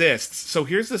pre-exists. So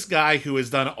here's this guy who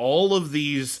has done all of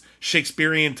these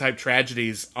Shakespearean type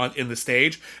tragedies in the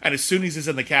stage, and as soon as he's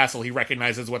in the castle, he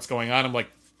recognizes what's going on. I'm like,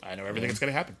 I know everything that's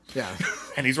going to happen. Yeah.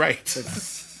 And he's right.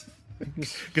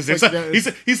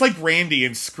 Because he's like Randy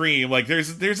in Scream. Like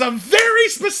there's a very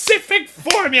specific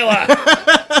formula.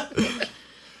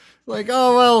 Like,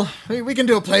 oh, well, we can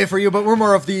do a play for you, but we're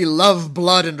more of the love,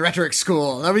 blood, and rhetoric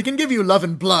school. Now, we can give you love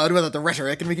and blood without the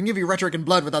rhetoric, and we can give you rhetoric and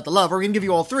blood without the love, or we can give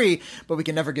you all three, but we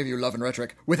can never give you love and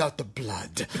rhetoric without the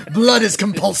blood. Blood is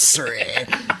compulsory.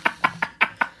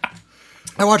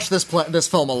 I watched this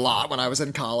film a lot when I was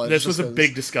in college. This was a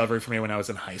big discovery for me when I was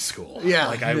in high school. Yeah.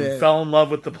 Like, I fell in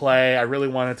love with the play. I really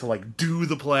wanted to, like, do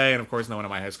the play. And, of course, no one in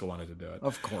my high school wanted to do it.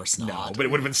 Of course not. No, but it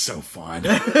would have been so fun.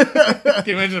 Can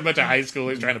you imagine a bunch of high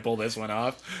schoolers trying to pull this one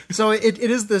off? So it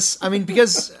is this, I mean,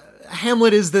 because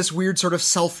Hamlet is this weird sort of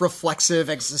self-reflexive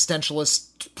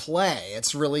existentialist play.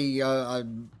 It's really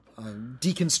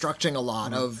deconstructing a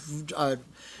lot of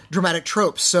dramatic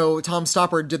tropes. So Tom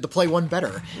Stoppard did the play one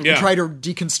better. Yeah. And tried to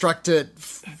deconstruct it,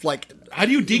 like... How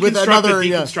do you deconstruct a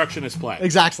deconstructionist play?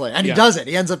 Exactly. And he does it.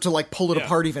 He ends up to, like, pull it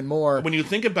apart even more. When you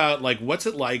think about, like, what's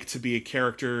it like to be a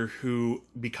character who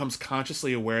becomes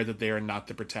consciously aware that they are not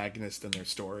the protagonist in their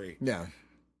story. Yeah.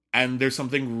 And there's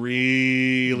something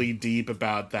really deep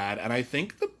about that. And I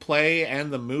think the play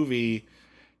and the movie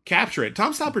capture it.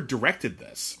 Tom Stoppard directed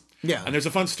this. Yeah. And there's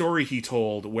a fun story he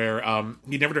told where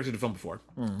he'd never directed a film before.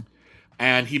 Mm.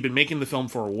 And he'd been making the film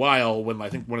for a while when I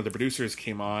think one of the producers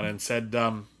came on and said,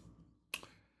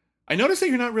 I noticed that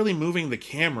you're not really moving the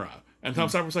camera. And Tom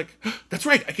Stoppard was like, that's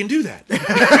right, I can do that.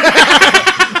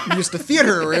 You're used to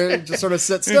theater where it just sort of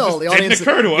sit still. The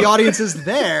audience is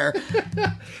there.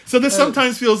 So this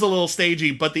sometimes feels a little stagey,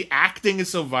 but the acting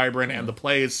is so vibrant and the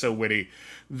play is so witty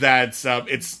that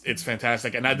it's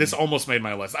fantastic. And this almost made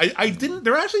my list. I didn't.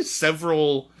 There are actually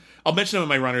several. I'll mention them in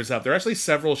my runners up. There are actually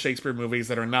several Shakespeare movies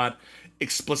that are not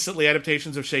explicitly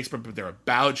adaptations of Shakespeare, but they're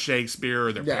about Shakespeare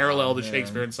or they're parallel to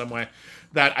Shakespeare in some way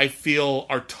that I feel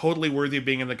are totally worthy of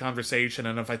being in the conversation.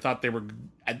 And if I thought they were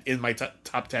in my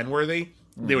top 10 worthy,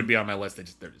 they would be on my list.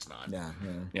 They're just not.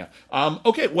 Yeah.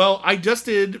 Okay. Well, I just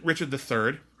did Richard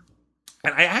III,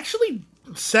 and I actually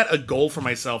set a goal for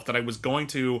myself that I was going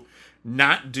to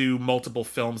not do multiple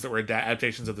films that were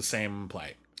adaptations of the same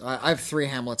play. I have 3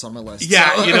 Hamlets on my list.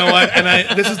 Yeah, so. You know what?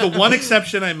 And this is the one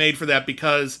exception I made for that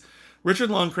because Richard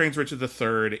Long Crane's Richard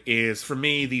III is, for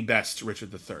me, the best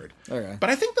Richard III. Okay. But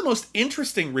I think the most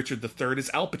interesting Richard III is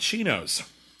Al Pacino's.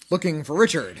 Looking for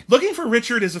Richard. Looking for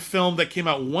Richard is a film that came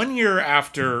out 1 year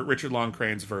after Richard Long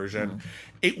Crane's version.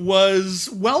 It was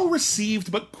well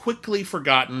received but quickly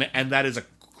forgotten, and that is a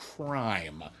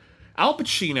crime. Al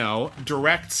Pacino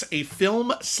directs a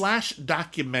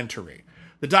film/documentary.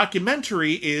 The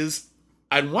documentary is,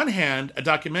 on one hand, a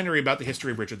documentary about the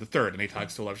history of Richard III, and he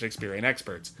talks to a lot of Shakespearean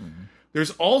experts. There's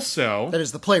also... That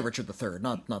is the play Richard III,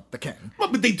 not the king. Well,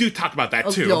 but they do talk about that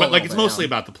too, but like it's mostly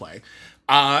about the play.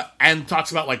 And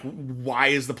talks about, like, why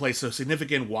is the play so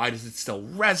significant? Why does it still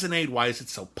resonate? Why is it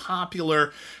so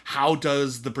popular? How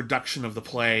does the production of the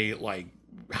play, like,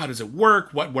 how does it work?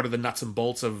 What are the nuts and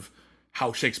bolts of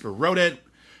how Shakespeare wrote it?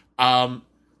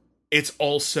 It's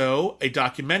also a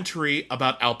documentary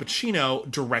about Al Pacino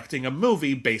directing a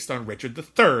movie based on Richard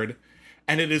III,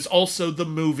 and it is also the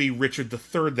movie Richard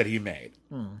III that he made.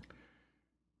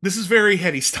 This is very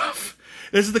heady stuff.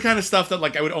 This is the kind of stuff that,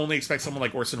 like, I would only expect someone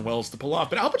like Orson Welles to pull off,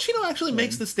 but Al Pacino actually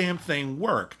makes this damn thing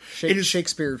work. It is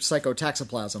Shakespeare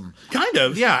psychotaxoplasm. Kind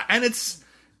of, yeah, and it's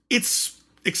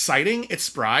exciting, it's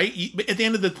spry. At the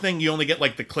end of the thing, you only get,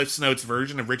 like, the Cliff's Notes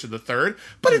version of Richard III,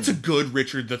 but it's a good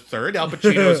Richard III. Al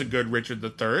Pacino is a good Richard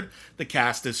III. The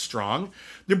cast is strong.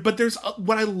 But there's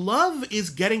what I love is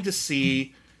getting to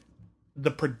see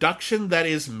the production that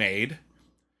is made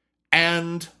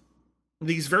and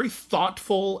these very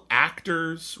thoughtful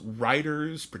actors,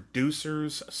 writers,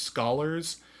 producers,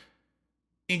 scholars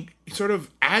sort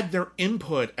of add their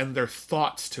input and their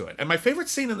thoughts to it. And my favorite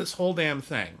scene in this whole damn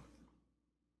thing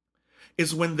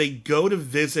is when they go to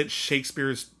visit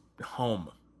Shakespeare's home,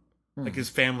 like his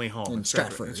family home in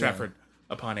Stratford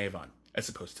upon Avon, as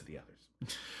opposed to the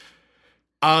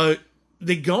others.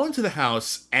 They go into the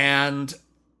house, and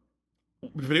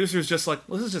the producer's just like,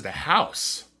 well, this is just a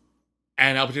house.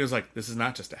 And Al Pacino's like, this is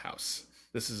not just a house.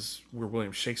 This is where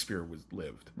William Shakespeare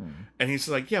lived. And he's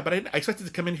like, yeah, but I expected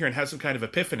to come in here and have some kind of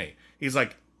epiphany. He's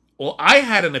like, well, I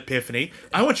had an epiphany.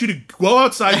 I want you to go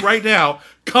outside right now,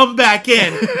 come back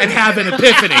in, and have an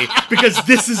epiphany, because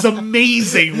this is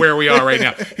amazing where we are right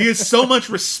now. He has so much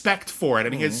respect for it,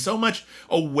 and he has so much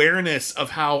awareness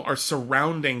of how our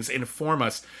surroundings inform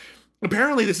us.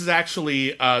 Apparently, this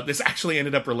actually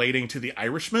ended up relating to The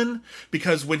Irishman,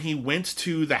 because when he went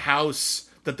to the house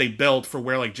that they built for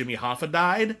where, like, Jimmy Hoffa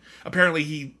died, apparently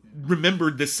he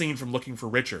remembered this scene from Looking for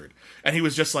Richard, and he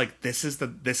was just like, this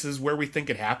is where we think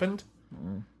it happened.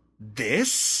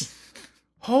 This,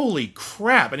 holy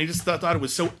crap! And he just thought it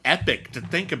was so epic to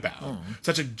think about,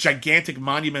 such a gigantic,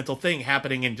 monumental thing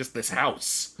happening in just this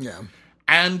house. Yeah.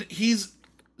 And he's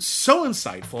so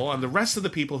insightful, and the rest of the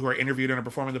people who are interviewed and are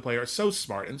performing the play are so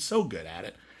smart and so good at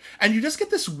it. And you just get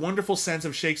this wonderful sense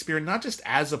of Shakespeare, not just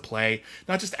as a play,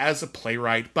 not just as a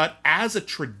playwright, but as a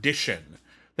tradition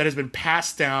that has been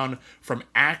passed down from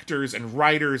actors and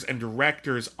writers and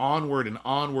directors onward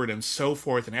and so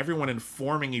forth, and everyone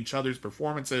informing each other's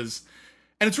performances.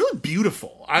 And it's really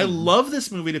beautiful. I love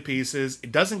this movie to pieces.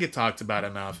 It doesn't get talked about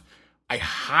enough. I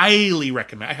highly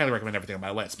recommend everything on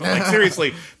my list. But like,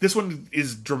 seriously, this one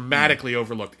is dramatically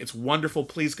overlooked. It's wonderful.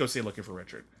 Please go see Looking for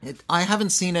Richard. I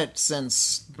haven't seen it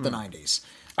since the 90s.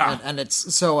 And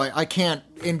it's so I can't,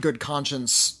 in good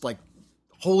conscience, like,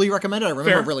 wholly recommend it. I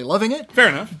remember really loving it. Fair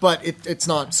enough. But it's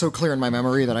not so clear in my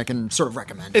memory that I can sort of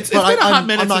recommend it. It's been a hot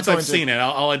minute since I've seen it.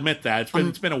 I'll admit that.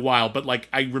 It's been a while, but like,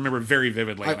 I remember very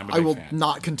vividly, and I'm a big I will fan.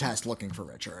 not contest Looking for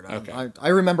Richard. Okay. I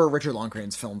remember Richard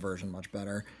Loncrane's film version much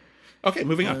better. Okay,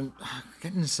 moving on.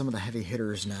 Getting into some of the heavy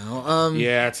hitters now.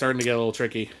 Yeah, it's starting to get a little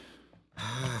tricky.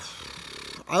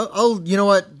 I'll you know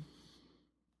what?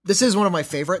 This is one of my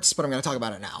favorites, but I'm going to talk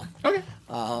about it now. Okay.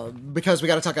 Because we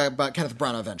got to talk about Kenneth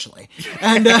Branagh eventually.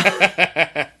 And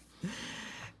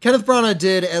Kenneth Branagh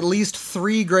did at least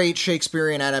 3 great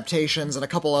Shakespearean adaptations and a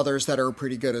couple others that are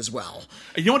pretty good as well.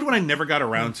 You know what one I never got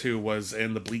around to was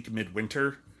in The Bleak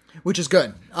Midwinter? Which is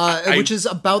good. Which is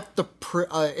about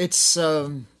it's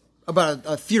about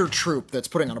a theater troupe that's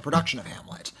putting on a production of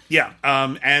Hamlet. Yeah,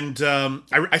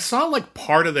 I saw like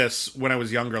part of this when I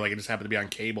was younger, like it just happened to be on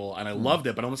cable, and I loved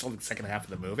it, but I almost saw the second half of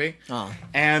the movie.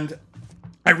 And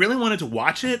I really wanted to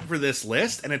watch it for this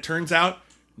list, and it turns out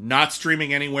not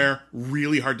streaming anywhere,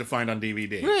 really hard to find on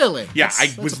DVD. Really? Yeah,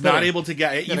 I was not able to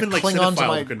get it. Even like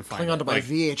Cinephile couldn't find it. Cling on to my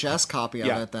VHS copy of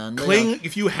it then.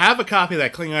 If you have a copy of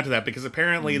that, cling on to that, because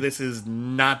apparently this is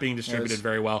not being distributed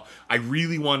very well. I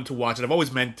really wanted to watch it. I've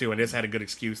always meant to, and just had a good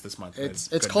excuse this month.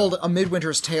 It's called A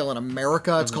Midwinter's Tale in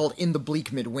America. It's called In the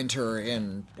Bleak Midwinter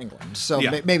in England. So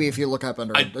maybe if you look up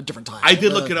under a different title. I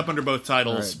did look it up under both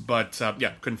titles, but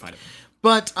couldn't find it.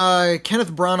 But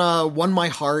Kenneth Branagh won my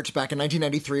heart back in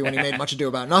 1993 when he made Much Ado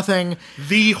About Nothing.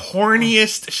 The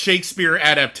horniest Shakespeare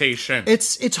adaptation.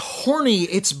 It's horny,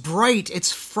 it's bright,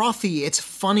 it's frothy, it's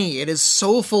funny, it is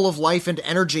so full of life and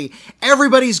energy.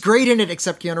 Everybody's great in it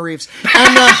except Keanu Reeves.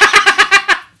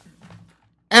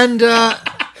 And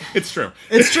it's true.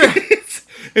 It's true.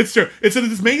 It's true. It's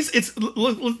amazing.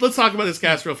 Let's talk about this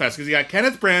cast real fast, because you got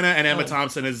Kenneth Branagh and Emma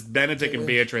Thompson as Benedict and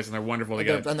Beatrice, and they're wonderful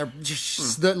together. And they're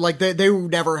just they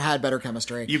never had better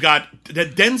chemistry. You got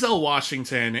Denzel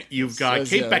Washington. You've got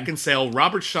Kate Beckinsale,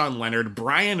 Robert Sean Leonard,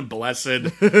 Brian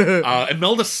Blessed,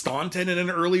 Imelda Staunton in an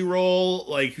early role.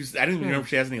 Like, I don't even know if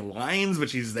she has any lines, but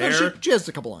she's there. No, she has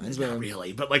a couple lines, not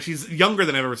really, but like she's younger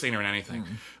than I've ever seen her in anything.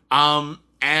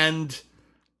 And.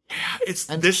 Yeah,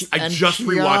 I just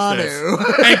rewatched this.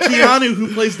 And Keanu,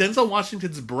 who plays Denzel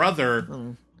Washington's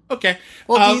brother. Okay.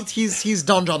 Well, he's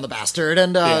Don John the Bastard,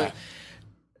 and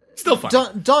still fun.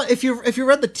 If you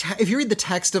read the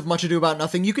text of Much Ado About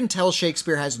Nothing, you can tell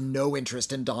Shakespeare has no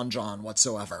interest in Don John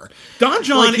whatsoever. Don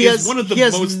John is one of the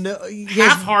most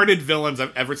half-hearted villains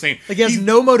I've ever seen. Like, he has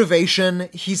no motivation.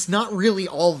 He's not really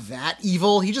all that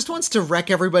evil. He just wants to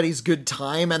wreck everybody's good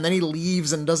time, and then he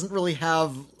leaves and doesn't really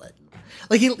have.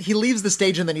 Like, he leaves the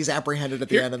stage and then he's apprehended at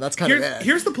the end, and that's kind of it.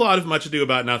 Here's the plot of Much Ado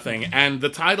About Nothing, and the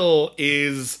title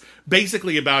is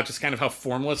basically about just kind of how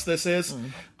formless this is.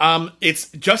 It's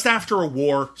just after a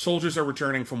war, soldiers are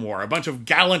returning from war, a bunch of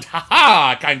gallant,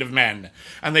 ha-ha kind of men,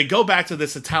 and they go back to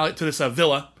this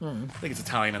villa. I think it's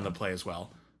Italian in the play as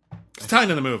well. It's Italian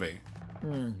in the movie.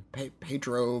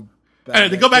 Pedro. Anyway,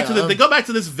 they go back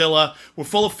to this villa. We're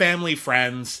full of family,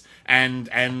 friends, and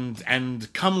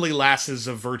comely lasses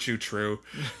of virtue true,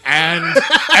 and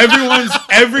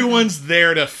everyone's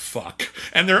there to fuck,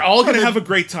 and they're all gonna have a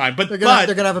great time. But they're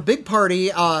gonna have a big party.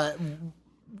 The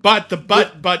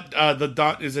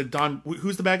Don, is it Don?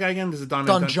 Who's the bad guy again? Is it Don?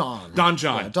 Don John. Don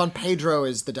John. Yeah, Don Pedro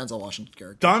is the Denzel Washington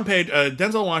character.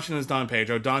 Denzel Washington is Don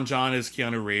Pedro. Don John is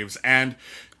Keanu Reeves, and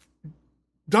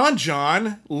Don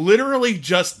John literally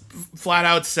just flat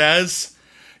out says,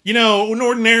 you know,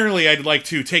 ordinarily I'd like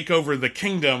to take over the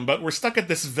kingdom, but we're stuck at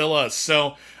this villa,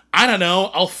 so I don't know,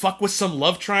 I'll fuck with some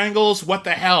love triangles. What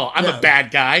the hell? I'm a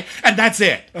bad guy. And that's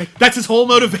it. That's his whole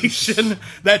motivation.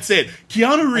 That's it.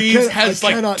 Keanu Reeves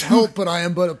I cannot help, but I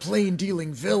am but a plain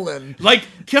dealing villain. Like,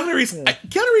 Keanu Reeves,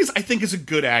 I think, is a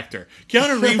good actor.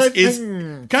 Keanu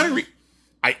Reeves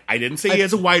I didn't say he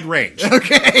has a wide range.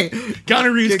 Okay.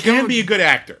 Keanu Reeves can be a good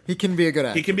actor. He can be a good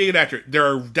actor. He can be a good actor. There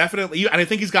are definitely, and I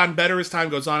think he's gotten better as time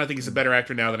goes on. I think he's a better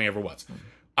actor now than he ever was.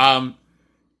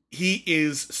 He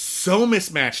is so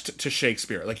mismatched to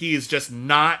Shakespeare. Like, he is just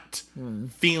not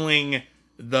feeling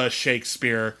the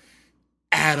Shakespeare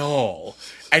at all.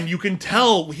 And you can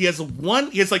tell he has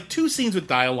like 2 scenes with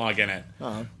dialogue in it.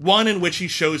 One in which he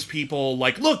shows people,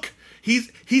 like, look,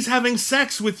 he's having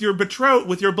sex with your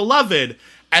beloved.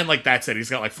 And, like, that's it. He's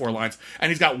got, like, 4 lines. And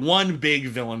he's got one big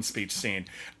villain speech scene.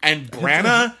 And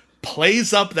Branagh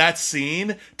plays up that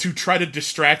scene to try to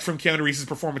distract from Keanu Reeves'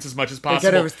 performance as much as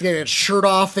possible. They get his shirt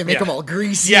off. They make him all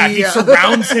greasy. Yeah, he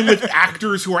surrounds him with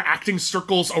actors who are acting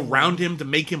circles around him to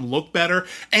make him look better.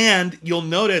 And you'll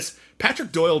notice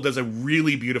Patrick Doyle does a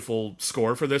really beautiful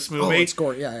score for this movie.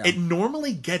 Yeah. It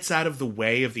normally gets out of the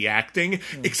way of the acting,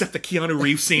 except the Keanu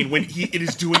Reeves scene when it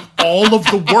is doing all of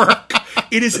the work.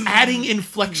 It is adding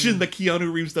inflection that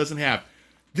Keanu Reeves doesn't have.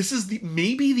 This is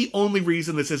maybe the only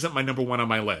reason this isn't my number 1 on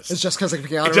my list. It's just because of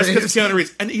Keanu Reeves. Just because of Keanu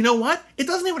Reeves. And you know what? It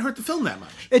doesn't even hurt the film that much.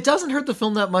 It doesn't hurt the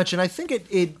film that much, and I think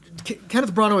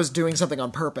Kenneth Branagh was doing something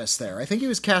on purpose there. I think he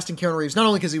was casting Keanu Reeves not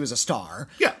only because he was a star.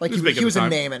 Yeah, like he was a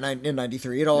name in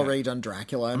 '93. He'd already done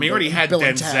Dracula. I mean, he already had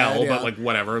Denzel, but like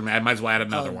whatever. I might as well add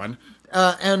another one.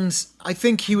 And I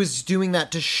think he was doing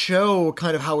that to show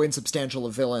kind of how insubstantial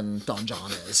a villain Don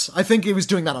John is. I think he was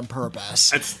doing that on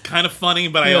purpose. It's kind of funny,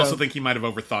 but I also think he might have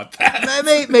overthought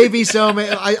that. Maybe so.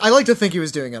 I like to think he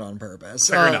was doing it on purpose.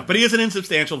 Fair enough. But he is an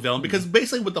insubstantial villain because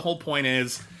basically what the whole point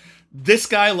is, this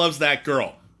guy loves that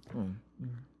girl.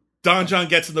 Don John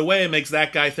gets in the way and makes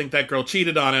that guy think that girl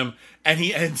cheated on him, and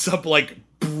he ends up like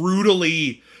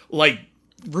brutally like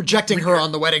rejecting her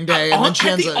on the wedding day, and then she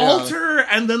ends at the altar,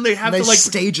 and then they have to like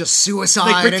stage a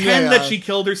suicide, they pretend that she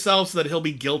killed herself so that he'll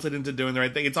be guilted into doing the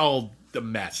right thing. It's all a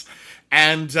mess.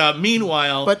 And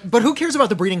meanwhile, but who cares about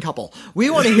the breeding couple? We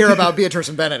want to hear about Beatrice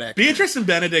and Benedict. Beatrice and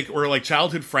Benedict were like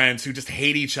childhood friends who just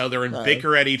hate each other and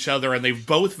bicker at each other, and they've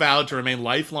both vowed to remain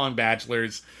lifelong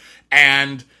bachelors.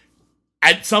 And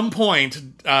at some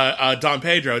point, Don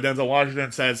Pedro, Denzel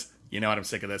Washington, says, "You know what? I'm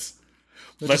sick of this.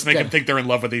 Let's make them think they're in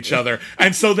love with each other."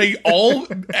 And so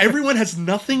everyone has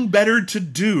nothing better to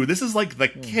do. This is like the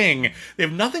king. They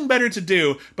have nothing better to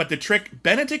do but to trick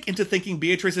Benedict into thinking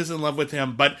Beatrice is in love with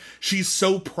him, but she's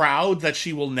so proud that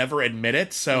she will never admit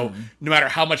it. So no matter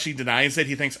how much she denies it,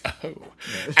 he thinks, oh.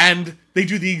 And they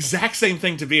do the exact same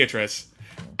thing to Beatrice.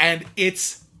 And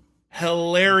it's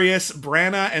hilarious.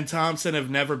 Branagh and Thompson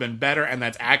have never been better, and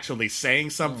that's actually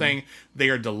saying something. They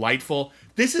are delightful.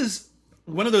 This is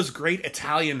one of those great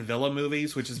Italian villa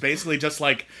movies, which is basically just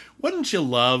like, wouldn't you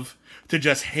love to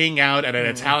just hang out at an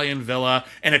Italian villa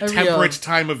in a temperate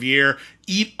time of year,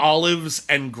 eat olives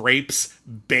and grapes,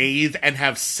 bathe, and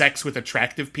have sex with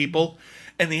attractive people?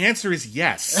 And the answer is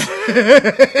yes.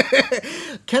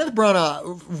 Kenneth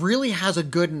Branagh really has a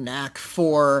good knack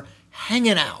for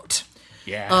hanging out.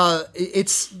 Yeah.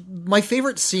 It's my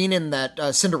favorite scene in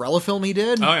that Cinderella film he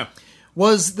did. Oh, yeah.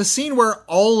 Was the scene where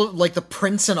all like the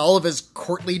prince and all of his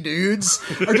courtly dudes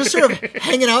are just sort of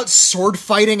hanging out, sword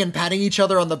fighting and patting each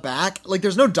other on the back. Like,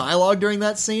 there's no dialogue during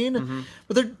that scene,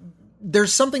 but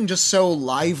there's something just so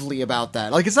lively about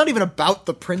that. Like, it's not even about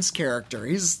the prince character.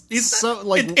 He's so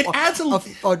like it adds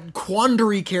a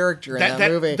quandary character in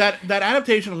that movie. That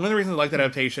adaptation. One of the reasons I like that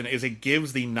adaptation is it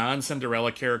gives the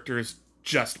non-Cinderella characters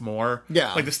just more.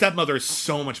 Yeah. Like, the stepmother is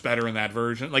so much better in that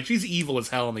version. Like, she's evil as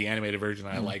hell in the animated version.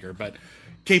 I like her, but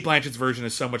Cate Blanchett's version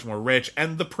is so much more rich,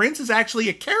 and the prince is actually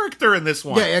a character in this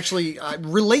one. Yeah, he actually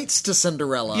relates to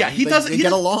Cinderella. Yeah, he does. They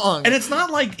get along. And it's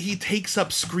not like he takes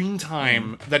up screen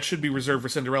time that should be reserved for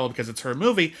Cinderella because it's her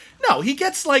movie. No, he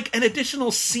gets like an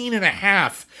additional scene and a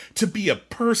half to be a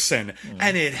person,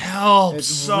 and it helps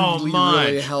so much.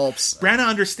 It really helps. Branagh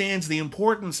understands the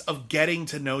importance of getting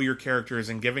to know your characters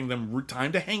and giving them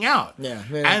time to hang out. Yeah.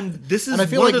 And this is and I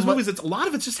feel one like of those movies. It's a lot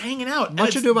of it's just hanging out.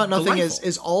 Much Ado About Nothing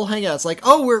is all hangouts. Like,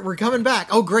 oh, we're coming back.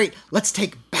 Oh, great. Let's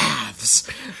take baths.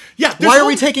 Yeah. Why are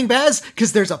we taking baths?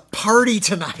 Because there's a party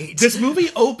tonight. This movie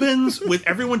opens with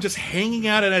everyone just hanging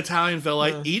out at an Italian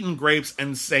villa, eating grapes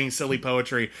and saying silly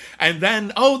poetry. And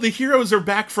then, the heroes are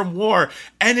back from war.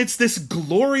 And it's this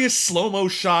glorious slow-mo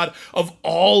shot of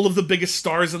all of the biggest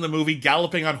stars in the movie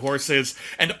galloping on horses.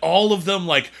 And all of them,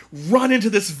 like, run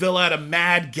into this villa at a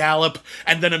mad gallop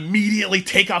and then immediately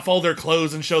take off all their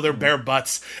clothes and show their bare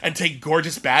butts and take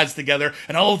gorgeous baths together.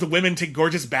 And all of the women take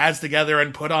gorgeous baths together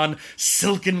and put on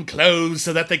silken clothes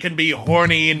so that they can be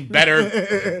horny in better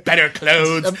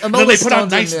clothes. And then they put on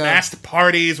nice masked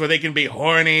parties where they can be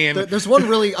horny. And there's one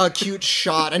really cute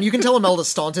shot, and you can tell Imelda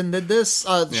Staunton did this.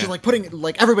 She's like putting,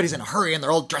 like, everybody's in a hurry and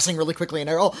they're all dressing really quickly and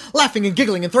they're all laughing and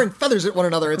giggling and throwing feathers at one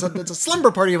another. It's a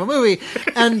slumber party of a movie,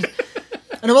 and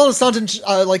Imelda Staunton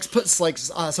puts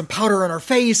some powder on her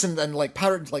face and then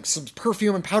powder, some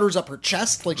perfume, and powders up her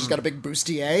chest, like she's got a big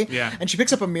bustier. Yeah. And she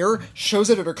picks up a mirror, shows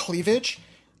it at her cleavage,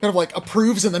 kind of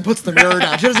approves, and then puts the mirror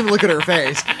down. She doesn't even look at her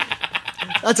face.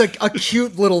 That's a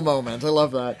cute little moment. I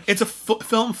love that. It's a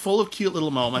film full of cute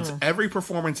little moments. Every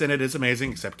performance in it is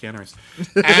amazing, except Keanu Reeves.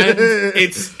 And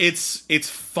it's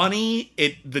funny.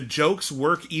 The jokes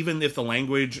work even if the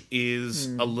language is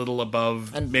a little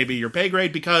above and maybe your pay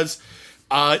grade, because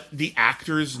the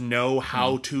actors know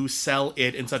how to sell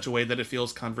it in such a way that it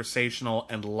feels conversational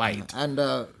and light.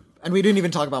 And we didn't even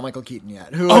talk about Michael Keaton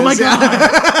yet. My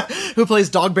God! Who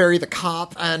plays Dogberry the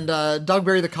cop, and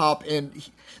Dogberry the cop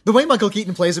the way Michael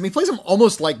Keaton plays him, he plays him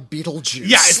almost like Beetlejuice.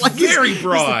 Yeah, it's very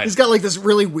broad. He's got this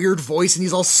really weird voice, and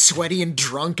he's all sweaty and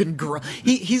drunk and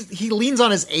he leans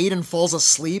on his aid and falls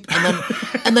asleep,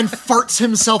 and then farts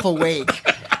himself awake.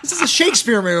 This is a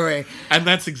Shakespeare movie, and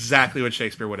that's exactly what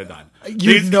Shakespeare would have done.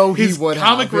 He would have.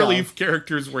 Comic relief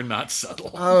characters were not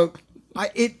subtle.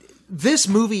 This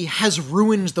movie has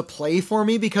ruined the play for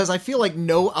me, because I feel like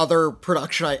no other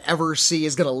production I ever see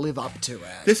is going to live up to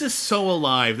it. This is so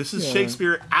alive. This is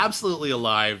Shakespeare absolutely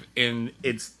alive in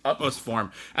its utmost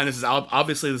form. And this is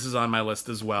on my list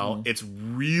as well. It's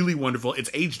really wonderful. It's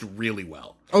aged really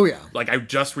well. Oh, yeah. I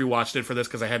just rewatched it for this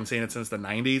because I hadn't seen it since the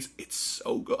 90s. It's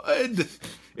so good.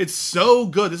 It's so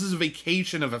good. This is a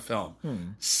vacation of a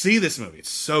film. See this movie. It's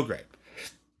so great.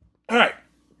 All right.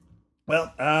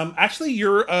 Well, actually,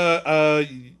 you're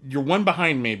one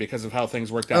behind me because of how things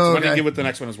worked out. So why don't you get with the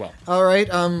next one as well? All right,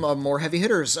 more heavy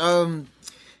hitters.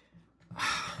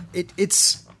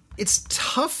 It's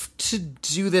tough to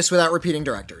do this without repeating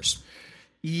directors.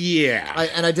 Yeah,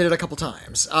 I did it a couple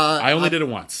times. I only did it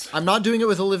once. I'm not doing it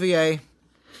with Olivier,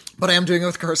 but I am doing it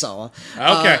with Kurosawa.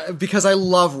 Okay. Because I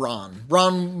love Ron.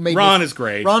 Ron is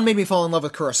great. Ron made me fall in love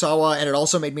with Kurosawa, and it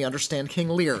also made me understand King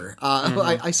Lear.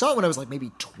 I saw it when I was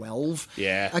maybe 12.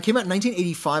 Yeah. It came out in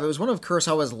 1985. It was one of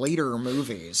Kurosawa's later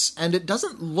movies, and it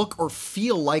doesn't look or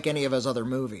feel like any of his other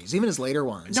movies, even his later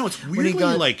ones. No, it's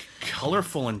weirdly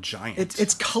colorful and giant.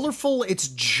 It's colorful, it's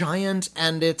giant,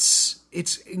 and it's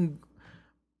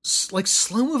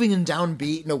slow moving and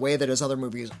downbeat in a way that his other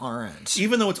movies aren't.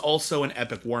 Even though it's also an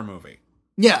epic war movie.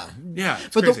 Yeah. Yeah,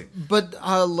 it's crazy. But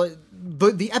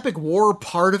the epic war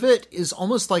part of it is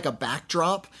almost like a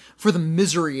backdrop for the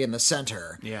misery in the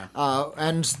center. Yeah.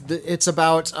 It's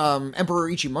about Emperor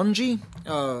Ichimonji,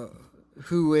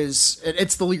 who is,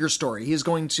 it's the Lear story. He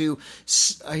wants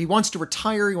to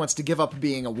retire, he wants to give up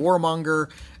being a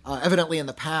warmonger. Evidently in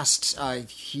the past,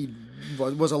 he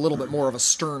was a little bit more of a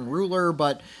stern ruler,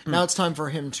 but now it's time for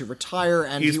him to retire.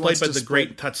 And he's played by the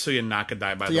great Tatsuya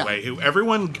Nakadai, by the way, who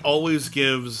everyone always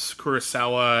gives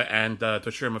Kurosawa and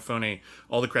Toshiro Mifune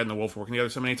all the credit in the world for working together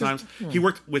so many times. He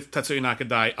worked with Tatsuya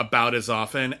Nakadai about as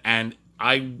often, and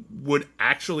I would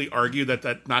actually argue that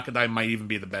Nakadai might even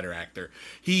be the better actor.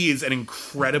 He is an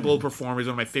incredible performer. He's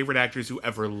one of my favorite actors who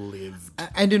ever lived.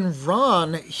 And in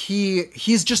Ron,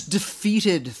 he's just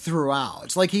defeated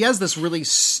throughout. He has this really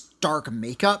stark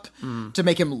makeup to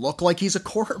make him look like he's a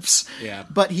corpse. Yeah.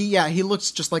 But he looks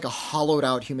just like a hollowed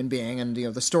out human being. And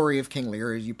the story of King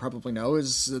Lear, you probably know,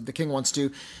 is the king wants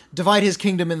to divide his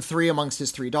kingdom in three amongst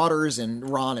his three daughters, and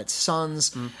Ron its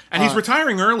sons. And he's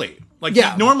retiring early.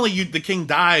 Normally the king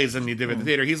dies and you do it in the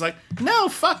theater. He's like, no,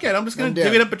 fuck it. I'm just going to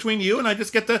divvy it up between you, and I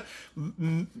just get to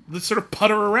sort of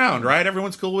putter around, right?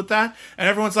 Everyone's cool with that. And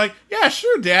everyone's like, yeah,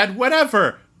 sure, Dad,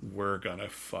 whatever. We're gonna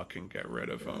fucking get rid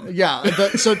of him. Yeah,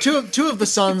 so two of the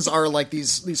sons are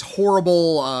these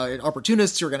horrible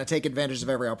opportunists who are going to take advantage of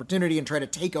every opportunity and try to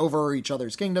take over each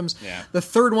other's kingdoms. Yeah. The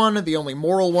third one, the only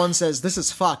moral one, says, this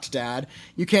is fucked, Dad.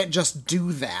 You can't just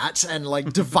do that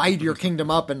and divide your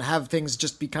kingdom up and have things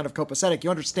just be kind of copacetic.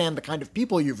 You understand the kind of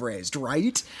people you've raised,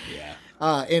 right? Yeah.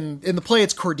 In the play,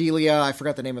 it's Cordelia. I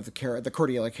forgot the name of the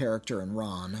Cordelia character in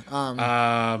Ron.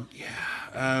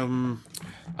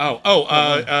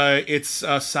 It's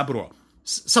Saburo.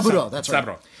 Saburo, that's right.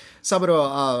 Saburo.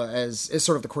 Saburo is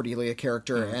sort of the Cordelia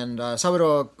character, and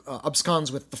Saburo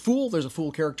absconds with the Fool. There's a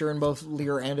Fool character in both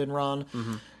Lear and in Ron.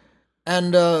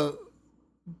 And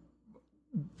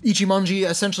Ichimonji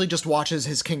essentially just watches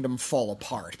his kingdom fall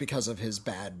apart because of his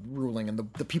bad ruling and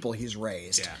the people he's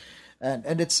raised. Yeah.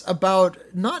 And it's about,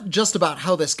 not just about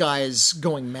how this guy is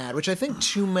going mad, which I think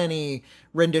too many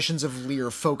renditions of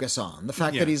Lear focus on. The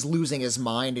fact that he's losing his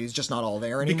mind and he's just not all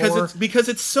there anymore. Because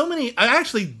it's so many... I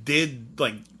actually did,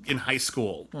 like, in high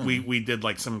school, we did,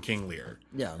 like, some King Lear.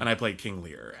 Yeah. And I played King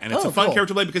Lear. And it's a fun character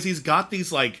to play because he's got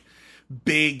these, like,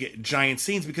 big, giant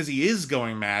scenes because he is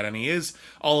going mad and he is,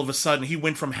 all of a sudden, he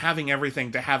went from having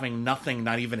everything to having nothing,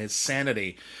 not even his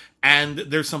sanity. And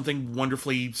there's something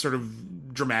wonderfully sort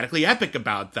of dramatically epic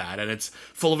about that. And it's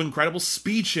full of incredible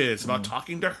speeches about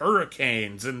talking to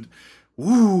hurricanes and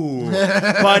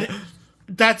but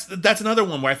that's another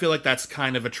one where I feel like that's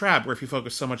kind of a trap, where if you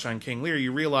focus so much on King Lear,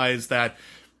 you realize that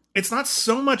it's not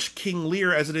so much King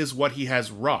Lear as it is what he has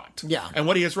wrought. Yeah. And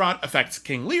what he has wrought affects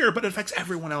King Lear, but it affects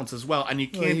everyone else as well. And you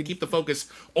can't keep the focus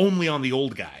only on the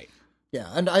old guy. Yeah,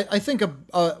 and I think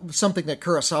something that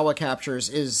Kurosawa captures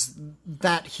is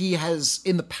that he has,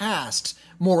 in the past,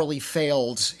 morally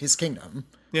failed his kingdom,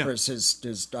 or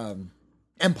his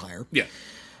empire. Yeah.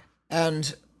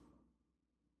 And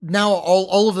now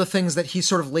all of the things that he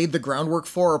sort of laid the groundwork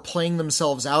for are playing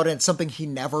themselves out, and it's something he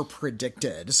never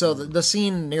predicted. So the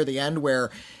scene near the end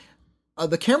where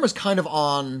the camera's kind of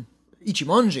on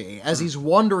Ichimonji as he's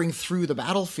wandering through the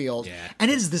battlefield, and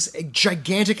it is this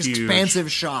gigantic,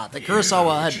 expansive shot that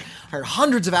Kurosawa had hired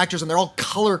hundreds of actors, and they're all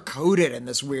color-coded in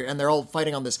this weird, and they're all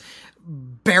fighting on this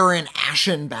barren,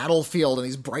 ashen battlefield in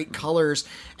these bright colors,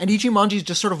 and Ichimonji's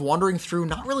just sort of wandering through,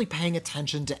 not really paying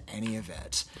attention to any of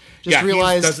it. Just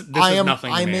realized,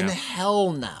 I'm in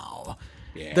hell now.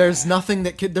 Yeah. There's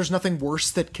nothing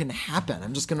worse that can happen.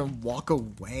 I'm just gonna walk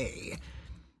away.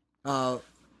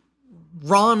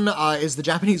 Ron is the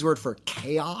Japanese word for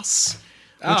chaos,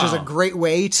 which is a great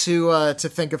way to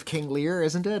think of King Lear,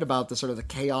 isn't it? About the sort of the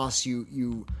chaos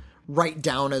you write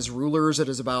down as rulers. It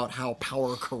is about how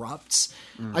power corrupts.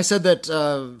 I said that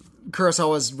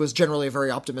Kurosawa was generally a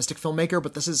very optimistic filmmaker,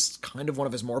 but this is kind of one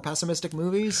of his more pessimistic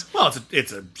movies. Well,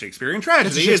 it's a Shakespearean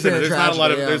tragedy, isn't it?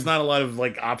 There's not a lot of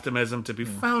like optimism to be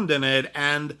found in it,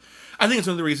 and I think it's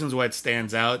one of the reasons why it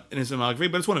stands out in his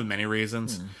filmography, but it's one of many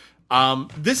reasons.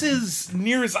 This is,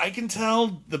 near as I can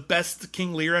tell, the best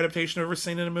King Lear adaptation I've ever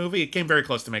seen in a movie. It came very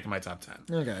close to making my top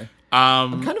 10. Okay.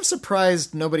 I'm kind of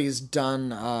surprised nobody's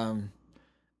done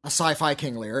a sci-fi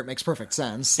King Lear. It makes perfect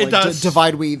sense. It does.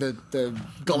 Divide we the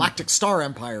Galactic Star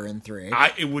Empire in three.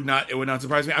 It would not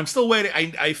surprise me. I'm still waiting.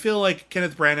 I feel like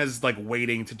Kenneth Branagh is like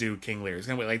waiting to do King Lear. He's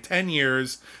gonna wait like 10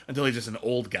 years until he's just an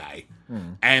old guy,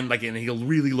 and he'll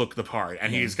really look the part,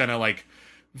 and he's gonna like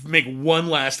make one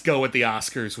last go at the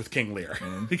Oscars with King Lear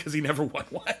because he never won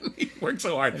one. He worked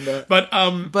so hard.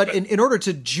 But in order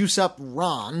to juice up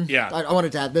Ron, I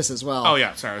wanted to add this as well. Oh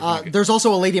yeah, sorry. There's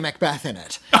also a Lady Macbeth in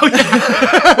it. Oh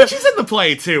yeah, she's in the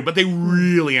play too, but they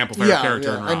really amplify her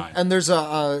character in Ron. And there's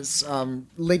a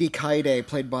Lady Kaede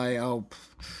played by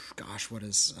what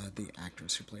is the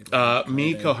actress who played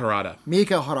Mieko Harada?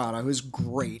 Mieko Harada, who's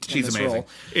great. She's in this amazing. Role.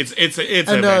 It's a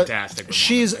fantastic.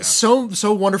 She's so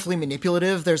wonderfully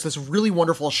manipulative. There's this really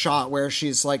wonderful shot where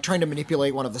she's like trying to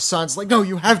manipulate one of the sons. Like, no,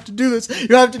 you have to do this.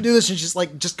 You have to do this. And she's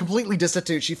like just completely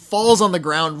destitute. She falls on the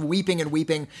ground, weeping and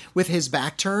weeping, with his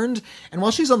back turned. And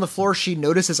while she's on the floor, she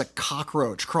notices a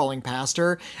cockroach crawling past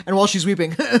her. And while she's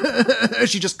weeping,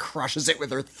 she just crushes it with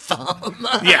her thumb.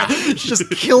 Yeah, she just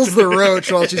kills the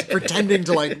roach while she's pretending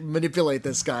to like manipulate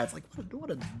this guy. It's like, what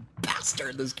a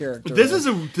bastard this character is.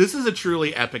 This is a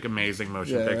truly epic, amazing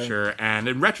motion picture, and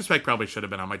in retrospect probably should have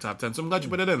been on my top 10, so I'm glad you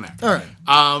put it in there. All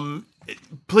right.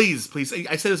 Please,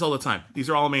 I say this all the time, these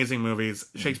are all amazing movies.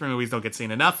 Shakespeare movies don't get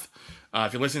seen enough.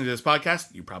 If you're listening to this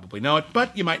podcast, you probably know it,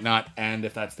 but you might not, and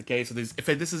if that's the case, if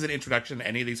this is an introduction to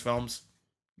any of these films,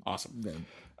 awesome.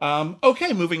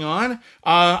 Okay, moving on.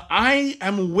 I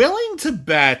am willing to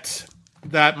bet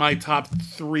that my top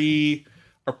 3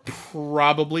 are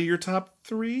probably your top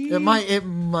 3. It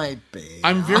might be.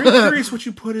 I'm very curious what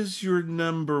you put as your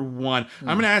number 1. I'm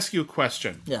going to ask you a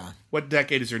question. Yeah. What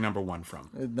decade is your number 1 from?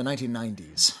 The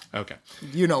 1990s. Okay.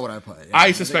 You know what I put. Yeah.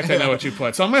 I suspect I know what you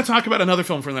put. So I'm going to talk about another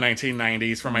film from the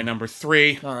 1990s for my number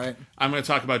 3. All right. I'm going to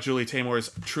talk about Julie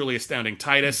Taymor's truly astounding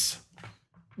Titus.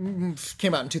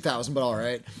 Came out in 2000, but all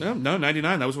right. No,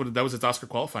 99. That was its Oscar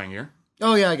qualifying year.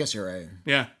 Oh yeah, I guess you're right.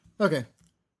 Yeah. Okay.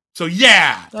 So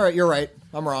yeah. All right, you're right.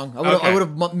 I'm wrong. I would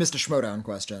have missed a Schmodown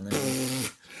question there.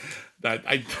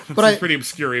 It's pretty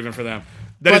obscure even for them.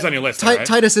 That is on your list, right?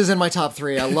 Titus is in my top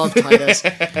 3. I love Titus.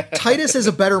 Titus is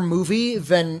a better movie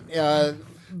than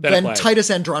Titus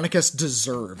Andronicus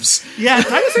deserves. Yeah,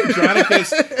 Titus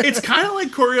Andronicus. It's kind of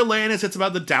like Coriolanus. It's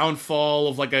about the downfall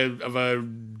of a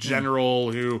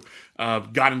general who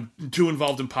too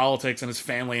involved in politics, and his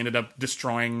family ended up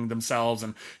destroying themselves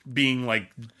and being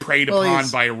like preyed upon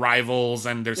by rivals,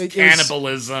 and there's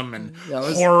cannibalism and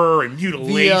horror and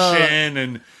mutilation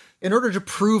and. In order to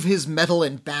prove his mettle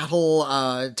in battle,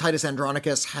 Titus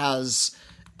Andronicus has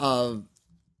a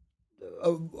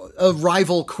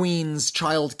rival queen's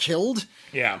child killed.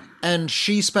 Yeah. And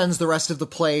she spends the rest of the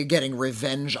play getting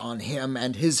revenge on him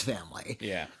and his family.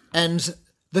 Yeah. And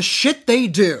the shit they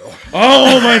do.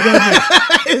 Oh my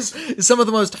goodness. is some of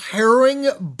the most harrowing,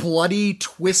 bloody,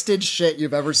 twisted shit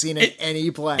you've ever seen in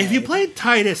any play. If you played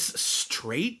Titus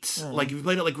straight, like if you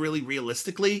played it like really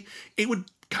realistically, it would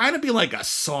kind of be like a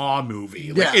Saw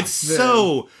movie. Like, it's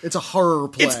a horror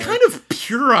play. It's kind of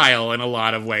puerile in a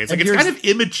lot of ways. Like, it's kind of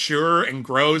immature and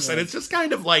gross, and it's just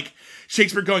kind of like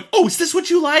Shakespeare going, oh, is this what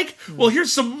you like? Well,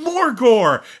 here's some more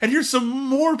gore, and here's some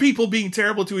more people being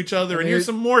terrible to each other, and here's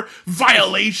some more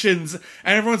violations,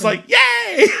 and everyone's like,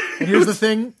 yay! And here's the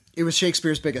thing. It was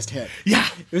Shakespeare's biggest hit. Yeah.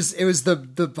 It was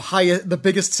the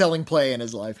biggest selling play in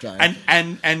his lifetime.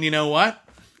 And you know what?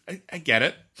 I get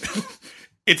it.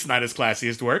 It's not his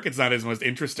classiest work. It's not his most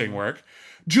interesting work.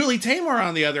 Julie Taymor,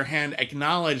 on the other hand,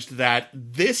 acknowledged that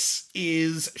this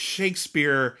is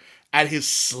Shakespeare at his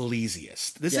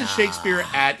sleaziest. This is Shakespeare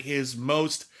at his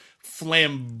most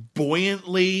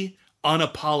flamboyantly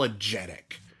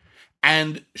unapologetic.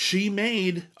 And she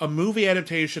made a movie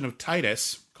adaptation of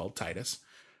Titus, called Titus,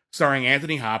 starring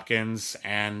Anthony Hopkins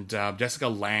and Jessica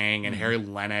Lange and Harry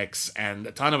Lennix and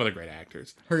a ton of other great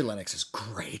actors. Harry Lennix is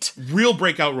great. Real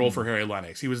breakout role for Harry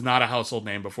Lennix. He was not a household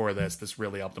name before this. This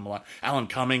really helped him a lot. Alan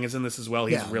Cumming is in this as well.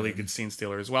 He's a really good scene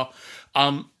stealer as well.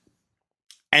 And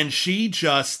she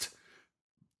just...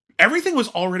 Everything was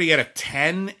already at a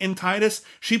 10 in Titus.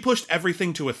 She pushed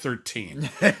everything to a 13.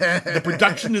 The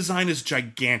production design is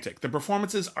gigantic. The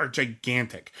performances are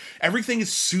gigantic. Everything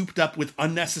is souped up with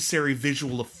unnecessary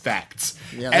visual effects.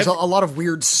 Yeah, there's a lot of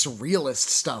weird surrealist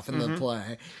stuff in the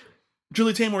play.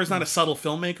 Julie Taymor is not a subtle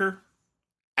filmmaker.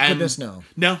 And goodness, no.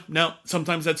 No.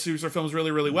 Sometimes that suits her films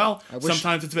really, really well.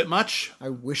 Sometimes it's a bit much. I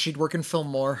wish she'd work in film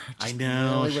more. I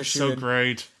know. Really she's so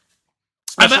great.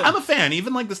 I'm a fan,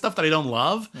 even like the stuff that I don't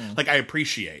love, like I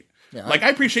appreciate. Yeah, like I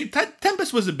appreciate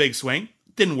Tempest was a big swing.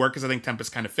 Didn't work because I think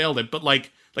Tempest kind of failed it, but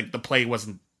like the play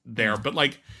wasn't there. But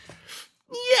like,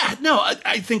 yeah, no,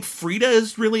 I think Frida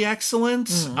is really excellent.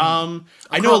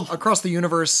 I know Across the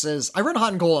Universe is. I read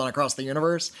Hot and Cold on Across the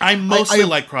Universe. I mostly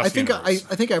like Across the Universe.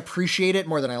 I think I appreciate it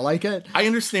more than I like it. I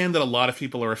understand that a lot of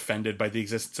people are offended by the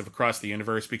existence of Across the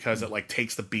Universe because it like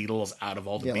takes the Beatles out of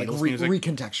all the Beatles music.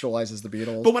 Recontextualizes the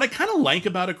Beatles. But what I kind of like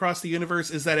about Across the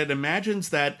Universe is that it imagines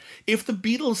that if the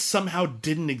Beatles somehow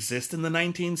didn't exist in the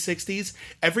 1960s,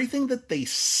 everything that they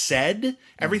said,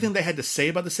 everything they had to say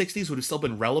about the 60s would have still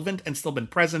been relevant and still been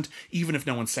present, even if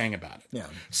no one sang about it. Yeah.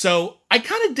 So I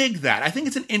kind of dig that. I think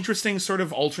it's an interesting sort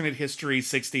of alternate history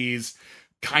 60s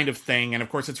kind of thing, and of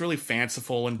course it's really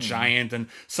fanciful and giant, and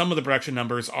some of the production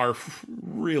numbers are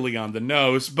really on the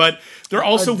nose, but they're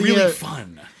also really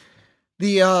fun.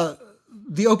 The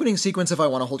opening sequence of I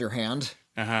Want to Hold Your Hand,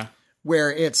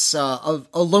 where it's a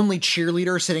lonely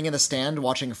cheerleader sitting in the stand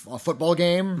watching a football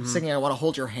game, singing I Want to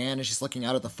Hold Your Hand, and she's looking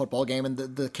out at the football game, and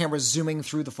the camera's zooming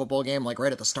through the football game, like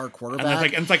right at the star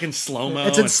quarterback. And it's like in slow-mo.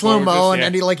 It's in slow-mo,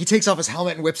 and he takes off his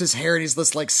helmet and whips his hair, and he's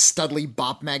this like Studley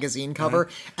Bop magazine cover,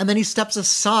 and then he steps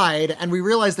aside, and we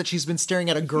realize that she's been staring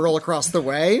at a girl across the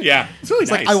way. Yeah, it's really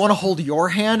nice. Like, I Want to Hold Your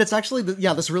Hand. It's actually,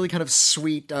 this really kind of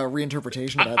sweet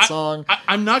reinterpretation of that song.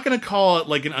 I'm not going to call it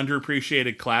like an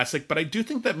underappreciated classic, but I do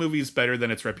think that movie is better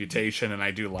than its reputation, and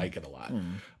I do like it a lot.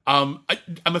 I'm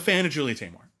a fan of Julie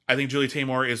Taymor. I think Julie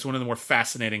Taymor is one of the more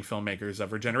fascinating filmmakers of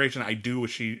her generation. I do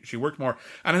wish she worked more.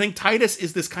 And I think Titus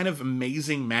is this kind of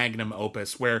amazing magnum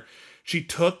opus where she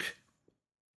took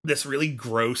this really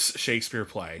gross Shakespeare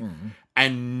play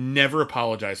and never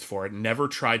apologized for it, never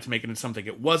tried to make it into something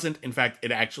it wasn't. In fact,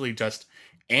 it actually just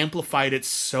amplified it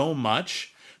so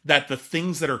much that the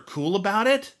things that are cool about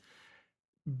it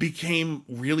became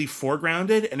really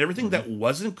foregrounded, and everything that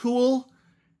wasn't cool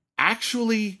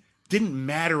actually didn't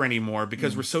matter anymore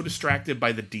because we're so distracted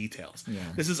by the details.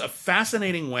 This is a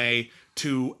fascinating way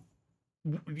to,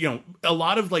 a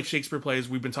lot of like Shakespeare plays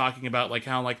we've been talking about, like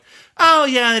how like, oh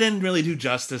yeah, they didn't really do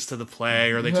justice to the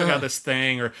play, or they took out this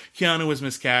thing, or Keanu was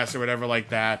miscast or whatever like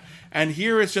that. And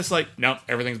here it's just like, no,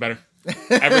 everything's better.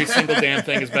 Every single damn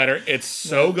thing is better. It's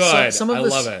so good. I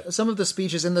love it. Some of the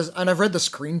speeches in this, and I've read the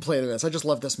screenplay to this. I just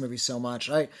love this movie so much.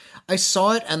 I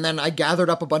saw it, and then I gathered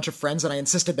up a bunch of friends, and I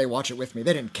insisted they watch it with me.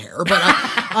 They didn't care, but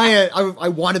I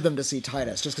wanted them to see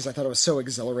Titus just because I thought it was so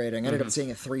exhilarating. I ended up seeing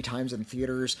it 3 times in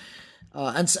theaters.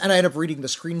 And I end up reading the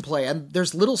screenplay, and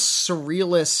there's little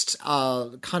surrealist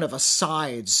kind of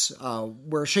asides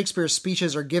where Shakespeare's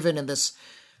speeches are given in this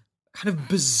kind of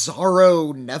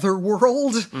bizarro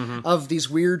netherworld of these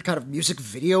weird kind of music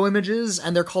video images,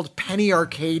 and they're called Penny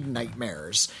Arcade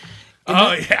Nightmares.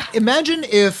 Imagine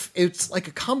if it's like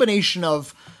a combination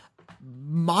of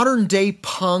modern day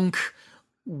punk,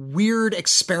 weird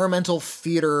experimental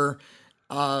theater,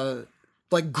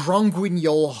 like Grand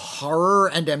Guignol horror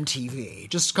and MTV,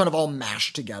 just kind of all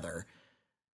mashed together.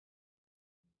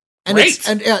 And Great.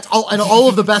 It's all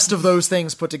of the best of those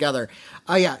things put together.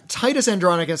 Titus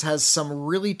Andronicus has some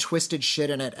really twisted shit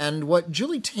in it, and what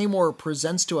Julie Taymor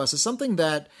presents to us is something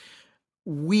that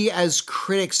we as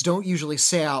critics don't usually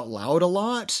say out loud a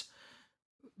lot,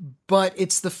 but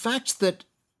it's the fact that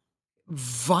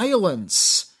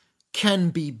violence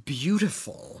can be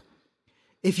beautiful.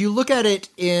 If you look at it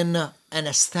in an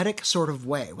aesthetic sort of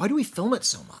way, why do we film it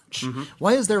so much?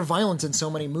 Why is there violence in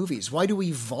so many movies? Why do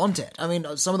we vaunt it? I mean,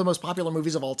 some of the most popular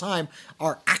movies of all time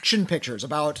are action pictures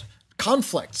about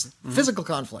conflicts, physical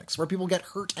conflicts, where people get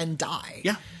hurt and die.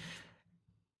 Yeah.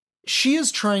 She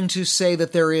is trying to say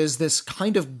that there is this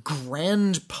kind of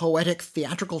grand poetic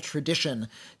theatrical tradition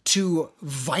to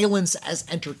violence as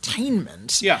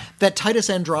entertainment that Titus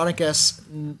Andronicus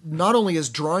not only is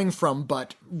drawing from,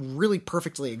 but really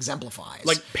perfectly exemplifies.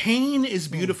 Like, pain is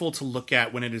beautiful to look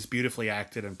at when it is beautifully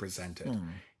acted and presented.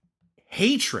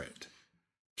 Hatred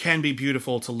can be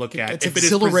beautiful to look at. It's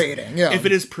exhilarating. If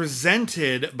it is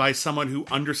presented by someone who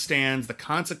understands the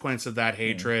consequence of that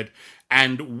hatred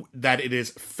and that it is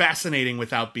fascinating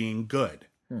without being good.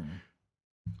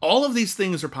 All of these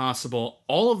things are possible.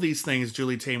 All of these things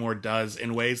Julie Taymor does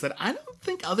in ways that I don't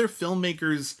think other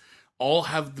filmmakers all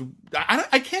have.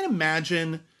 I can't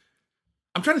imagine.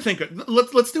 I'm trying to think.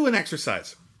 Let's do an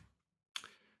exercise.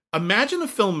 Imagine a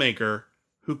filmmaker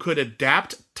who could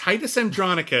adapt Titus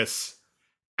Andronicus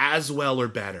as well or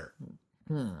better.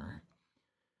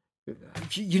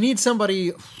 You need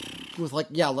somebody with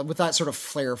with that sort of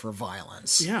flair for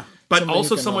violence. Yeah, but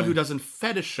also someone who doesn't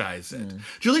fetishize it.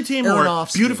 Julie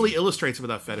Taymor beautifully illustrates it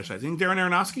without fetishizing. Darren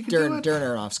Aronofsky could do it. Darren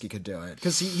Aronofsky could do it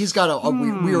because he's got a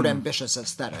weird, ambitious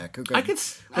aesthetic. I could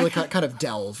kind of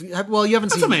delve. Well, you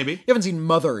haven't seen maybe. You haven't seen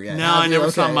Mother yet. No, I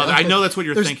never saw Mother. I know that's what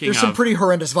you're thinking of. There's some pretty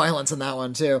horrendous violence in that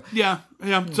one too. Yeah.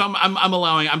 So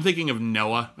I'm thinking of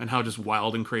Noah and how just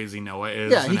wild and crazy Noah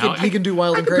is. Yeah, he can do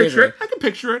wild and crazy. I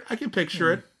can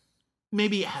picture it.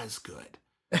 Maybe as good,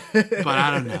 but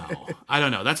I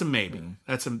don't know. That's a maybe.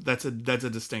 That's a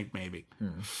distinct maybe.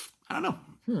 I don't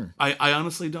know. I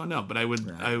honestly don't know, but I would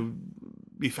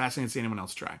be fascinated to see anyone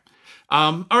else try.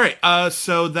 All right.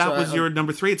 So that was your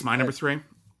number 3. It's my number 3.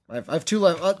 I have 2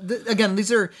 left. Again,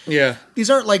 these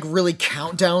aren't like really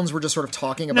countdowns. We're just sort of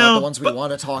talking about the ones we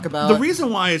want to talk about. The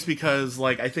reason why is because,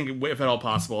 like, I think if at all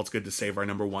possible, it's good to save our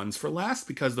number 1s for last,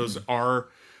 because those are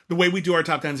the way we do our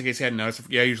top 10s. In case you hadn't noticed,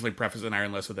 I usually preface an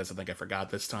Iron List with this. I think I forgot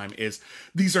this time. Is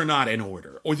these are not in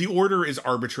order, or the order is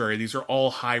arbitrary. These are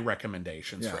all high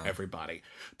recommendations for everybody,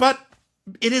 but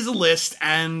it is a list,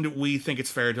 and we think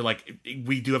it's fair to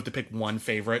we do have to pick one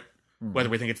favorite. Whether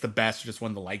we think it's the best or just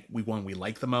one we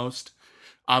like the most.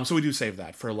 So we do save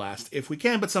that for last if we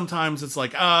can, but sometimes it's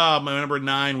like, my number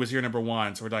 9 was your number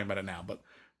 1, so we're talking about it now. But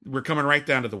we're coming right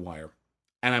down to the wire.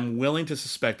 And I'm willing to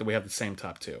suspect that we have the same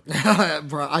top 2.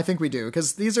 I think we do,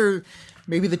 because these are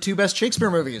maybe the 2 best Shakespeare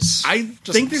movies. I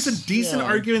think there's a decent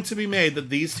argument to be made that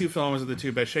these 2 films are the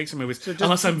 2 best Shakespeare movies,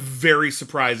 unless I'm very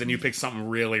surprised and you pick something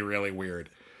really, really weird.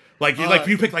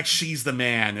 You pick She's the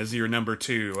Man as your number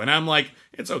 2, and I'm like,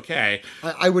 it's okay.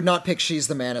 I would not pick She's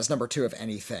the Man as number 2 of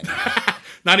anything.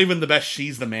 Not even the best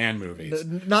She's the Man movies.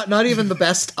 Not even the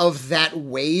best of that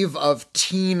wave of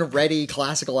teen-ready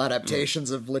classical adaptations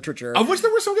of literature. Of which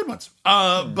there were some good ones.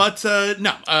 But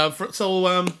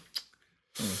no.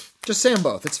 Just say them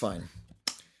both. It's fine.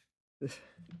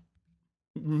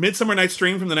 Midsummer Night's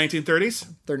Dream from the 1930s.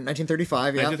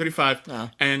 1935, yeah.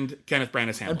 1935. And Kenneth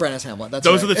Branagh's Hamlet. And Branagh's Hamlet,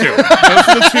 Those are the 2. Those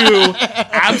are the 2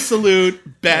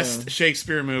 absolute best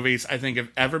Shakespeare movies I think have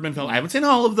ever been filmed. I haven't seen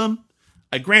all of them.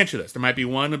 I grant you this. There might be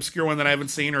one obscure one that I haven't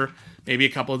seen, or maybe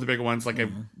a couple of the bigger ones.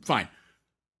 Fine.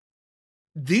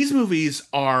 These movies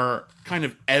are kind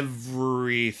of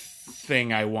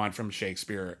everything I want from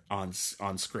Shakespeare on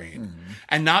screen.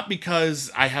 And not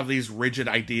because I have these rigid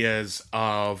ideas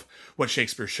of what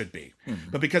Shakespeare should be,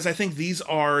 but because I think these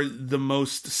are the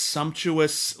most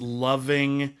sumptuous,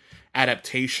 loving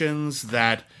adaptations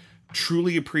that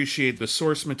truly appreciate the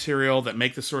source material, that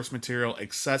make the source material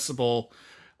accessible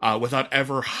without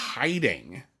ever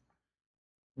hiding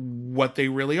what they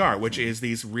really are, which is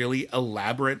these really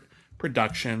elaborate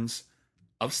productions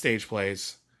of stage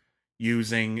plays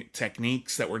using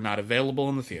techniques that were not available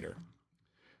in the theater.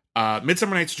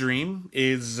 Midsummer Night's Dream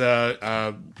is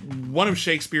one of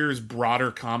Shakespeare's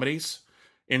broader comedies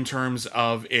in terms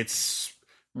of its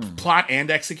plot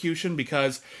and execution,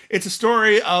 because it's a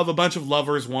story of a bunch of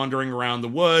lovers wandering around the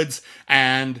woods,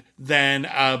 and then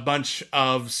a bunch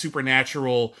of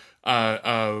supernatural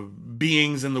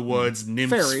beings in the woods,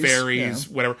 nymphs, fairies,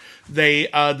 whatever. They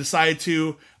decide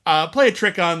to play a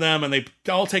trick on them, and they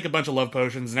all take a bunch of love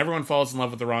potions, and everyone falls in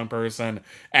love with the wrong person,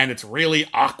 and it's really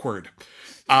awkward.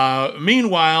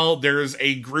 Meanwhile, there's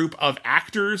a group of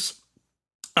actors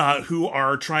who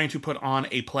are trying to put on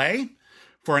a play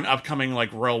for an upcoming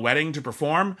royal wedding to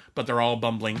perform, but they're all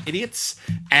bumbling idiots.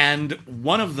 And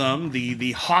one of them,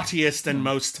 the haughtiest and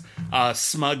most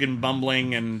smug and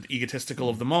bumbling and egotistical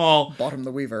of them all, Bottom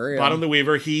the Weaver, Bottom the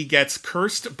Weaver, he gets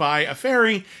cursed by a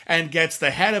fairy and gets the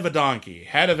head of a donkey,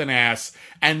 head of an ass,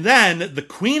 and then the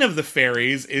queen of the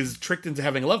fairies is tricked into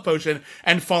having a love potion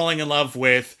and falling in love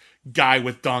with guy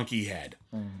with donkey head.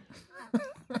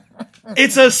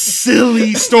 It's a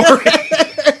silly story.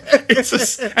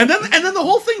 And then the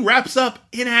whole thing wraps up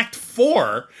in Act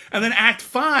 4, and then Act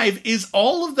 5 is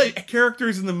all of the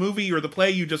characters in the movie or the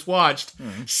play you just watched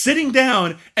sitting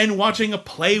down and watching a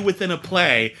play within a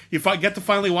play. You get to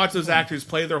finally watch those actors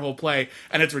play their whole play,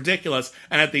 and it's ridiculous.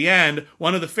 And at the end,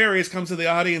 one of the fairies comes to the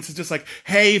audience and is just like,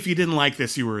 "Hey, if you didn't like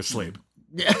this, you were asleep.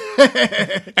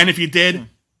 And if you did,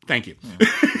 thank you."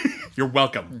 You're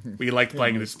welcome. We liked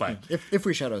playing this play. If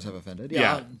we shadows have offended.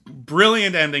 Yeah.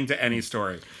 Brilliant ending to any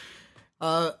story.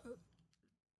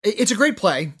 It's a great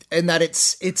play in that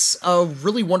it's a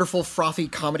really wonderful, frothy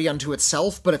comedy unto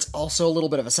itself, but it's also a little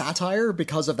bit of a satire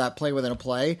because of that play within a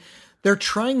play. They're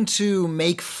trying to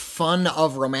make fun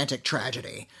of romantic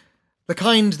tragedy. The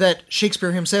kind that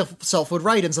Shakespeare himself would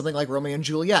write in something like Romeo and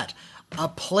Juliet. A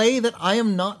play that I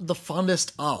am not the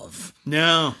fondest of.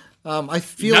 No. I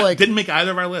feel didn't make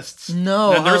either of our lists.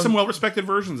 No. And there are some well-respected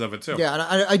versions of it, too. Yeah,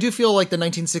 and I do feel like the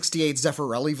 1968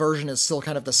 Zeffirelli version is still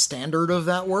kind of the standard of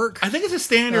that work. I think it's a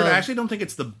standard. I actually don't think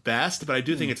it's the best, but I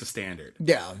do think it's a standard.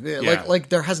 Yeah. Like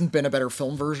there hasn't been a better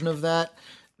film version of that.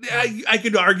 I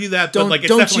could argue that, but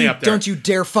it's definitely up there. Don't you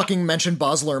dare fucking mention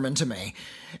Baz Luhrmann to me.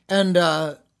 And,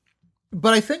 but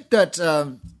I think that...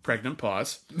 Pregnant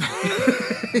pause.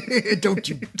 Don't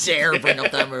you dare bring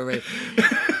up that movie.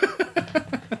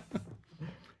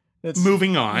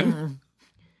 Moving on.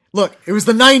 Look, it was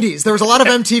the 90s. There was a lot of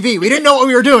MTV. We didn't know what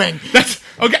we were doing. That's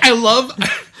okay. I love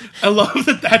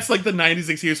that that's like the 90s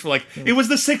excuse for it was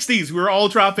the 60s. We were all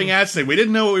dropping acid. We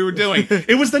didn't know what we were doing.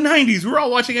 It was the 90s. We were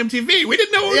all watching MTV. We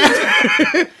didn't know what we were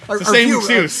doing. It's the same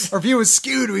excuse. Our view was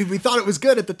skewed. We thought it was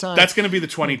good at the time. That's going to be the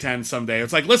 2010s someday.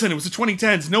 It's like, listen, it was the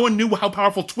 2010s. No one knew how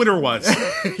powerful Twitter was.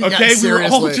 Okay? Yeah, we were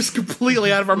all just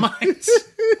completely out of our minds.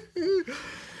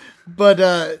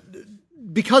 But,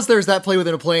 because there's that play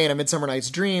within a play and A Midsummer Night's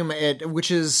Dream,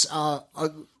 which is a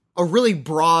really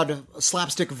broad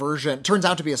slapstick version, turns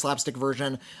out to be a slapstick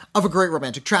version of a great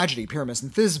romantic tragedy, Pyramus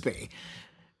and Thisbe.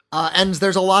 And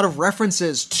there's a lot of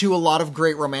references to a lot of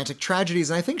great romantic tragedies,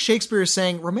 and I think Shakespeare is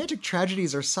saying romantic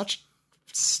tragedies are such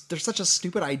a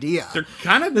stupid idea. They're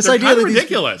kind of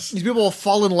ridiculous. These people will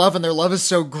fall in love and their love is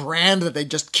so grand that they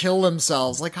just kill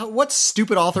themselves. Like, what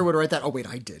stupid author would write that? Oh, wait,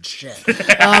 I did. Shit.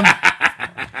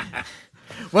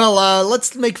 Well,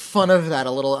 let's make fun of that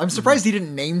a little. I'm surprised he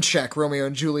didn't name check Romeo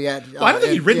and Juliet. Well, I don't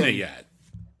think he'd written it yet.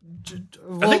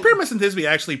 I think Pyramus and Thisbe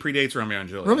actually predates Romeo and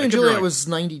Juliet. Romeo and Juliet was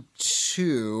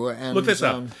 92. And, look this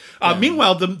up.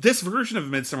 Meanwhile, this version of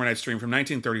Midsummer Night's Dream from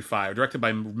 1935, directed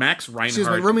by Max Reinhardt. Excuse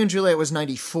me, Romeo and Juliet was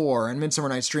 94, and Midsummer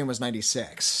Night's Dream was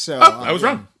 96. So I was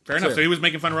wrong. Fair enough. So he was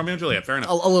making fun of Romeo and Juliet. Fair enough.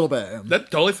 A little bit. That's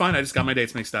totally fine. I just got my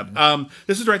dates mixed up.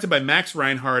 This is directed by Max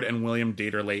Reinhardt and William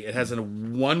Dieterle. It has a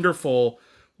wonderful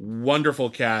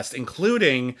cast,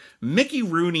 including Mickey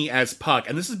Rooney as Puck.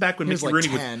 And this is back when Mickey Rooney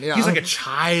was he's like a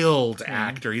child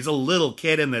actor. He's a little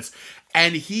kid in this.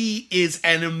 And he is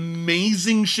an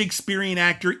amazing Shakespearean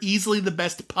actor, easily the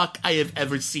best Puck I have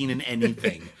ever seen in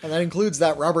anything. And that includes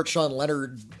that Robert Sean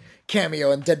Leonard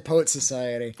cameo in Dead Poets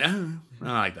Society. I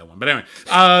like that one. But anyway,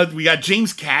 we got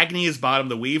James Cagney as Bottom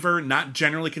the Weaver, not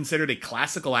generally considered a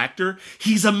classical actor.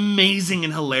 He's amazing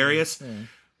and hilarious.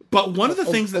 But one of the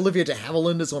things that Olivia de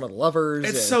Havilland is one of the lovers.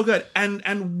 It's so good.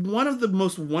 And one of the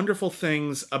most wonderful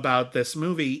things about this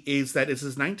movie is that this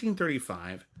is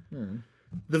 1935.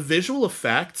 The visual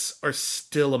effects are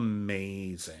still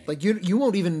amazing. Like you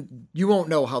won't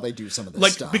know how they do some of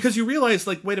this stuff. Because you realize,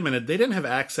 wait a minute, they didn't have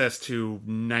access to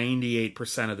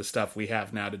 98% of the stuff we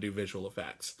have now to do visual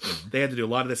effects. They had to do a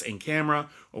lot of this in camera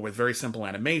or with very simple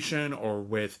animation or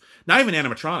with not even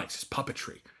animatronics, just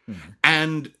puppetry.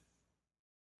 And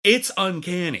it's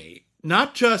uncanny.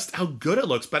 Not just how good it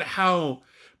looks, but how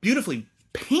beautifully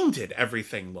painted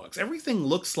everything looks. Everything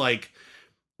looks like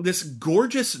this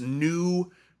gorgeous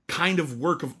new kind of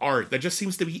work of art that just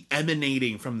seems to be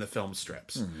emanating from the film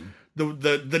strips.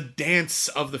 The dance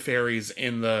of the fairies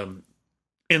in the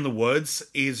woods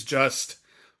is just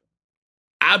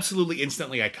absolutely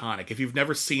instantly iconic. If you've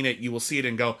never seen it, you will see it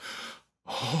and go,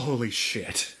 holy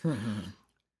shit.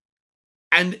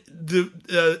 And the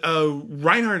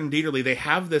Reinhardt and Dieterle, they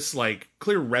have this like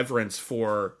clear reverence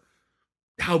for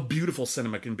how beautiful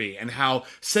cinema can be and how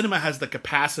cinema has the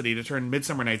capacity to turn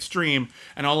Midsummer Night's Dream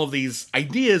and all of these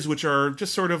ideas, which are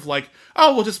just sort of like,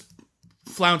 oh, we'll just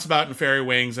flounce about in fairy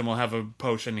wings and we'll have a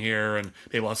potion here and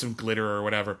maybe we'll have some glitter or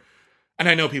whatever. And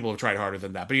I know people have tried harder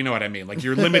than that, but you know what I mean. Like,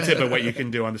 you're limited by what you can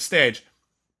do on the stage.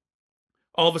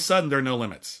 All of a sudden, there are no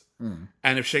limits.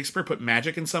 And if Shakespeare put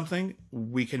magic in something,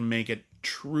 we can make it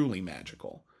truly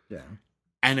magical. Yeah.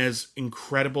 And as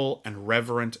incredible and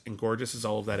reverent and gorgeous as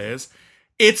all of that is,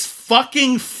 it's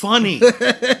fucking funny.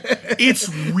 It's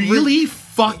really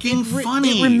fucking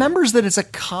funny. It remembers that it's a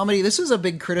comedy. This is a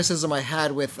big criticism I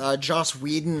had with Joss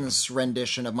Whedon's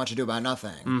rendition of Much Ado About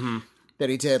Nothing.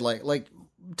 That he did, like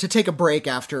to take a break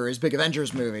after his big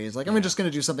Avengers movie. He's like, I'm just going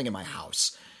to do something in my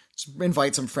house. Just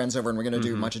invite some friends over and we're going to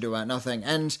do Much Ado About Nothing.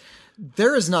 And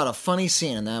there is not a funny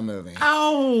scene in that movie.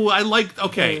 Oh, I'm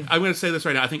going to say this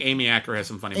right now. I think Amy Acker has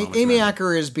some funny moments. Amy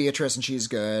Acker is Beatrice and she's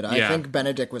good. I think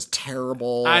Benedict was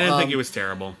terrible. I didn't think he was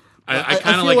terrible. I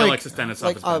kind of like Alexis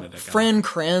Denisov as Benedict. Fran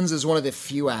Kranz is one of the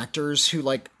few actors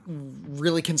who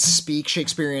really can speak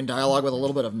Shakespearean dialogue with a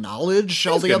little bit of knowledge.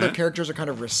 All the other characters are kind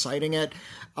of reciting it.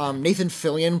 Nathan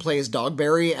Fillion plays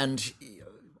Dogberry, and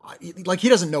he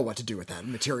doesn't know what to do with that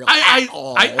material at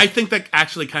all. I think that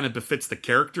actually kind of befits the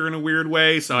character in a weird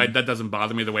way, so that doesn't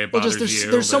bother me the way it bothers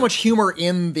you. There's so much humor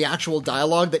in the actual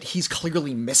dialogue that he's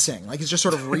clearly missing. Like, he's just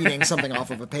sort of reading something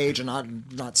off of a page and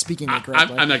not speaking it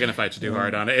correctly. I'm not going to fight you too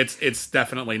hard on it. It's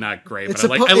definitely not great, but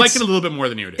I like it a little bit more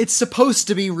than you do. It's supposed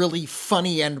to be really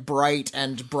funny and bright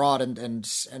and broad and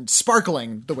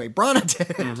sparkling the way Brana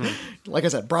did. Like I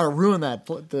said, Brana ruined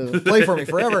the play for me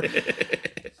forever.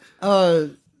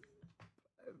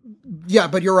 Yeah,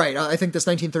 but you're right. I think this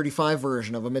 1935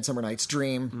 version of A Midsummer Night's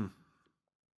Dream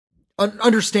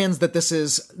understands that this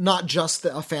is not just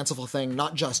a fanciful thing,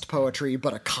 not just poetry,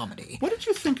 but a comedy. What did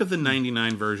you think of the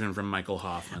 99 version from Michael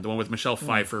Hoffman? The one with Michelle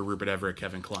Pfeiffer, Rupert Everett,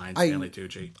 Kevin Kline, Stanley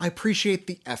Tucci. I appreciate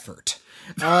the effort.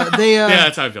 Yeah,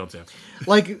 that's how I feel too.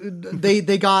 Like,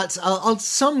 they got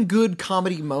some good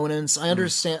comedy moments. I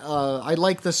understand. I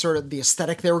like the sort of the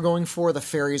aesthetic they were going for. The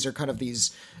fairies are kind of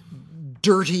these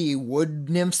dirty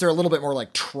wood nymphs. They're a little bit more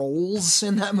like trolls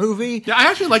in that movie. Yeah,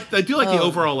 I do like the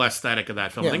overall aesthetic of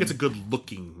that film. I think it's a good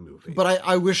looking movie. But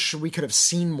I wish we could have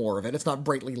seen more of it. It's not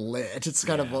brightly lit. It's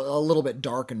kind of a little bit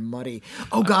dark and muddy.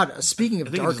 Oh God, speaking of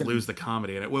I think dark, you lose the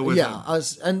comedy in it.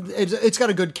 And it's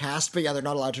got a good cast, but they're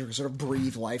not allowed to sort of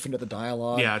breathe life into the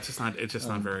dialogue. Yeah, it's just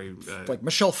not very like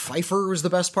Michelle Pfeiffer was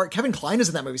the best part. Kevin Kline is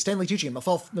in that movie. Stanley Tucci and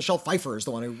Michelle Pfeiffer is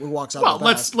the one who walks out. Well,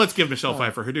 let's give Michelle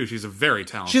Pfeiffer her due. She's a very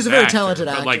talented. She's a very talented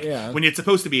actor. But when it's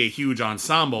supposed to be a huge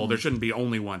ensemble, there shouldn't be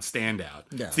only one standout.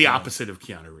 Yeah, it's the opposite of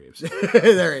Keanu Reeves.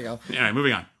 There you go. All right,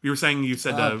 moving on. You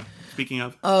said speaking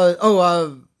of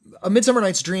A Midsummer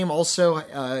Night's Dream also.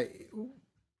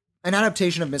 An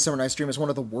adaptation of Midsummer Night's Dream is one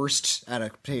of the worst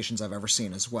adaptations I've ever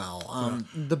seen as well.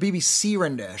 The BBC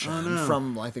rendition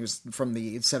from, I think it was from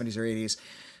the 70s or 80s.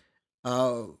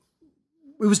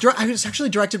 It was actually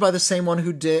directed by the same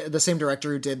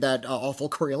director who did that awful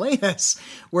Coriolanus,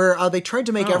 where they tried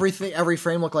to make every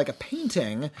frame look like a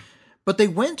painting, but they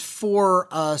went for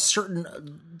a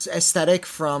certain aesthetic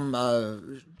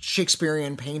from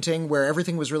Shakespearean painting where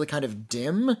everything was really kind of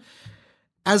dim.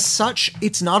 As such,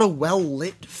 it's not a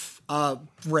well-lit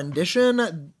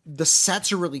rendition. The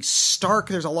sets are really stark.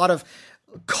 There's a lot of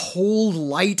cold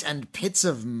light and pits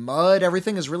of mud.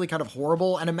 Everything is really kind of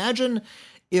horrible. And imagine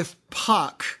if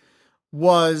Puck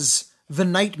was the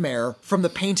nightmare from the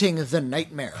painting The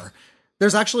Nightmare.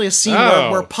 There's actually a scene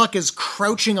where Puck is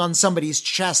crouching on somebody's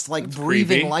chest, like that's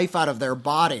breathing creepy. Life out of their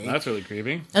body. That's really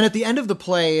creepy. And at the end of the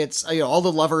play, it's all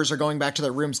the lovers are going back to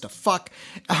their rooms to fuck.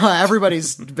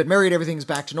 Everybody's been married, everything's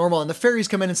back to normal, and the fairies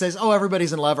come in and says, "Oh,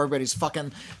 everybody's in love, everybody's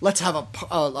fucking. Let's have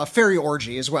a fairy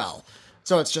orgy as well."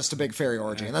 So it's just a big fairy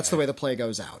orgy, and that's the way the play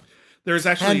goes out. There's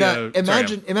actually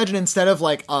imagine instead of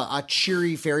like a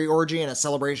cheery fairy orgy and a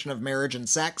celebration of marriage and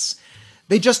sex,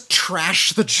 they just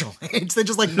trash the joints. They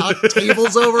just like knock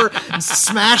tables over and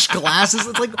smash glasses.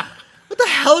 It's like, what the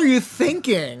hell are you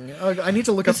thinking? I need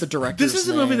to look up the director's This is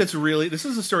a name. movie this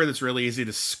is a story that's really easy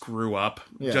to screw up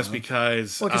just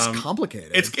because... Look, it's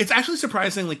complicated. It's actually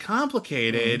surprisingly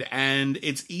complicated, and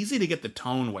it's easy to get the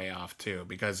tone way off, too,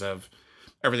 because of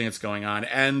everything that's going on.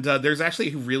 And there's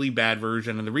actually a really bad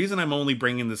version, and the reason I'm only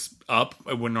bringing this up,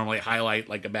 I wouldn't normally highlight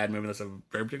like a bad movie, that's a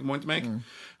very particular point to make.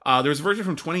 There's a version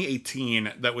from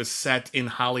 2018 that was set in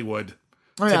Hollywood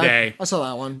today. I saw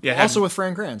that one. Yeah, also with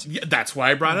Fran Kranz. Yeah, that's why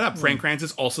I brought it up. Fran Kranz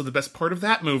is also the best part of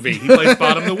that movie. He plays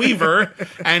Bottom the Weaver,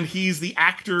 and he's the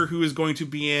actor who is going to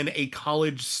be in a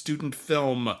college student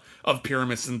film of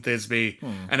Pyramus and Thisbe.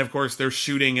 And of course, they're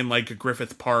shooting in like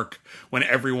Griffith Park when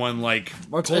everyone like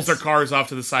pulls their cars off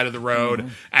to the side of the road,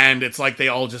 and it's like they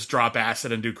all just drop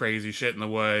acid and do crazy shit in the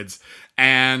woods.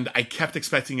 And I kept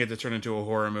expecting it to turn into a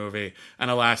horror movie,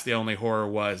 and alas, the only horror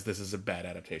was this is a bad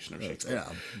adaptation of Shakespeare.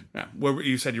 Yeah.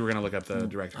 You said you were going to look up the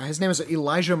director. His name is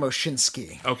Elijah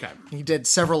Moshinsky. Okay. He did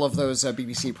several of those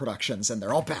BBC productions, and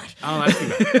they're all bad. Oh, that's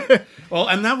too bad. Well,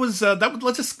 and that was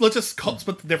let's just split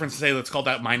the difference and say let's call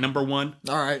that my number one.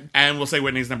 All right. And we'll say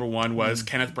Whitney's number one was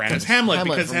Kenneth Branagh's Hamlet,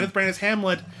 because Kenneth Branagh's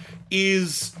Hamlet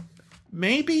is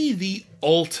maybe the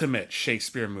ultimate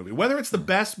Shakespeare movie. Whether it's the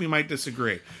best, we might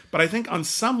disagree. But I think on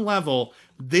some level,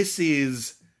 this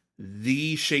is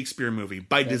the Shakespeare movie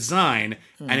by design,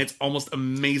 and it's almost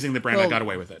amazing that Branagh got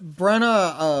away with it.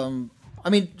 Branagh,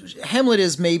 Hamlet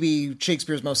is maybe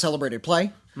Shakespeare's most celebrated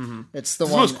play. It's the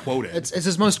one most quoted. It's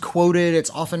his most quoted. It's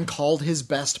often called his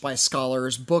best by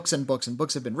scholars. Books and books and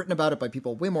books have been written about it by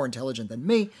people way more intelligent than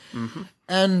me.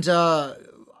 And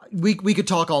we could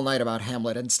talk all night about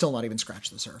Hamlet and still not even scratch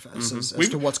the surface as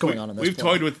to what's going on in this. We've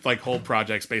toyed with like whole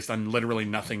projects based on literally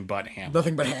nothing but Hamlet.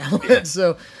 Nothing but Hamlet.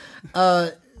 So,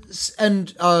 Kenneth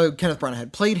Branagh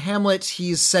had played Hamlet.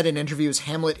 He's said in interviews,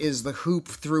 Hamlet is the hoop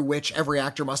through which every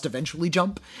actor must eventually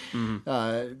jump.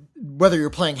 Whether you're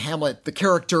playing Hamlet, the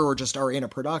character, or just are in a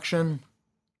production.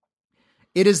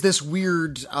 It is this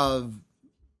weird...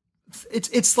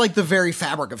 It's like the very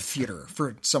fabric of theater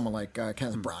for someone like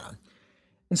Kenneth Branagh.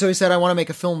 And so he said, I want to make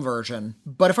a film version,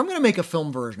 but if I'm going to make a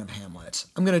film version of Hamlet,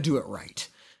 I'm going to do it right.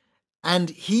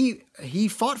 And he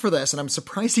fought for this, and I'm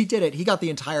surprised he did it. He got the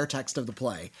entire text of the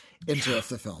play into the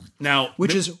film. Now,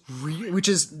 which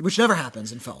never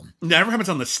happens in film. Never happens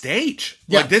on the stage.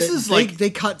 Yeah, like this they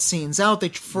cut scenes out.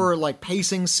 For like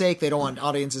pacing's sake, they don't want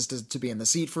audiences to be in the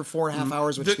seat for 4.5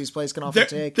 hours, which these plays can often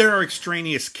take. There are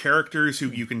extraneous characters who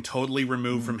you can totally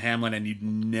remove from Hamlet, and you'd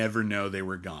never know they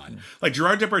were gone. Like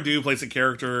Gerard Depardieu plays a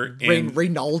character in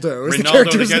Reynaldo is the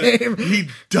character's name. He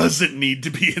doesn't need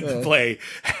to be in the play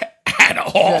at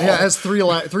all. Yeah, has three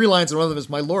lines, and one of them is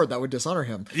 "My Lord." That would dishonor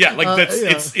him. Yeah, like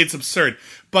it's absurd.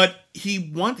 But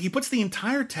he puts the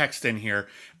entire text in here,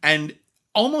 and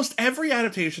almost every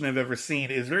adaptation I've ever seen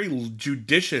is very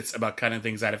judicious about cutting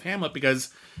things out of Hamlet because,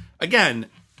 again,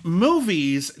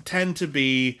 movies tend to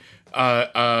be they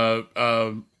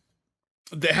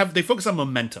focus on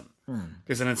momentum.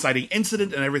 There's an inciting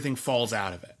incident, and everything falls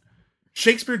out of it.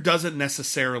 Shakespeare doesn't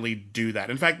necessarily do that.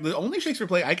 In fact, the only Shakespeare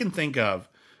play I can think of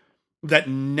that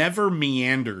never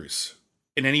meanders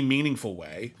in any meaningful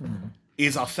way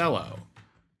is Othello.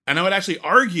 And I would actually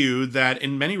argue that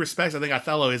in many respects, I think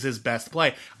Othello is his best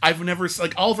play. I've never,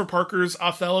 like, Oliver Parker's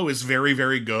Othello is very,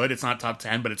 very good. It's not top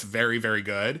 10, but it's very, very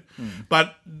good.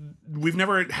 But we've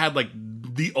never had, like,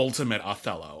 the ultimate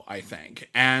Othello, I think.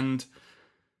 And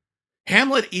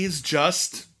Hamlet is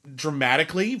just,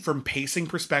 dramatically, from pacing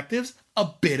perspectives, a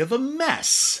bit of a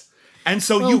mess. And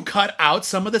so you cut out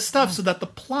some of the stuff so that the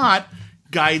plot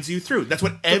guides you through. That's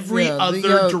what every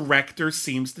other director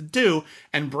seems to do.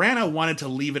 And Branagh wanted to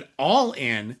leave it all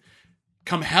in,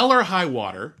 come hell or high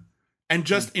water, and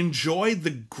just enjoy the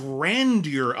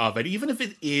grandeur of it, even if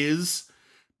it is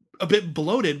a bit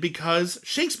bloated, because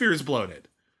Shakespeare is bloated.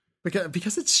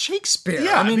 Because it's Shakespeare.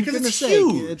 Yeah, because it's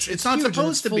huge. It's not huge,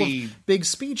 supposed to be big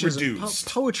speeches reduced.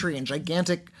 And poetry and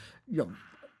gigantic,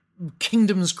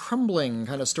 kingdoms crumbling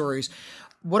kind of stories.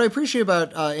 What I appreciate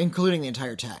about including the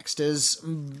entire text is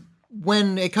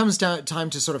when it comes down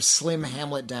time to sort of slim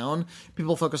Hamlet down,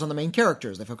 people focus on the main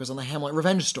characters. They focus on the Hamlet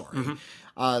revenge story.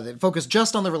 They focus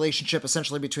just on the relationship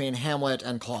essentially between Hamlet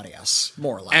and Claudius,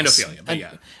 more or less. And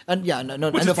Ophelia,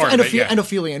 and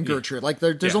Ophelia and Gertrude. Like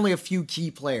there's only a few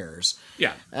key players.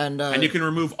 Yeah. And you can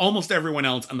remove almost everyone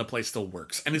else and the play still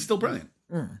works. And it's still brilliant.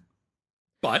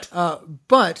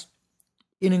 But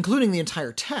in including the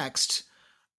entire text,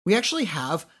 we actually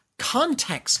have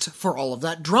context for all of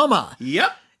that drama.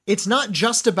 Yep. It's not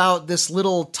just about this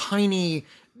little tiny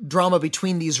drama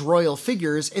between these royal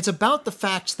figures. It's about the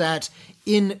fact that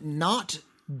in not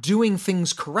doing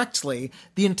things correctly,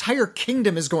 the entire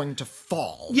kingdom is going to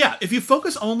fall. Yeah, if you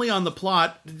focus only on the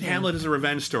plot, Hamlet is a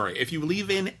revenge story. If you leave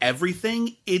in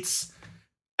everything, it's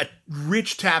a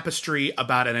rich tapestry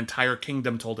about an entire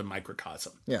kingdom told in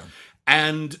microcosm. Yeah.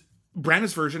 And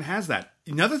Branagh's version has that.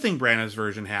 Another thing Branagh's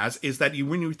version has is that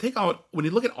when you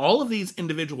look at all of these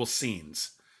individual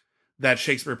scenes that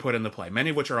Shakespeare put in the play,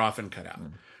 many of which are often cut out,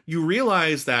 you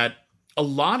realize that a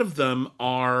lot of them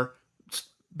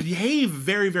behave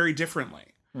very, very differently.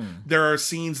 There are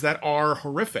scenes that are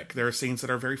horrific. There are scenes that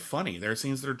are very funny. There are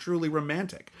scenes that are truly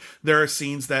romantic. There are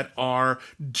scenes that are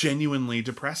genuinely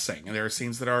depressing. And there are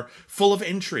scenes that are full of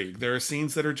intrigue. There are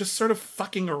scenes that are just sort of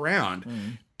fucking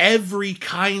around. Every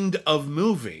kind of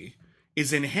movie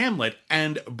is in Hamlet,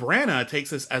 and Branagh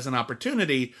takes this as an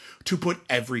opportunity to put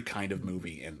every kind of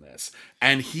movie in this.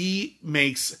 And he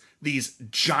makes these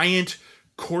giant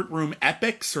courtroom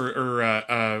epics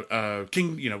or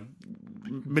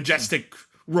majestic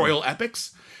royal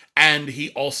epics, and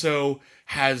he also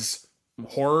has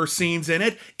horror scenes in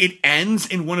it. It ends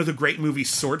in one of the great movie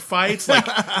sword fights, like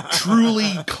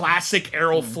truly classic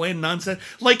Errol Flynn nonsense.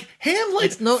 Like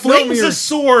Hamlet flings a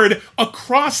sword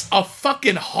across a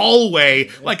fucking hallway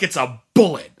like it's a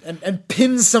bullet. And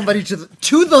pins somebody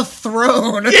to the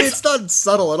throne. It's not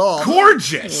subtle at all.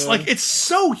 Gorgeous. Like, it's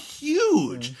so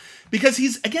huge. Because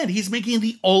he's making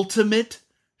the ultimate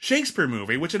Shakespeare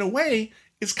movie, which in a way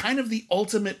is kind of the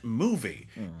ultimate movie.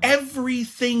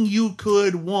 Everything you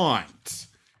could want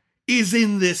is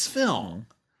in this film.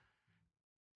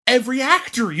 Every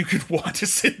actor you could want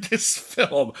is in this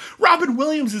film. Robin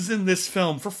Williams is in this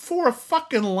film for 4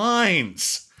 fucking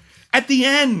lines at the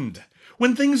end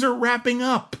when things are wrapping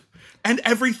up. And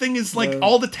everything is like,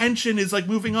 all the tension is like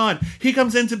moving on. He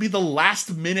comes in to be the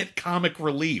last minute comic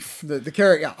relief. The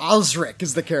character, Osric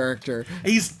is the character.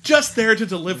 He's just there to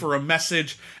deliver a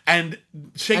message, and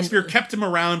Shakespeare kept him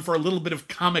around for a little bit of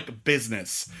comic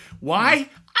business. Why?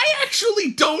 I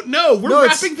actually don't know. We're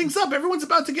wrapping things up. Everyone's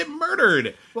about to get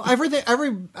murdered. Well,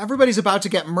 everybody's about to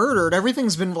get murdered.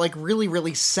 Everything's been like really,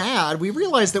 really sad. We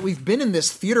realize that we've been in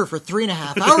this theater for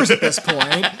 3.5 hours at this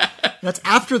point. That's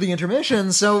after the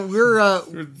intermission, so we're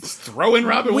throwing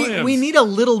Robin Williams. We need a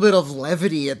little bit of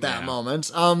levity at that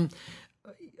moment. Richard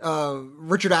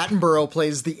Attenborough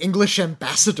plays the English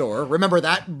ambassador. Remember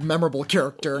that memorable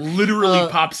character? Literally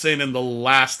pops in the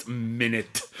last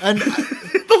minute. And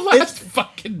the last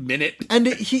fucking minute. And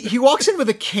he walks in with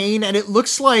a cane, and it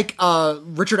looks like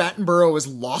Richard Attenborough is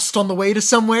lost on the way to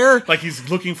somewhere. Like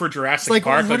he's looking for Jurassic Park.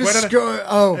 I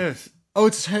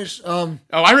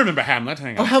remember Hamlet.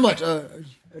 Hang on. Oh, Hamlet.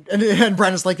 And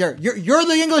Brandon's like, you're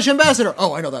the English ambassador.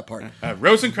 Oh, I know that part.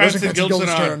 Rosencrantz and Guildenstern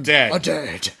are dead. Are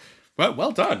dead.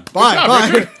 Well done.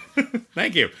 Bye.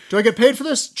 Thank you. Do I get paid for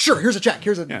this? Sure. Here's a check.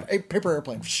 Here's a paper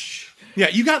airplane. Yeah,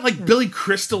 you got like Billy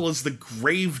Crystal as the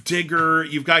grave digger.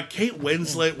 You've got Kate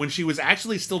Winslet when she was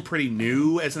actually still pretty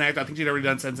new as an actor. I think she'd already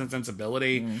done Sense and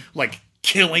Sensibility, like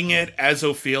killing it as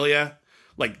Ophelia,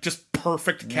 like just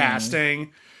perfect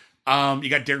casting. You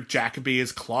got Derek Jacobi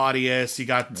as Claudius. You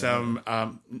got it's so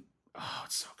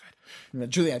good.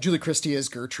 Julie Christie as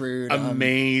Gertrude.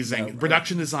 Amazing.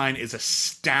 Production design is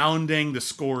astounding. The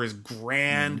score is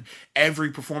grand.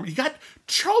 Every performance. You got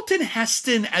Charlton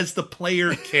Heston as the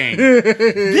player king.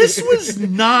 This was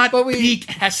not peak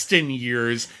Heston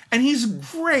years, and he's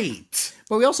great.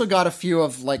 But we also got a few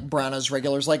of like Branagh's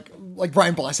regulars, like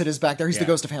Brian Blessed is back there. He's the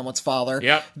ghost of Hamlet's father.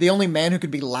 Yep. The only man who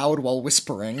could be loud while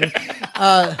whispering.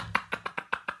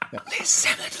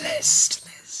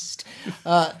 List.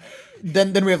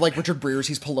 Then we have like Richard Breers.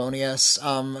 He's Polonius.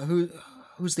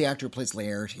 Who's the actor who plays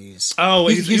Laertes? Oh,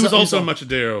 he was also in Much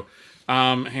Ado.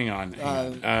 Hang on.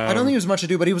 I don't think he was Much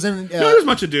Ado, but he was in. No, he was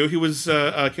Much Ado. He was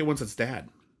Kate Winslet's dad.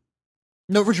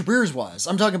 No, Richard Breers was.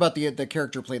 I'm talking about the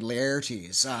character who played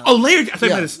Laertes.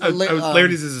 Laertes. I thought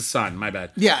Laertes is his son. My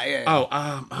bad. Yeah.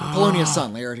 Polonius'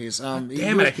 son, Laertes.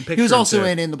 Damn it! I can picture. He was also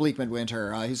in The Bleak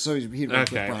Midwinter. He'd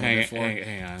worked with Brana before.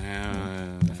 Hang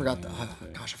on. I forgot.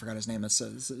 I forgot his name. It's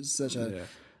such a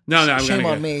no. Shame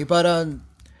on me. But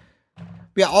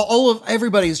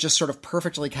everybody's just sort of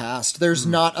perfectly cast. There's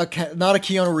not a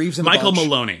Keanu Reeves in the bunch.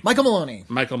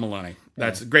 Michael Maloney.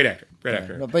 That's a great actor. Great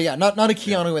actor. But not a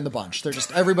Keanu in the bunch. They're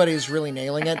just everybody's really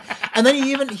nailing it. And then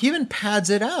he even pads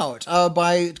it out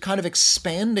by kind of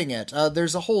expanding it.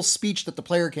 There's a whole speech that the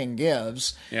Player King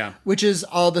gives, which is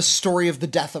the story of the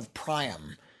death of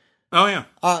Priam. Oh yeah.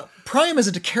 Priam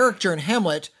isn't a character in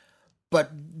Hamlet, but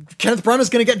Kenneth Branagh's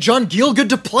going to get John Gielgud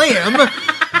to play him.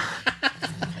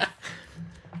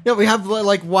 Yeah, we have,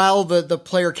 like, while the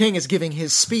player king is giving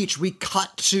his speech, we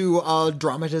cut to a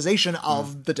dramatization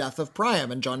of the death of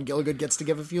Priam, and John Gielgud gets to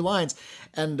give a few lines,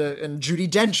 and Judi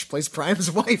Dench plays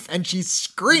Priam's wife, and she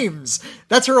screams.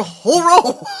 That's her whole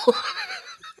role.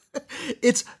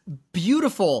 It's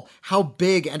beautiful how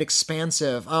big and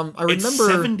expansive. I remember It's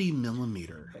 70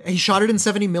 millimeter. he shot it in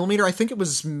 70 millimeter. I think it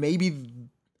was maybe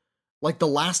like the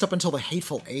last up until The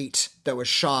Hateful Eight that was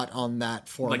shot on that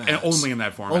format. Like, and only in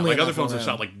that format. Only like in other that films format.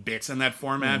 have shot like bits in that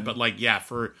format, but like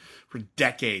for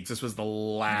decades, this was the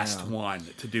last one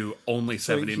to do only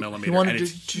 70 millimeter. He wanted and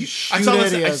it's to huge. shoot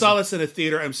I saw this in a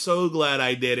theater. I'm so glad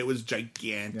I did. It was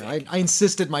gigantic. I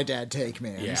insisted my dad take,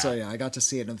 man. Yeah. So yeah, I got to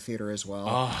see it in the theater as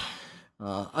well.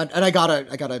 And I got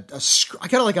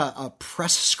a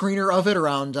press screener of it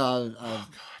around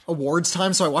awards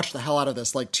time. So I watched the hell out of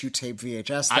this like 2-tape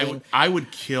VHS thing. I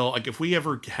would kill, like, if we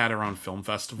ever had our own film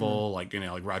festival, like, you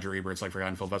know, like Roger Ebert's like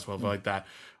Forgotten Film Festival, like that.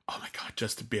 Oh my god,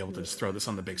 just to be able to just throw this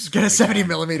on the big screen. Get a 70 again.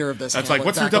 millimeter of this. That's Hamlet like,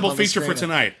 what's your back up double on the feature for screen.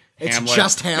 tonight? It's Hamlet.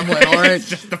 just Hamlet, all right. It's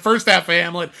just the first half of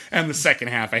Hamlet and the second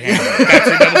half of Hamlet. That's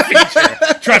your double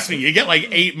feature. Trust me, you get like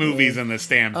 8 movies in this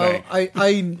damn thing.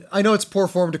 I know it's poor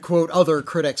form to quote other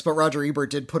critics, but Roger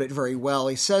Ebert did put it very well.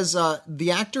 He says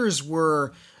the actors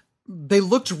they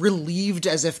looked relieved,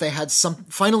 as if they had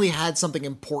finally had something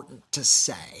important to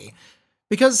say.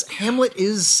 Because Hamlet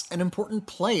is an important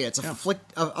play. It's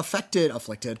affected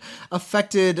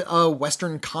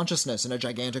Western consciousness in a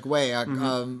gigantic way.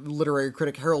 Literary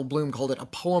critic Harold Bloom called it a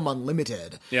poem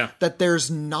unlimited. Yeah. That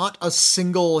there's not a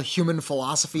single human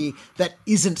philosophy that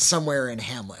isn't somewhere in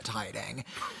Hamlet hiding.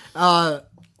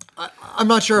 I'm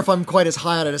not sure if I'm quite as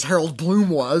high on it as Harold Bloom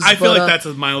was. I feel like that's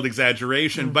a mild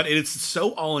exaggeration, but it's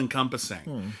so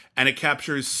all-encompassing, and it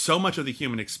captures so much of the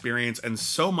human experience, and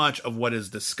so much of what is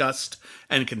discussed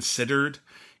and considered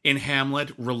in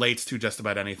Hamlet relates to just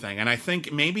about anything. And I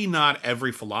think maybe not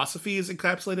every philosophy is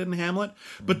encapsulated in Hamlet,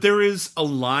 but there is a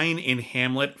line in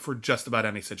Hamlet for just about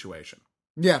any situation.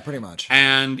 Yeah, pretty much.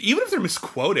 And even if they're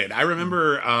misquoted, I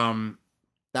remember...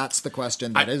 That's the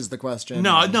question. That is the question.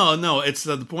 No. It's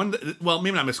the one that, well,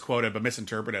 maybe not misquoted, but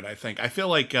misinterpreted, I think. I feel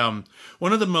like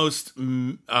one of the most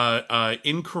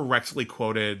incorrectly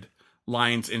quoted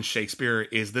lines in Shakespeare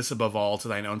is "This above all, to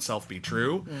thine own self be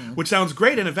true," which sounds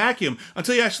great in a vacuum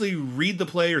until you actually read the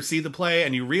play or see the play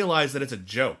and you realize that it's a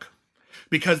joke.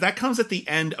 Because that comes at the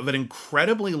end of an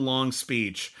incredibly long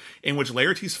speech in which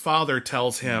Laertes' father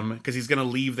tells him, because he's going to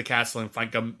leave the castle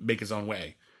and go make his own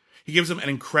way. He gives him an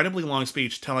incredibly long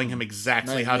speech telling him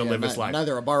exactly how to live his life.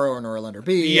 Neither a borrower nor a lender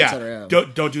be, yeah. etc.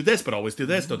 Don't do this, but always do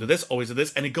this. Don't do this, always do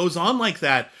this. And it goes on like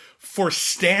that for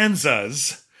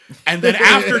stanzas. And then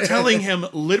after telling him,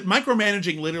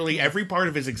 micromanaging literally every part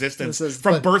of his existence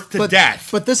from birth to death.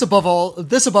 But this above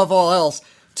all else,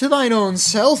 to thine own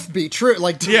self be true.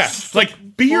 Like, yeah,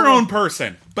 like, be your own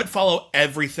person, but follow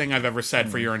everything I've ever said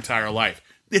for your entire life.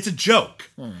 It's a joke.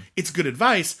 It's good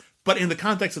advice. But in the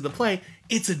context of the play,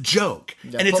 it's a joke.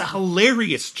 Yeah, and it's a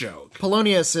hilarious joke.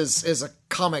 Polonius is a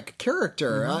comic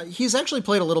character. He's actually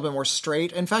played a little bit more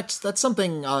straight. In fact, that's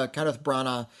something Kenneth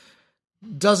Branagh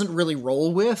doesn't really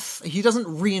roll with. He doesn't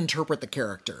reinterpret the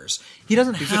characters. He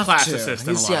doesn't have to. He's a classicist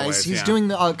in a lot of ways. He's doing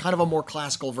kind of a more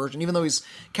classical version. Even though he's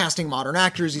casting modern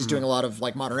actors, he's doing a lot of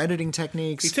like modern editing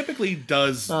techniques. He typically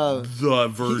does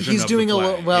the version he's of doing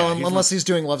the play. Unless he's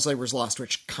doing Love's Labour's Lost,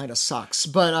 which kind of sucks.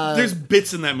 But there's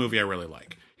bits in that movie I really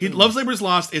like. Love's Labour's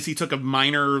Lost is he took a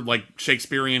minor, like,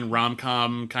 Shakespearean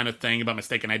rom-com kind of thing about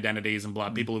mistaken identities and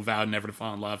blah, people who vowed never to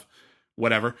fall in love,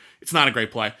 whatever. It's not a great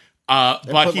play.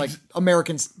 But like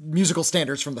American musical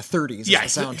standards from the 30s. Yeah,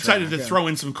 as the soundtrack. He decided to throw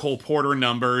in some Cole Porter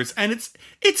numbers, and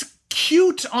it's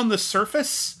cute on the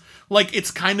surface. Like,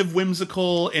 it's kind of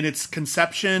whimsical in its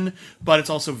conception, but it's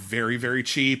also very, very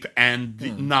cheap,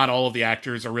 and not all of the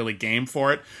actors are really game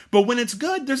for it. But when it's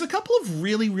good, there's a couple of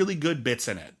really, really good bits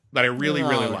in it that I really,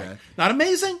 really like. Not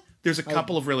amazing. There's a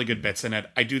couple of really good bits in it.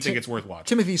 I do think it's worth watching.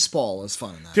 Timothy Spall is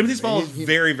fun in that. Timothy Spall is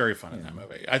very, very fun in that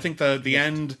movie. I think the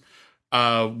end...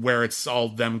 where it's all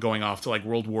them going off to like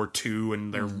World War II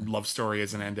and their love story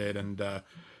isn't ended, and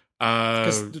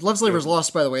Love's Labour's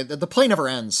Lost, by the way, the play never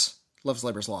ends. Love's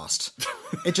Labour's Lost.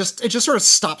 It just sort of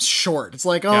stops short. It's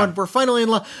like, and we're finally in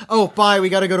love. Oh, bye, we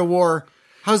got to go to war.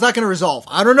 How's that going to resolve?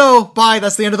 I don't know. Bye.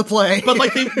 That's the end of the play. But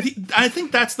like, I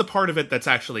think that's the part of it that's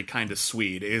actually kind of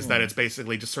sweet, is that it's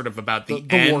basically just sort of about the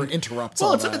end. The war interrupts.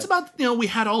 Well, it's about, we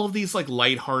had all of these like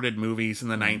lighthearted movies in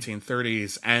the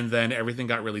 1930s, and then everything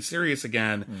got really serious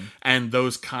again, and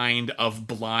those kind of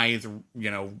blithe,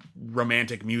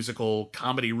 romantic musical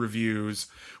comedy reviews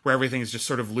where everything is just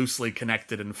sort of loosely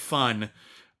connected and fun.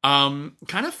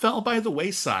 kind of fell by the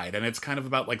wayside, and it's kind of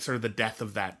about like sort of the death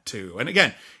of that too. And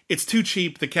again, it's too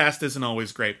cheap. The cast isn't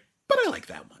always great, but I like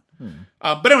that one.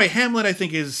 But anyway, Hamlet, I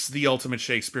think, is the ultimate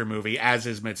Shakespeare movie, as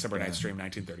is Midsummer Night's Dream,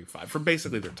 1935. From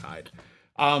basically, they're tied.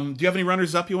 Do you have any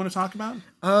runners-up you want to talk about?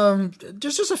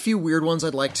 Just a few weird ones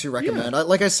I'd like to recommend.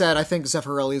 Like I said, I think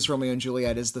Zeffirelli's Romeo and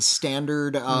Juliet is the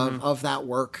standard of that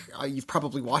work. You've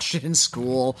probably watched it in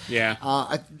school. Yeah.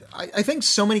 I think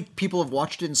so many people have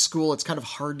watched it in school, it's kind of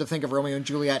hard to think of Romeo and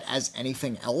Juliet as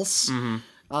anything else.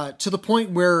 To the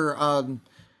point where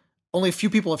only a few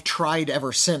people have tried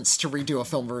ever since to redo a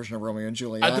film version of Romeo and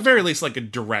Juliet. At the very least, like a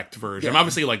direct version. Yeah.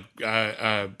 Obviously, like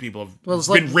people have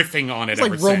been riffing on it ever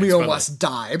since. Like Romeo since, Must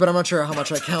Die, but I'm not sure how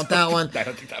much I count that one. I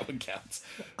don't think that one counts.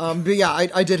 But yeah,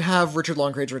 I did have Richard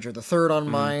Longcraig's Richard III on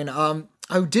mine.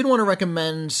 I did want to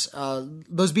recommend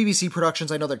those BBC productions.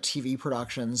 I know they're TV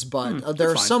productions, but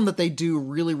there are some that they do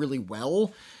really, really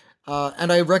well.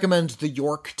 And I recommend the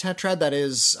York Tetrad, that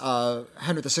is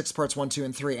Henry VI Parts 1, 2,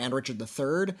 and 3, and Richard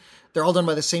III. They're all done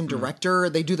by the same director.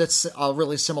 They do that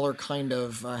really similar kind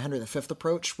of Henry V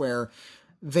approach, where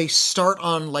they start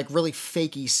on like really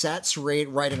fakey sets,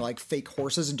 riding like fake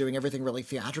horses and doing everything really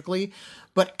theatrically.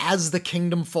 But as the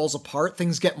kingdom falls apart,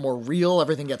 things get more real,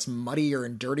 everything gets muddier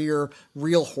and dirtier,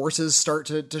 real horses start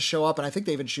to show up, and I think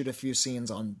they even shoot a few scenes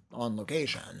on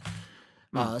location.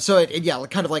 So it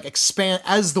kind of like expand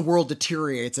as the world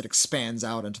deteriorates. It expands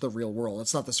out into the real world.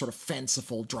 It's not this sort of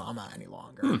fanciful drama any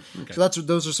longer. Okay. So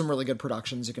those are some really good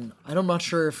productions. I'm not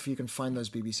sure if you can find those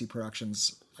BBC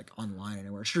productions like online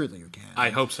anywhere. Surely you can. I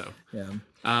hope so. Yeah.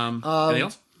 Anything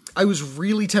else? I was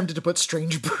really tempted to put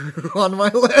Strange Brew on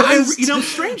my list.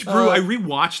 Strange Brew. I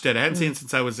rewatched it. I hadn't seen it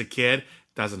since I was a kid.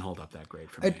 Doesn't hold up that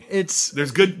great for me.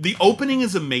 There's good. The opening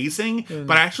is amazing,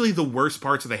 but actually the worst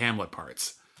parts are the Hamlet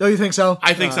parts. Oh, you think so?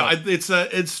 I think so.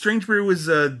 It's Strange Brew was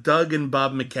Doug and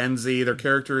Bob McKenzie. Their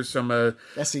characters from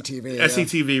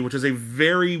SCTV, which is a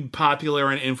very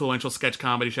popular and influential sketch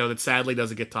comedy show that sadly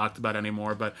doesn't get talked about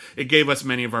anymore. But it gave us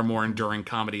many of our more enduring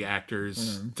comedy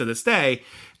actors to this day.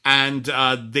 And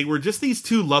they were just these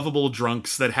two lovable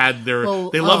drunks that had they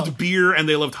loved beer and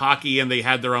they loved hockey and they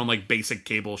had their own like basic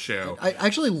cable show. I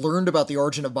actually learned about the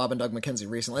origin of Bob and Doug McKenzie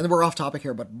recently, and we're off topic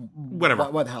here, but whatever.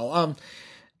 What the hell?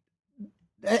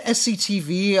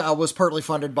 SCTV was partly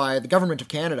funded by the government of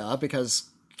Canada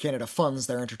because Canada funds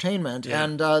their entertainment,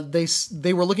 and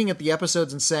they were looking at the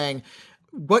episodes and saying,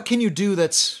 "What can you do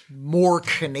that's more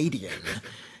Canadian?"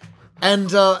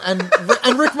 And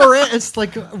Rick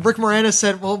Moranis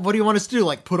said, "Well, what do you want us to do?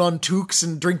 Like put on toques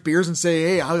and drink beers and say,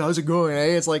 hey, how's it going?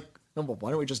 Hey, it's like, oh, well, why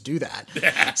don't we just do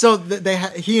that?" So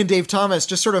he and Dave Thomas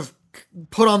just sort of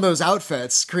put on those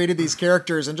outfits, created these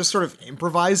characters, and just sort of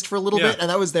improvised for a little bit, and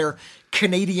that was their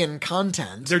Canadian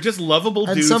content. They're just lovable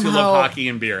dudes who love hockey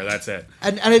and beer. That's it.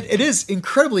 And it is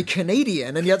incredibly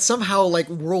Canadian, and yet somehow, like,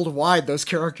 worldwide, those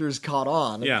characters caught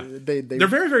on. Yeah. They're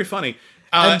very, very funny.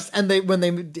 And when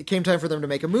it came time for them to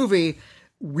make a movie,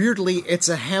 weirdly, it's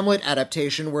a Hamlet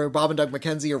adaptation where Bob and Doug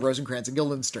McKenzie are Rosencrantz and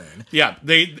Guildenstern. Yeah,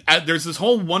 there's this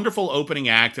whole wonderful opening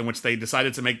act in which they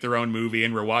decided to make their own movie,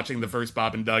 and we're watching the first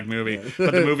Bob and Doug movie,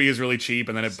 but the movie is really cheap,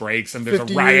 and then it breaks, and there's a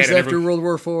 50 riot. years after World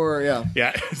War IV, yeah.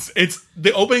 Yeah, it's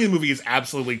the opening of the movie is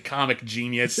absolutely comic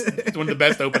genius. It's one of the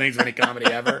best openings of any comedy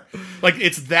ever. Like,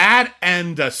 it's that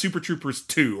and Super Troopers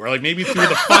 2, or like maybe two of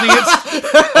the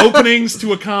funniest openings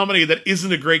to a comedy that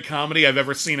isn't a great comedy I've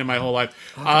ever seen in my whole life.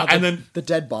 And then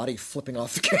the dead body flipping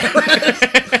off the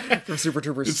camera from Super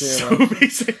Troopers 2. So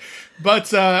amazing. But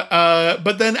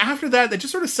then after that, it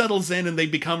just sort of settles in and they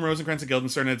become Rosencrantz and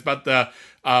Guildenstern. And it's about the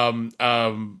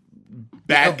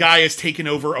bad guy has taken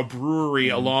over a brewery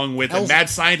along with a mad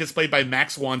scientist played by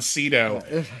Max von Sydow.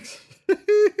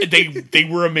 They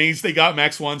were amazed they got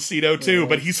Max von Sydow too,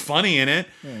 but he's funny in it.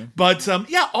 But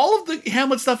all of the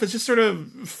Hamlet stuff is just sort of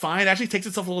fine. It actually takes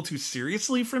itself a little too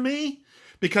seriously for me.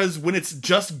 Because when it's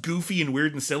just goofy and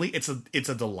weird and silly, it's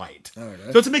a delight. Oh,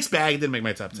 okay. So it's a mixed bag. It didn't make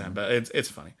my top 10, but it's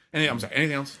funny. I'm sorry.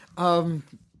 Anything else?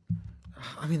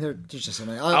 I mean, there's just so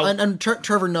many. And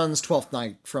Trevor Nunn's 12th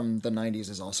Night from the 90s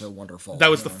is also wonderful.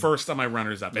 That was the first on my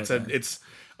runners-up. It's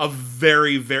a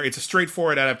very, very... It's a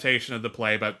straightforward adaptation of the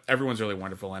play, but everyone's really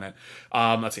wonderful in it.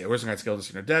 Let's see. Rosencrantz,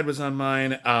 Guildenstern are Dead was on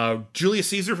mine. Julius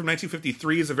Caesar from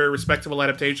 1953 is a very respectable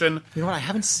adaptation. You know what? I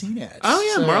haven't seen it. Oh,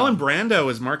 yeah. So... Marlon Brando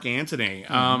is Mark Antony.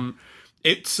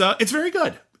 It's very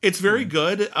good. It's very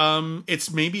good.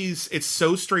 It's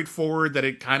so straightforward that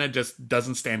it kind of just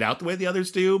doesn't stand out the way the others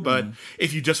do. But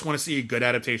if you just want to see a good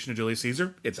adaptation of Julius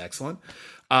Caesar, it's excellent.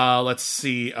 Let's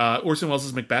see. Orson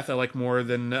Welles' Macbeth I like more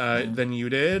than you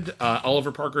did.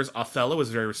 Oliver Parker's Othello is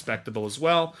very respectable as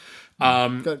well.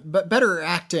 Good. But better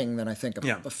acting than I think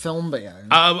of the film, but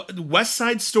yeah. West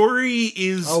Side Story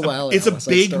is a West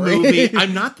Side big Story. movie.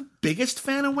 I'm not the biggest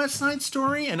fan of West Side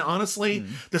Story, and honestly,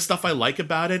 the stuff I like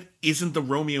about it isn't the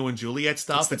Romeo and Juliet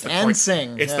stuff. It's the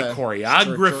dancing. It's the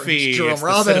choreography. Jerome it's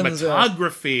Robbins, the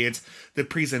cinematography. It's the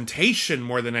presentation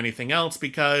more than anything else,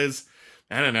 because,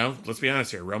 I don't know, let's be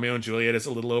honest here, Romeo and Juliet is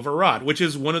a little overwrought, which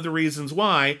is one of the reasons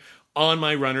why on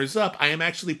my runners-up, I am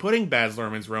actually putting Baz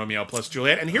Luhrmann's Romeo plus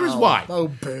Juliet, and here's why. Oh,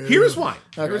 boo. Here's why.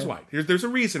 Okay. Here's why. There's a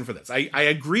reason for this. I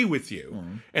agree with you,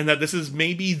 and that this is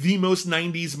maybe the most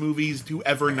 90s movies to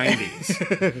ever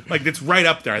 90s. Like, it's right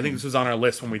up there. I think this was on our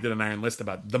list when we did an Iron List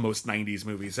about the most 90s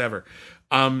movies ever.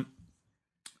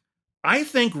 I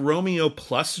think Romeo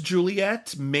plus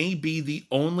Juliet may be the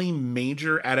only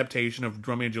major adaptation of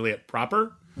Romeo and Juliet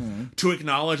proper to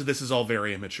acknowledge this is all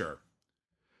very immature.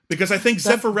 Because I think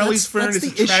Zeffirelli's Fern is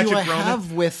a tragic issue I romance.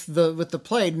 have with the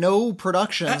play. No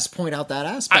productions point out that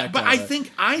aspect. I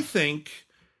think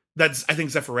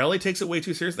Zeffirelli takes it way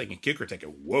too seriously. They can Kicker take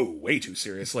it way too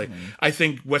seriously. I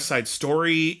think West Side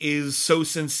Story is so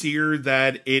sincere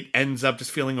that it ends up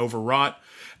just feeling overwrought.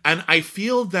 And I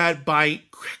feel that by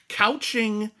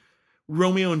couching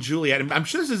Romeo and Juliet, and I'm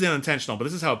sure this is unintentional, but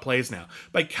this is how it plays now.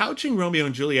 By couching Romeo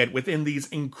and Juliet within these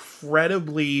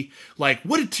incredibly, like,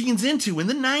 what are teens into in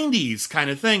the 90s kind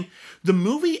of thing, the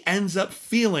movie ends up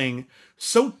feeling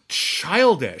so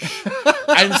childish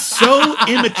and so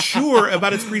immature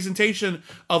about its presentation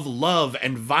of love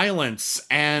and violence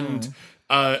and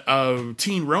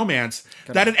teen romance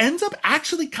that it ends up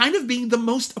actually kind of being the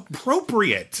most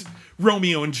appropriate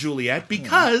Romeo and Juliet,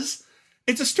 because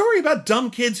it's a story about dumb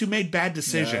kids who made bad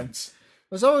decisions.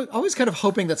 I was always kind of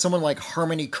hoping that someone like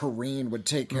Harmony Korine would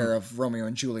take care of Romeo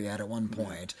and Juliet at one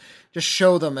point. Just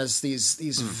show them as these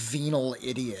venal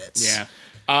idiots. Yeah.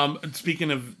 Speaking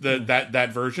of that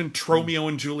version, Tromeo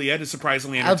and Juliet is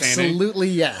surprisingly entertaining. Absolutely,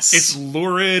 yes. It's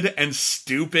lurid and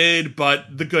stupid, but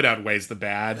the good outweighs the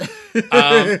bad.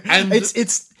 And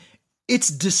it's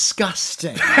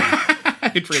disgusting.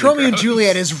 It's really Tromeo and gross.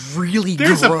 Juliet is really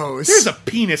gross. There's a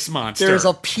penis monster. There's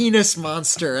a penis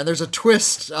monster, and there's a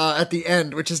twist at the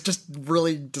end, which is just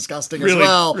really disgusting as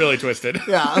well. Really twisted.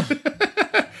 Yeah.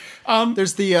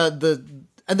 There's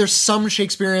and there's some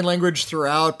Shakespearean language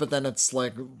throughout, but then it's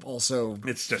like also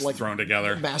It's just like thrown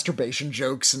together. masturbation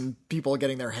jokes and people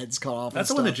getting their heads cut off. That's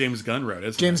the one that James Gunn wrote,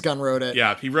 isn't it? James Gunn wrote it.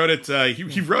 Yeah, he wrote it.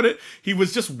 He wrote it. He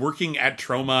was just working at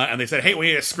Troma, and they said, "Hey, we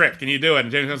need a script. Can you do it?"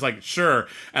 And James Gunn was like, "Sure."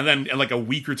 And then, like a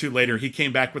week or two later, he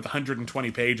came back with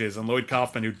 120 pages. And Lloyd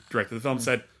Kaufman, who directed the film,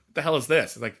 said, "What the hell is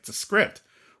this?" He's like, "It's a script.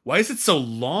 Why is it so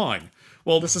long?"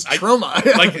 Well, This is Troma.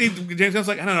 Like James Gunn's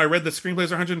like, I don't know. I read the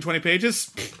screenplays are 120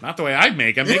 pages. Not the way I'd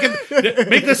make them.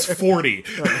 Make this 40.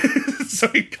 So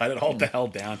he cut it all the hell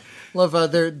down. Love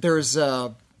there's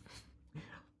a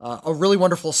really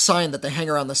wonderful sign that they hang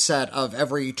around the set of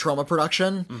every Troma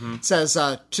production. It says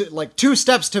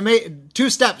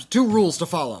two rules to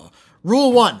follow.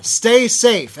 Rule 1, stay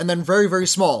safe, and then very, very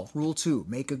small. Rule 2,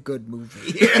 make a good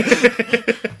movie.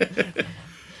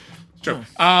 True.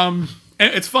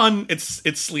 It's fun.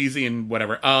 It's sleazy and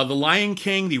whatever. The Lion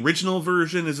King, the original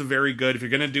version, is a very good. If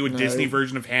you're gonna do a Disney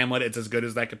version of Hamlet, it's as good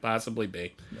as that could possibly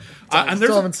be. I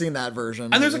still haven't seen that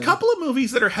version. And there's a couple of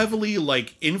movies that are heavily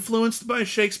like influenced by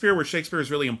Shakespeare, where Shakespeare is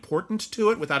really important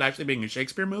to it without actually being a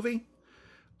Shakespeare movie.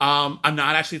 I'm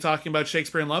not actually talking about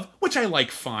Shakespeare in Love, which I like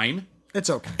fine. It's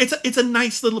okay. It's a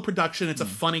nice little production. It's a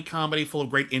funny comedy full of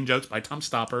great in-jokes by Tom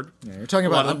Stoppard. Yeah, you're talking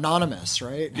about Anonymous,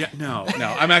 right? Yeah, no.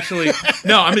 I'm actually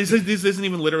no. I mean, this isn't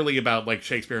even literally about like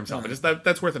Shakespeare himself. Right.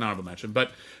 That's worth an honorable mention.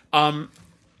 But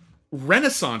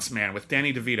Renaissance Man with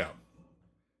Danny DeVito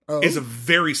is a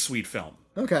very sweet film.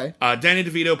 Okay. Danny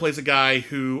DeVito plays a guy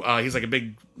who he's like a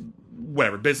big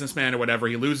businessman or whatever.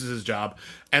 He loses his job,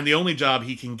 and the only job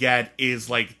he can get is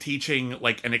like teaching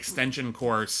like an extension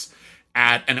course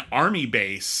at an army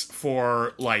base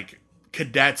for like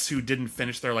cadets who didn't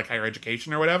finish their like higher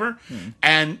education or whatever.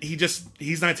 And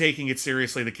he's not taking it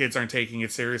seriously. The kids aren't taking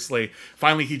it seriously.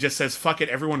 Finally, he just says, "Fuck it,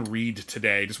 everyone read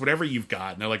today. Just whatever you've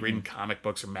got." And they're like reading comic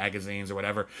books or magazines or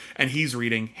whatever. And he's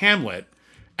reading Hamlet.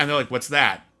 And they're like, "What's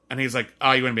that?" And he's like,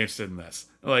 "Oh, you wouldn't be interested in this."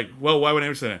 They're like, "Well, why would I be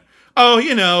interested in it?" "Oh,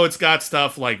 you know, it's got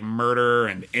stuff like murder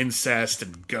and incest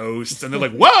and ghosts." And they're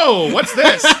like, "Whoa, what's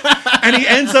this?" And he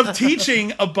ends up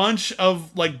teaching a bunch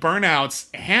of like burnouts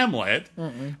Hamlet,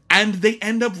 and they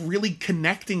end up really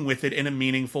connecting with it in a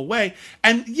meaningful way.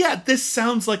 And yeah, this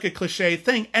sounds like a cliche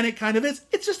thing, and it kind of is.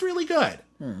 It's just really good.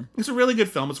 It's a really good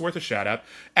film. It's worth a shout out.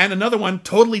 And another one,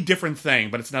 totally different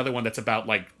thing, but it's another one that's about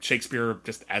like Shakespeare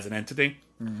just as an entity.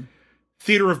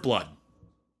 Theater of Blood.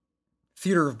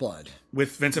 Theater of Blood.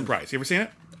 With Vincent Price. You ever seen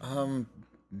it?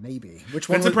 Maybe. Which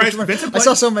one? Vincent Price. I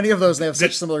saw so many of those. They have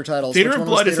such similar titles. Theater Which of one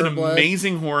was Blood is an Theater of Blood?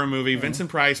 amazing horror movie. Vincent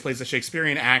Price plays a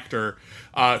Shakespearean actor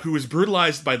who was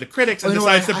brutalized by the critics and You know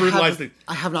decides what? to brutalize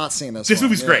I have not seen this. This one.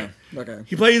 movie's great. Okay.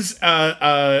 He plays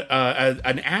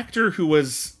an actor who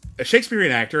was a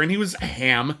Shakespearean actor, and he was a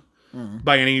ham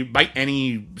by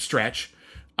any stretch.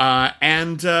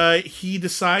 And he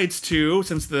decides to,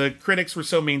 since the critics were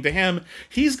so mean to him,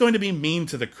 he's going to be mean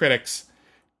to the critics.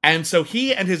 And so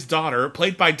he and his daughter,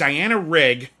 played by Diana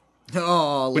Rigg,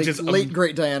 which is late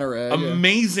great Diana Rigg,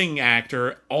 amazing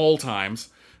actor all times.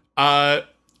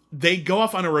 They go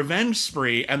off on a revenge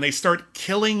spree and they start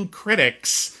killing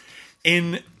critics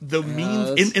in the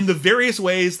in the various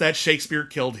ways that Shakespeare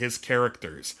killed his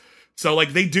characters. So,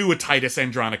 like, they do a Titus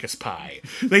Andronicus pie.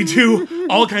 They do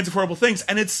all kinds of horrible things.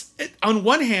 And on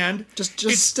one hand...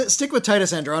 Just stick with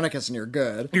Titus Andronicus and you're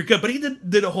good. You're good. But he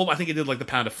did a whole... I think he did, like, the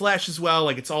Pound of Flesh as well.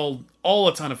 Like, it's all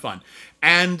a ton of fun.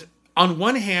 And on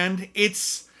one hand,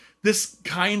 it's this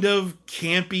kind of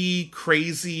campy,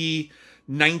 crazy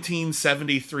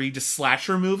 1973 just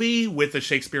slasher movie with a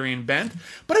Shakespearean bent.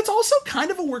 But it's also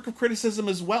kind of a work of criticism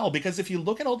as well. Because if you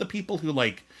look at all the people who,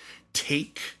 like,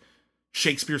 take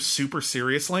Shakespeare super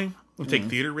seriously, take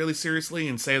theater really seriously,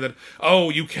 and say that, oh,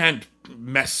 you can't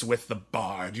mess with the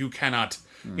bard, you cannot,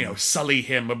 sully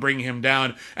him or bring him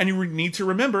down. And you need to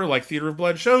remember, like Theater of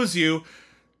Blood shows you,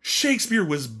 Shakespeare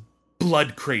was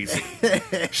blood crazy.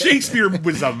 Shakespeare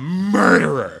was a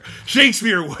murderer.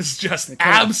 Shakespeare was just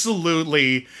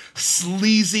absolutely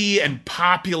sleazy and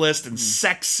populist and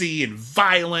sexy and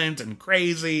violent and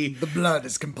crazy. The blood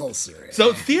is compulsory.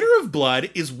 So Theater of Blood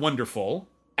is wonderful.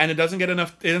 And it doesn't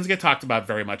get talked about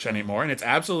very much anymore, and it's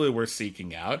absolutely worth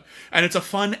seeking out. And it's a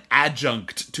fun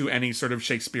adjunct to any sort of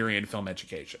Shakespearean film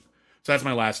education. So that's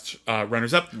my last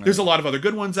runners-up. Right. There's a lot of other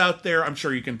good ones out there. I'm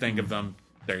sure you can think of them.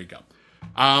 There you go.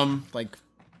 Like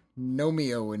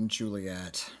Romeo and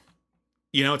Juliet.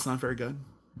 It's not very good.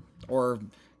 Or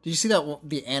did you see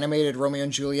the animated Romeo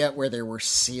and Juliet where there were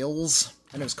seals?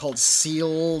 And it was called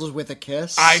Sealed with a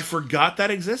Kiss. I forgot that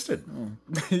existed.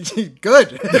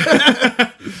 Good.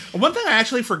 One thing I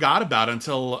actually forgot about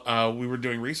until we were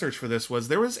doing research for this was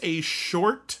there was a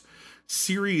short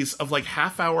series of like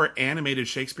half-hour animated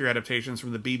Shakespeare adaptations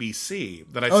from the BBC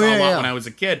that I saw a lot when I was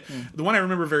a kid. The one I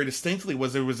remember very distinctly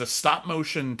was there was a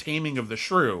stop-motion Taming of the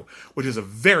Shrew, which is a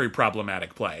very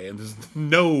problematic play. And there's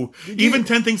even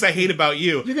 10 Things I Hate About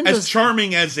You as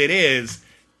charming as it is,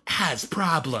 has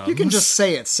problems. You can just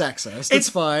say it's sexist. It's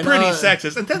fine. Pretty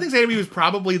sexist. And 10 Things I Hate About You was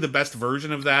probably the best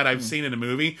version of that I've seen in a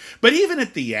movie. But even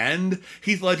at the end,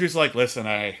 Heath Ledger's like, listen,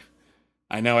 I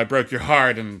know I broke your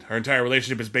heart and our entire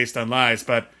relationship is based on lies,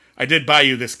 but I did buy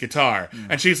you this guitar.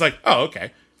 And she's like, oh,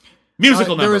 okay.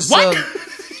 Musical number. What?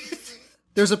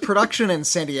 There's a production in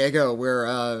San Diego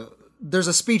where there's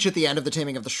a speech at the end of The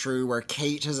Taming of the Shrew where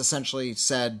Kate has essentially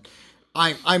said,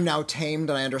 I'm now tamed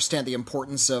and I understand the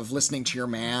importance of listening to your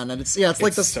man. And it's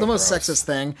like the most sexist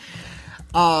thing.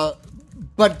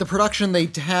 But the production they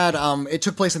had, it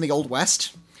took place in the Old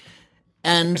West.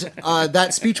 And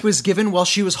that speech was given while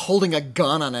she was holding a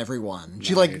gun on everyone.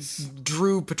 She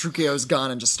drew Petruchio's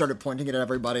gun and just started pointing it at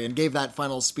everybody and gave that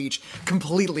final speech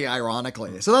completely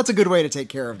ironically. So that's a good way to take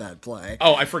care of that play.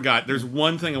 Oh, I forgot. There's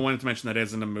one thing I wanted to mention that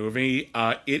isn't a movie.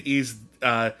 It is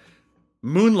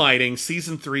Moonlighting,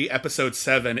 Season 3, Episode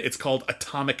 7. It's called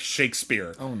Atomic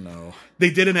Shakespeare. Oh, no.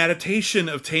 They did an adaptation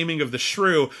of Taming of the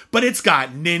Shrew, but it's got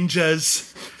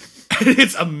ninjas.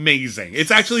 It's amazing.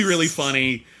 It's actually really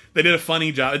funny. They did a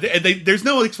funny job. There's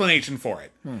no explanation for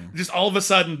it. Just all of a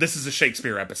sudden, this is a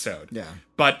Shakespeare episode. Yeah.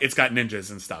 But it's got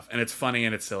ninjas and stuff. And it's funny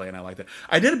and it's silly, and I liked it.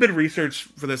 I did a bit of research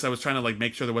for this. I was trying to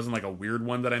make sure there wasn't a weird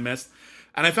one that I missed.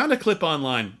 And I found a clip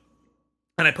online.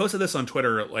 And I posted this on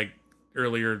Twitter,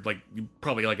 earlier,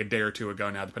 probably a day or two ago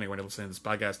now, depending on when you're listening to this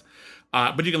podcast.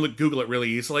 But you can Google it really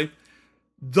easily.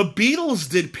 The Beatles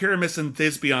did Pyramus and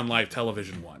Thisbe on live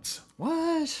television once.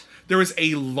 What? There was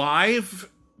a live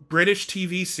British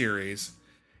TV series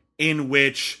in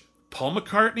which Paul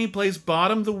McCartney plays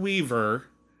Bottom the Weaver.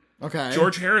 Okay.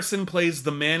 George Harrison plays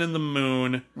the Man in the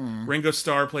Moon. Ringo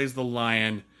Starr plays the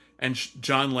Lion. And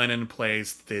John Lennon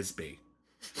plays Thisbe.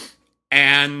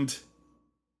 And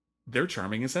they're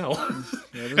charming as hell.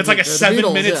 It's like a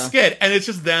 7-minute skit, and it's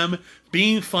just them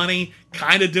being funny,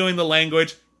 kind of doing the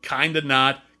language, kind of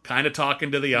not, kind of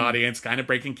talking to the audience, kind of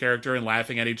breaking character and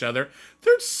laughing at each other.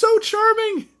 They're so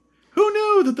charming. Who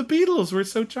knew that the Beatles were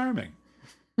so charming?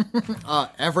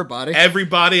 Everybody.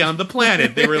 Everybody on the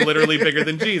planet. They were literally bigger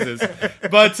than Jesus.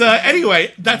 But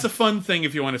anyway, that's a fun thing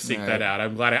if you want to seek that out.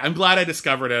 I'm glad I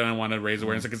discovered it and I want to raise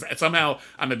awareness because somehow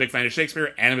I'm a big fan of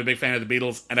Shakespeare and I'm a big fan of the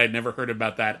Beatles, and I'd never heard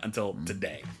about that until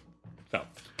today. So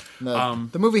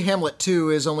the movie Hamlet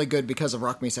 2 is only good because of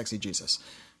Rock Me Sexy Jesus.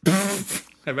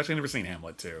 I've actually never seen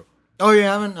Hamlet 2. Oh,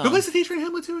 yeah, I haven't. Who plays the teacher in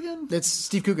Hamlet 2 again? It's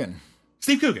Steve Coogan.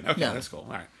 Steve Coogan. Okay, that's cool.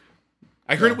 All right.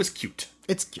 I heard it was cute.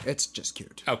 It's just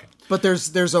cute. Okay. But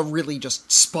there's a really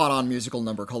just spot-on musical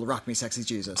number called Rock Me Sexy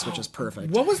Jesus, which is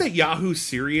perfect. What was that Yahoo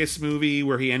Serious movie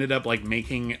where he ended up like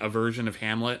making a version of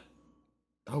Hamlet?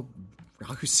 Oh,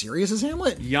 Yahoo Serious is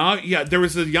Hamlet? Yeah, there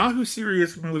was a Yahoo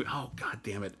Serious movie. Oh, god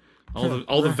damn it.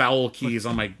 All the vowel keys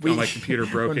on my computer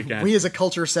broke again. We as a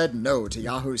culture said no to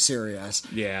Yahoo Serious.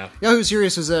 Yeah. Yahoo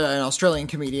Serious was an Australian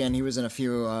comedian. He was in a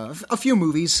few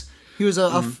movies. He was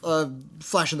a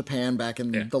flash in the pan back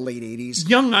in the late 80s.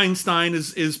 Young Einstein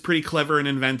is pretty clever and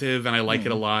inventive, and I like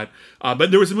it a lot. But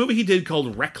there was a movie he did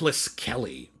called Reckless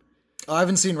Kelly. Oh, I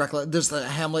haven't seen Reckless. There's the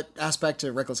Hamlet aspect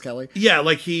to Reckless Kelly. Yeah,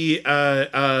 like he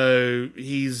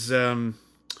plays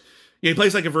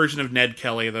like a version of Ned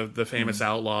Kelly, the famous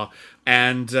outlaw.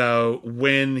 And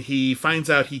when he finds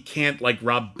out he can't like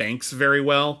rob banks very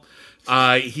well,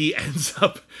 he ends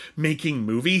up making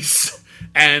movies.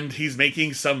 And he's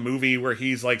making some movie where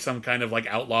he's like some kind of like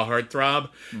outlaw heartthrob.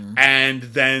 And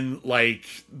then like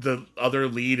the other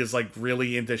lead is like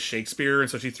really into Shakespeare.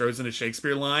 And so she throws in a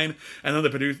Shakespeare line. And then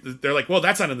the producer, they're like, well,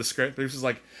 that's not in the script. The producer's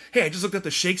like, hey, I just looked at the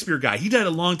Shakespeare guy. He died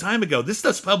a long time ago. This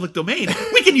stuff's public domain.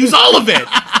 We can use all of it.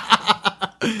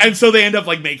 And so they end up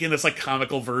like making this like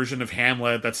comical version of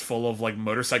Hamlet that's full of like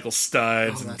motorcycle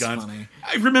studs and guns. Funny.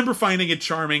 I remember finding it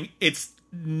charming. It's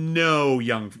no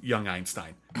young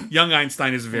Einstein. Young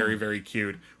Einstein is very, very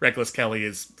cute. Reckless Kelly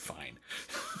is fine.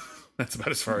 That's about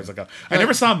as far as I go. I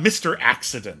never saw Mr.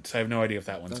 Accident. I have no idea if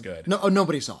that one's good. No,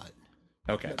 nobody saw it.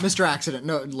 Okay. Mr. Accident,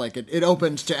 no, like it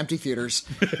opened to empty theaters.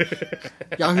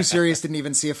 Yahoo Serious didn't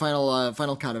even see a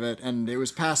final cut of it, and it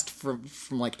was passed from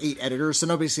like 8 editors, so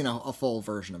nobody's seen a full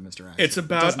version of Mr. Accident. It's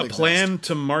about a plan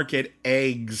to market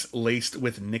eggs laced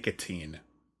with nicotine.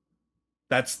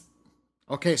 That's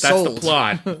sold. the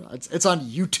plot. It's on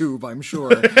YouTube, I'm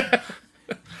sure.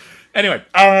 Anyway,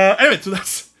 so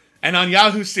that's... And on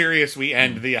Yahoo Serious, we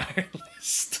end the Iron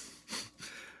List.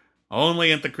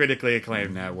 Only at the critically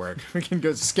acclaimed network. We can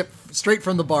go skip straight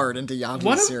from the Bard into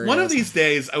Yahoo Serious. One of these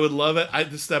days, I would love it.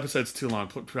 This episode's too long.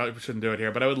 Probably shouldn't do it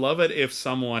here. But I would love it if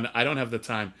someone, I don't have the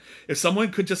time, if someone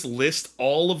could just list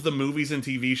all of the movies and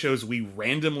TV shows we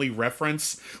randomly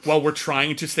reference while we're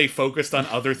trying to stay focused on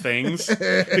other things.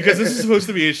 Because this is supposed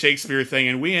to be a Shakespeare thing,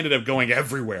 and we ended up going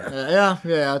everywhere.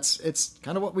 Yeah. It's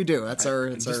kind of what we do.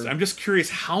 I'm just curious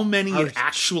how many it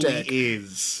actually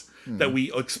is. That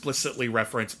we explicitly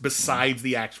reference besides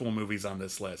the actual movies on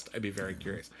this list. I'd be very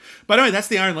curious. But anyway, that's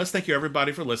the Iron List. Thank you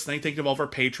everybody for listening. Thank you to all of our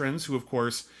patrons who, of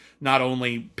course, not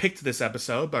only picked this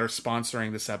episode, but are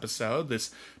sponsoring this episode. This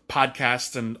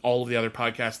podcast and all of the other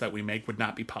podcasts that we make would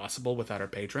not be possible without our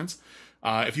patrons.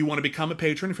 If you want to become a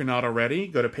patron, if you're not already,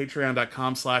 go to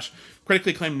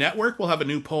patreon.com/critically acclaimed network. We'll have a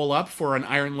new poll up for an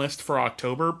Iron List for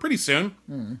October pretty soon.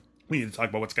 We need to talk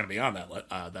about what's going to be on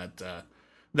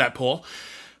that poll.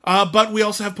 But we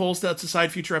also have polls that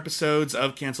decide future episodes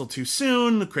of Canceled Too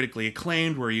Soon, Critically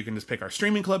Acclaimed, where you can just pick our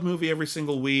streaming club movie every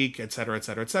single week, etc.,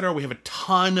 etc., etc. We have a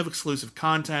ton of exclusive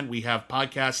content. We have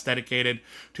podcasts dedicated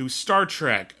to Star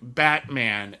Trek,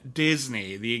 Batman,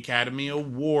 Disney, the Academy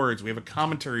Awards. We have a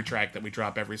commentary track that we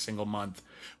drop every single month.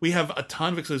 We have a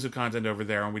ton of exclusive content over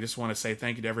there, and we just want to say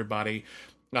thank you to everybody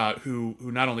who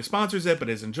not only sponsors it but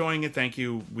is enjoying it. Thank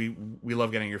you. We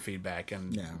love getting your feedback,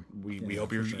 and we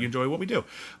hope you enjoy what we do.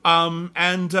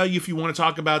 And if you want to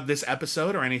talk about this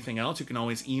episode or anything else, you can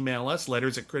always email us,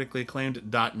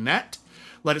 letters@criticallyacclaimed.net.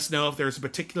 Let us know if there's a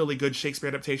particularly good Shakespeare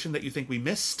adaptation that you think we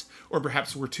missed, or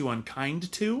perhaps we're too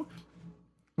unkind to.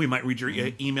 We might read your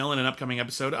email in an upcoming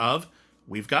episode of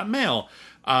We've Got Mail.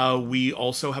 We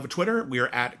also have a Twitter. We are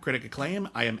at Critic Acclaim.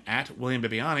 I am at William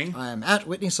Bibiani. I am at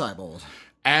Whitney Seibold.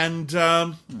 And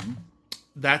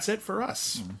that's it for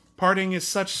us. Parting is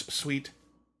such sweet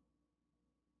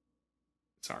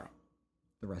sorrow.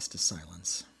 The rest is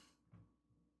silence.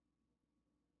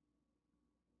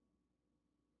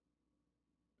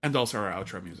 And also our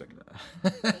outro music.